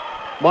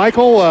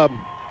Michael,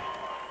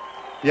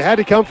 you had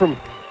to come from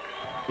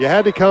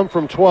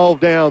 12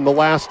 down the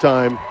last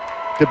time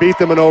to beat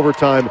them in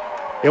overtime.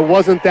 It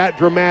wasn't that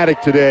dramatic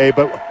today,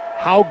 but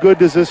how good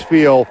does this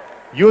feel?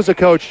 You as a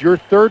coach, your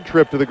third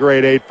trip to the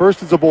grade 8,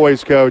 first as a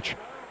boys coach.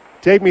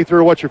 Take me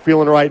through what you're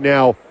feeling right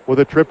now with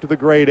a trip to the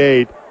grade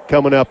 8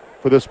 coming up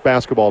for this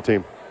basketball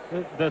team.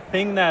 The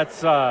thing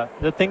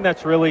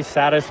that's really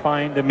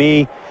satisfying to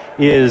me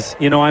is,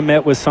 I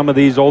met with some of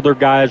these older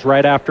guys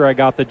right after I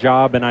got the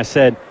job, and I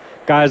said,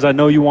 guys, I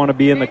know you want to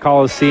be in the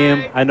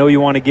Coliseum. I know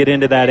you want to get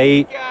into that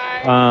 8.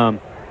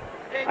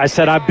 I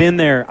said, I've been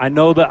there. I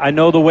know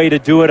the way to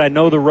do it. I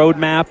know the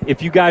roadmap.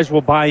 If you guys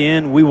will buy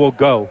in, we will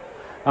go.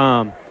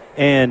 And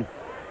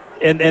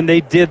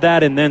they did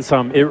that and then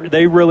some.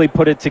 They really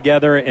put it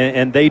together,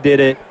 and they did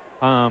it.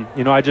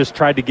 I just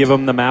tried to give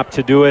them the map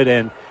to do it,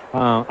 and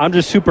I'm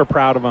just super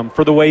proud of them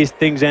for the way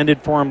things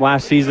ended for them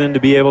last season to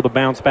be able to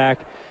bounce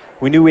back.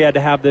 We knew we had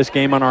to have this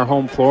game on our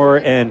home floor,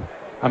 and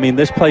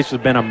this place has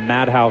been a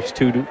madhouse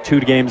two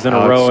games in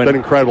a row. It's been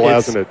incredible,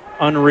 hasn't it?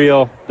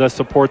 Unreal, the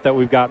support that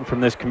we've gotten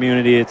from this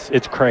community.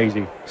 It's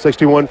crazy.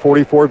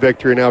 61-44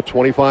 victory, now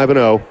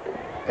 25-0.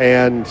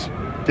 And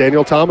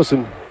Daniel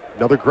Thomason,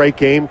 another great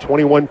game,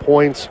 21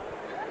 points.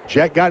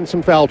 Jet got in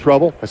some foul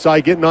trouble. I saw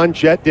you getting on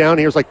Jet down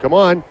here. It's like, come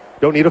on,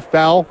 don't need a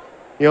foul,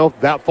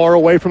 that far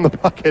away from the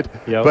bucket.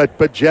 Yep.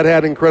 But Jet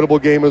had an incredible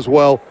game as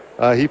well.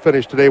 He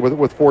finished today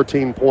with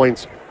 14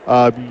 points.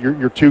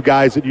 Your two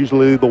guys that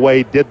usually lead the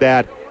way did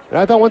that. And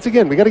I thought, once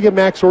again, we got to give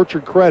Max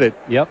Orchard credit.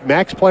 Yep.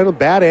 Max playing with a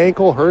bad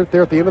ankle, hurt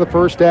there at the end of the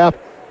first half.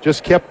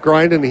 Just kept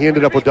grinding, and he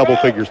ended up with double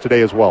figures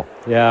today as well.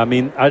 Yeah,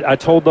 I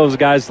told those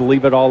guys to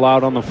leave it all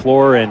out on the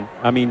floor,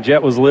 and,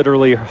 Jet was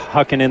literally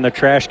hucking in the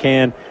trash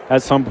can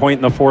at some point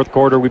in the fourth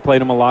quarter. We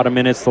played him a lot of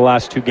minutes the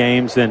last 2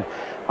 games, and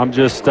I'm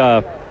just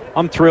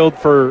I'm thrilled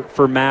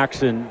for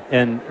Max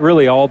and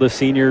really all the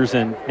seniors,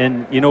 and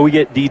we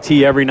get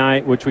DT every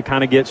night, which we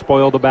kind of get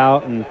spoiled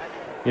about, and,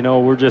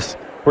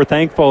 we're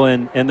thankful,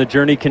 and the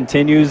journey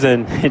continues,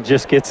 and it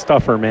just gets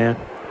tougher, man.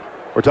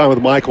 We're talking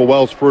with Michael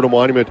Wells, Fruita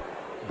Monument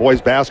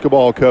boys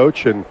basketball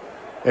coach, and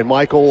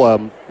Michael,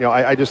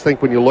 I just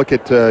think when you look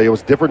at it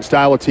was a different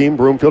style of team.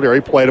 Broomfield, you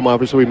already played them,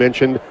 obviously we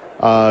mentioned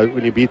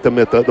when you beat them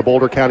at the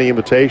Boulder County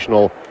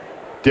Invitational.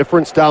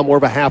 Different style, more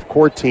of a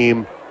half-court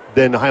team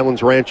than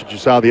Highlands Ranch that you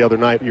saw the other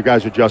night. You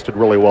guys adjusted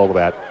really well to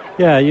that.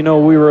 Yeah,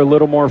 we were a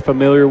little more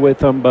familiar with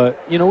them, but,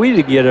 we need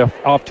to get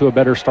off to a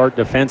better start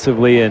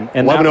defensively, and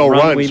 11-0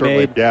 run we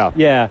certainly, made.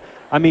 Yeah.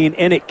 And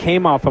it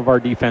came off of our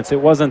defense.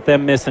 It wasn't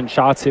them missing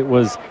shots. It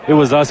was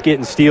us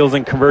getting steals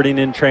and converting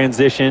in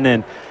transition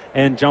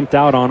and jumped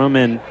out on them.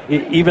 And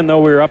even though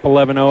we were up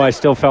 11-0, I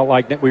still felt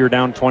like we were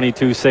down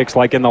 22-6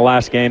 like in the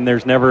last game.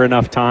 There's never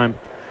enough time.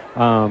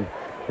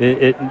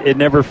 It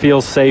never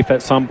feels safe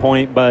at some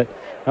point, but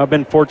I've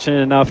been fortunate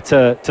enough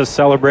to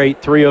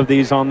celebrate 3 of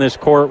these on this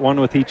court,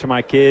 one with each of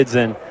my kids.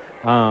 And,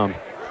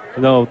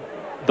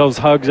 those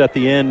hugs at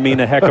the end mean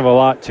a heck of a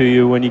lot to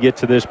you when you get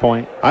to this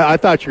point. I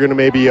thought you were going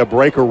to maybe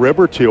break a rib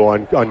or two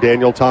on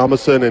Daniel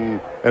Thomason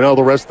and all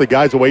the rest of the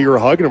guys, the way you were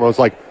hugging him. I was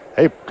like,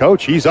 hey,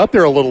 Coach, he's up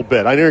there a little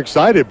bit. I know you're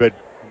excited, but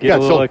get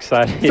a little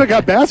excited. Still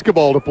got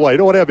basketball to play. You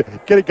don't want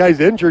to get guys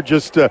injured,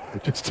 just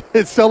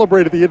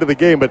celebrate at the end of the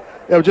game. But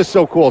it was just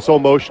so cool, so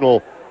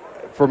emotional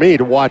for me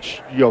to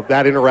watch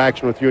that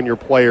interaction with you and your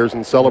players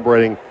and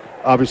celebrating.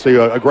 Obviously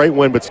a great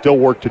win, but still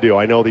work to do.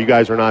 I know that you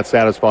guys are not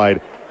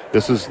satisfied.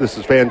 This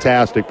is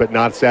fantastic, but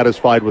not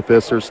satisfied with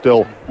this. There's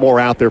still more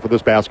out there for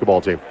this basketball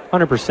team.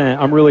 100%.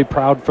 I'm really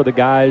proud for the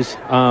guys,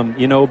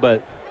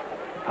 but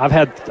I've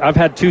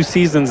had 2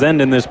 seasons end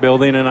in this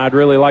building, and I'd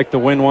really like to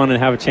win one and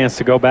have a chance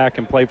to go back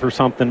and play for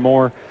something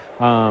more.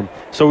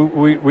 So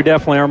we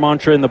definitely, our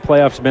mantra in the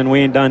playoffs has been we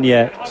ain't done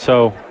yet.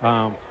 So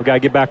we got to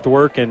get back to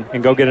work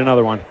and go get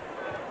another one.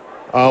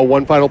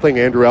 One final thing,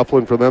 Andrew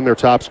Eflin for them, their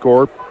top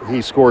scorer.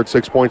 He scored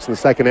 6 points in the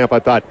second half. I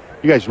thought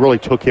you guys really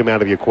took him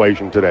out of the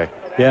equation today.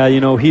 Yeah,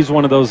 he's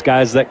one of those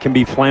guys that can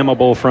be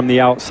flammable from the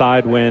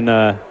outside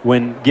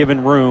when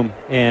given room.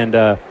 And,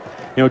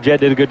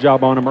 Jet did a good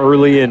job on him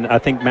early, and I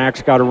think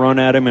Max got a run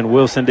at him, and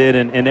Wilson did,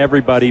 and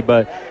everybody.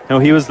 But,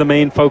 he was the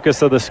main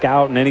focus of the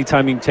scout, and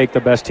anytime you can take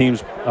the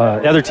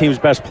other team's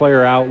best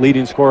player out,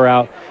 leading scorer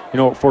out,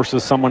 it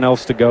forces someone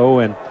else to go,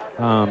 and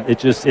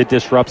it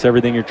disrupts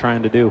everything you're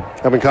trying to do.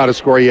 Haven't caught a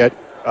score yet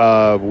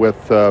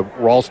with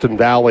Ralston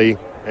Valley,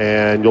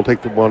 and you'll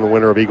take the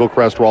winner of Eagle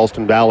Crest,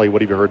 Ralston Valley.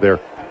 What have you heard there?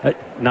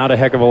 Not a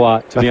heck of a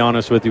lot, to be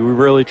honest with you. We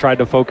really tried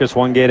to focus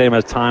one game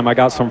at a time. I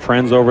got some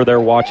friends over there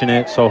watching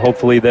it, so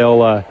hopefully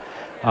they'll,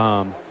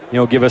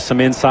 give us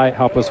some insight,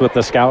 help us with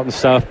the scout and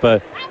stuff.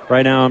 But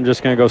right now, I'm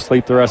just going to go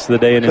sleep the rest of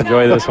the day and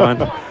enjoy this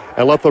one.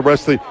 And let the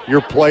rest of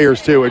your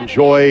players, too,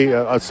 enjoy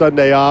a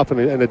Sunday off and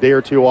a day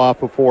or two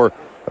off before,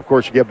 of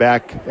course, you get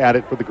back at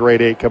it with the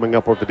grade 8 coming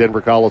up with the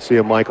Denver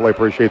Coliseum. Michael, I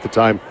appreciate the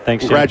time.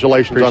 Thanks,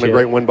 Congratulations on a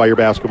great win by your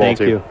basketball team.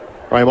 Thank you.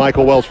 All right,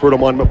 Michael Wells, Fruita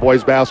Monument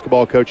boys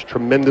basketball coach.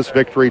 Tremendous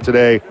victory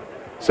today,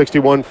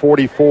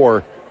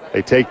 61-44.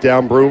 They take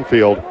down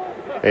Broomfield.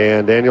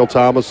 And Daniel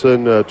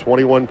Thomason,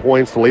 21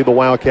 points to lead the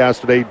Wildcats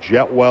today.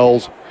 Jet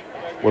Wells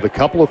with a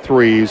couple of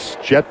threes.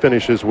 Jet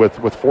finishes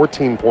with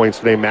 14 points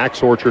today.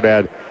 Max Orchard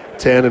had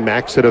 10, and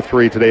Max hit a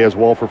three today as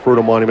well for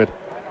Fruita Monument.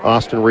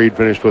 Austin Reed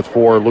finished with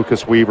 4.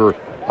 Lucas Weaver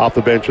off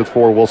the bench with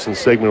 4. Wilson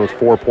Sigmund with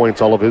 4 points.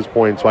 All of his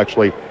points,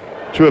 actually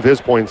 2 of his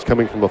points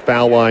coming from the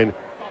foul line.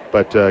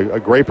 But a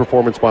great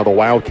performance by the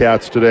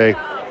Wildcats today.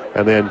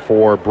 And then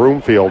for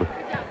Broomfield,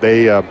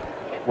 they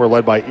were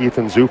led by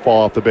Ethan Zufall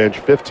off the bench,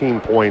 15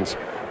 points.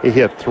 He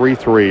hit 3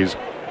 threes.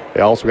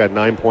 They also got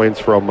 9 points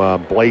from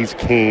Blaze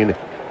Kane,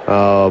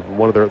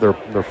 one of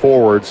their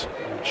forwards.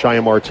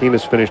 Shia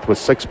Martinez finished with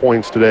 6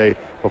 points today.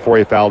 Before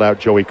he fouled out,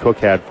 Joey Cook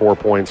had 4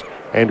 points.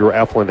 Andrew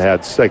Eflin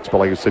had 6. But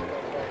like I said,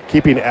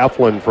 keeping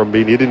Eflin from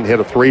he didn't hit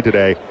a 3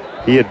 today.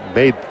 He had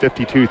made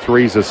 52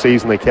 threes this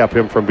season. They kept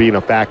him from being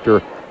a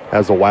factor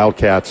as the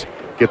Wildcats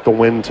get the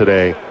win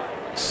today,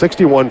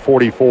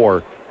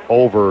 61-44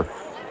 over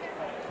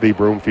the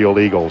Broomfield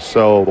Eagles.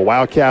 So the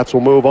Wildcats will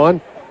move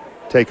on,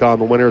 take on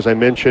the winners I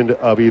mentioned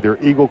of either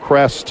Eagle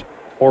Crest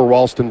or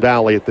Ralston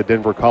Valley at the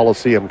Denver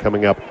Coliseum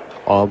coming up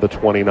on the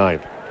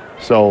 29th.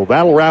 So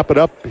that'll wrap it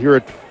up here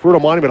at Fruita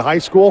Monument High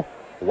School.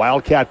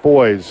 Wildcat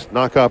boys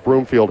knock off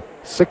Broomfield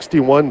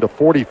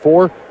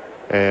 61-44.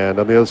 And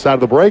on the other side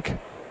of the break,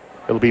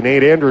 it'll be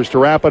Nate Andrews to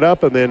wrap it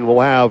up, and then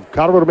we'll have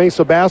Colorado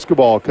Mesa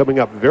basketball coming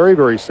up very,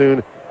 very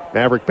soon.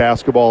 Maverick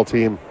basketball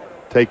team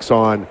takes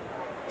on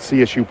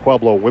CSU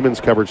Pueblo. Women's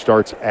coverage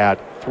starts at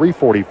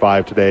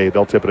 3:45 today.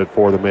 They'll tip it at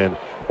 4. The men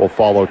will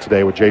follow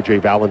today with J.J.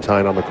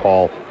 Valentine on the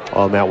call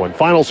on that one.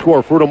 Final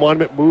score, Fruita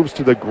Monument moves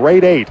to the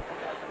grade 8.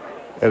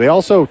 And they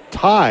also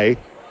tie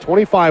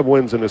 25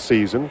 wins in a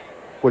season,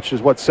 which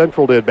is what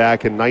Central did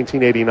back in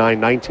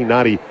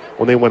 1989-1990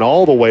 when they went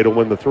all the way to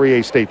win the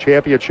 3A state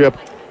championship.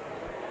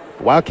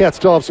 Wildcats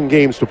still have some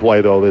games to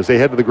play, though, as they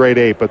head to the grade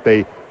 8, but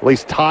they at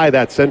least tie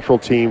that Central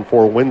team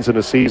for wins in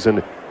a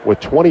season with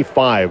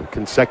 25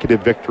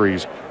 consecutive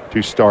victories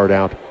to start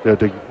out,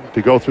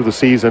 to go through the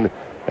season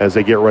as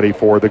they get ready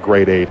for the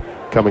grade 8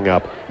 coming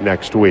up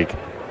next week.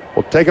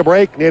 We'll take a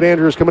break. Nate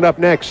Andrews coming up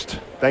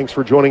next. Thanks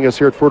for joining us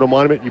here at Fruita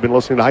Monument. You've been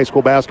listening to High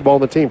School Basketball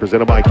on the Team,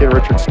 presented by Ken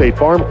Richards State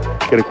Farm.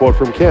 Get a quote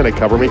from Ken at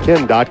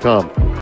CoverMeKen.com.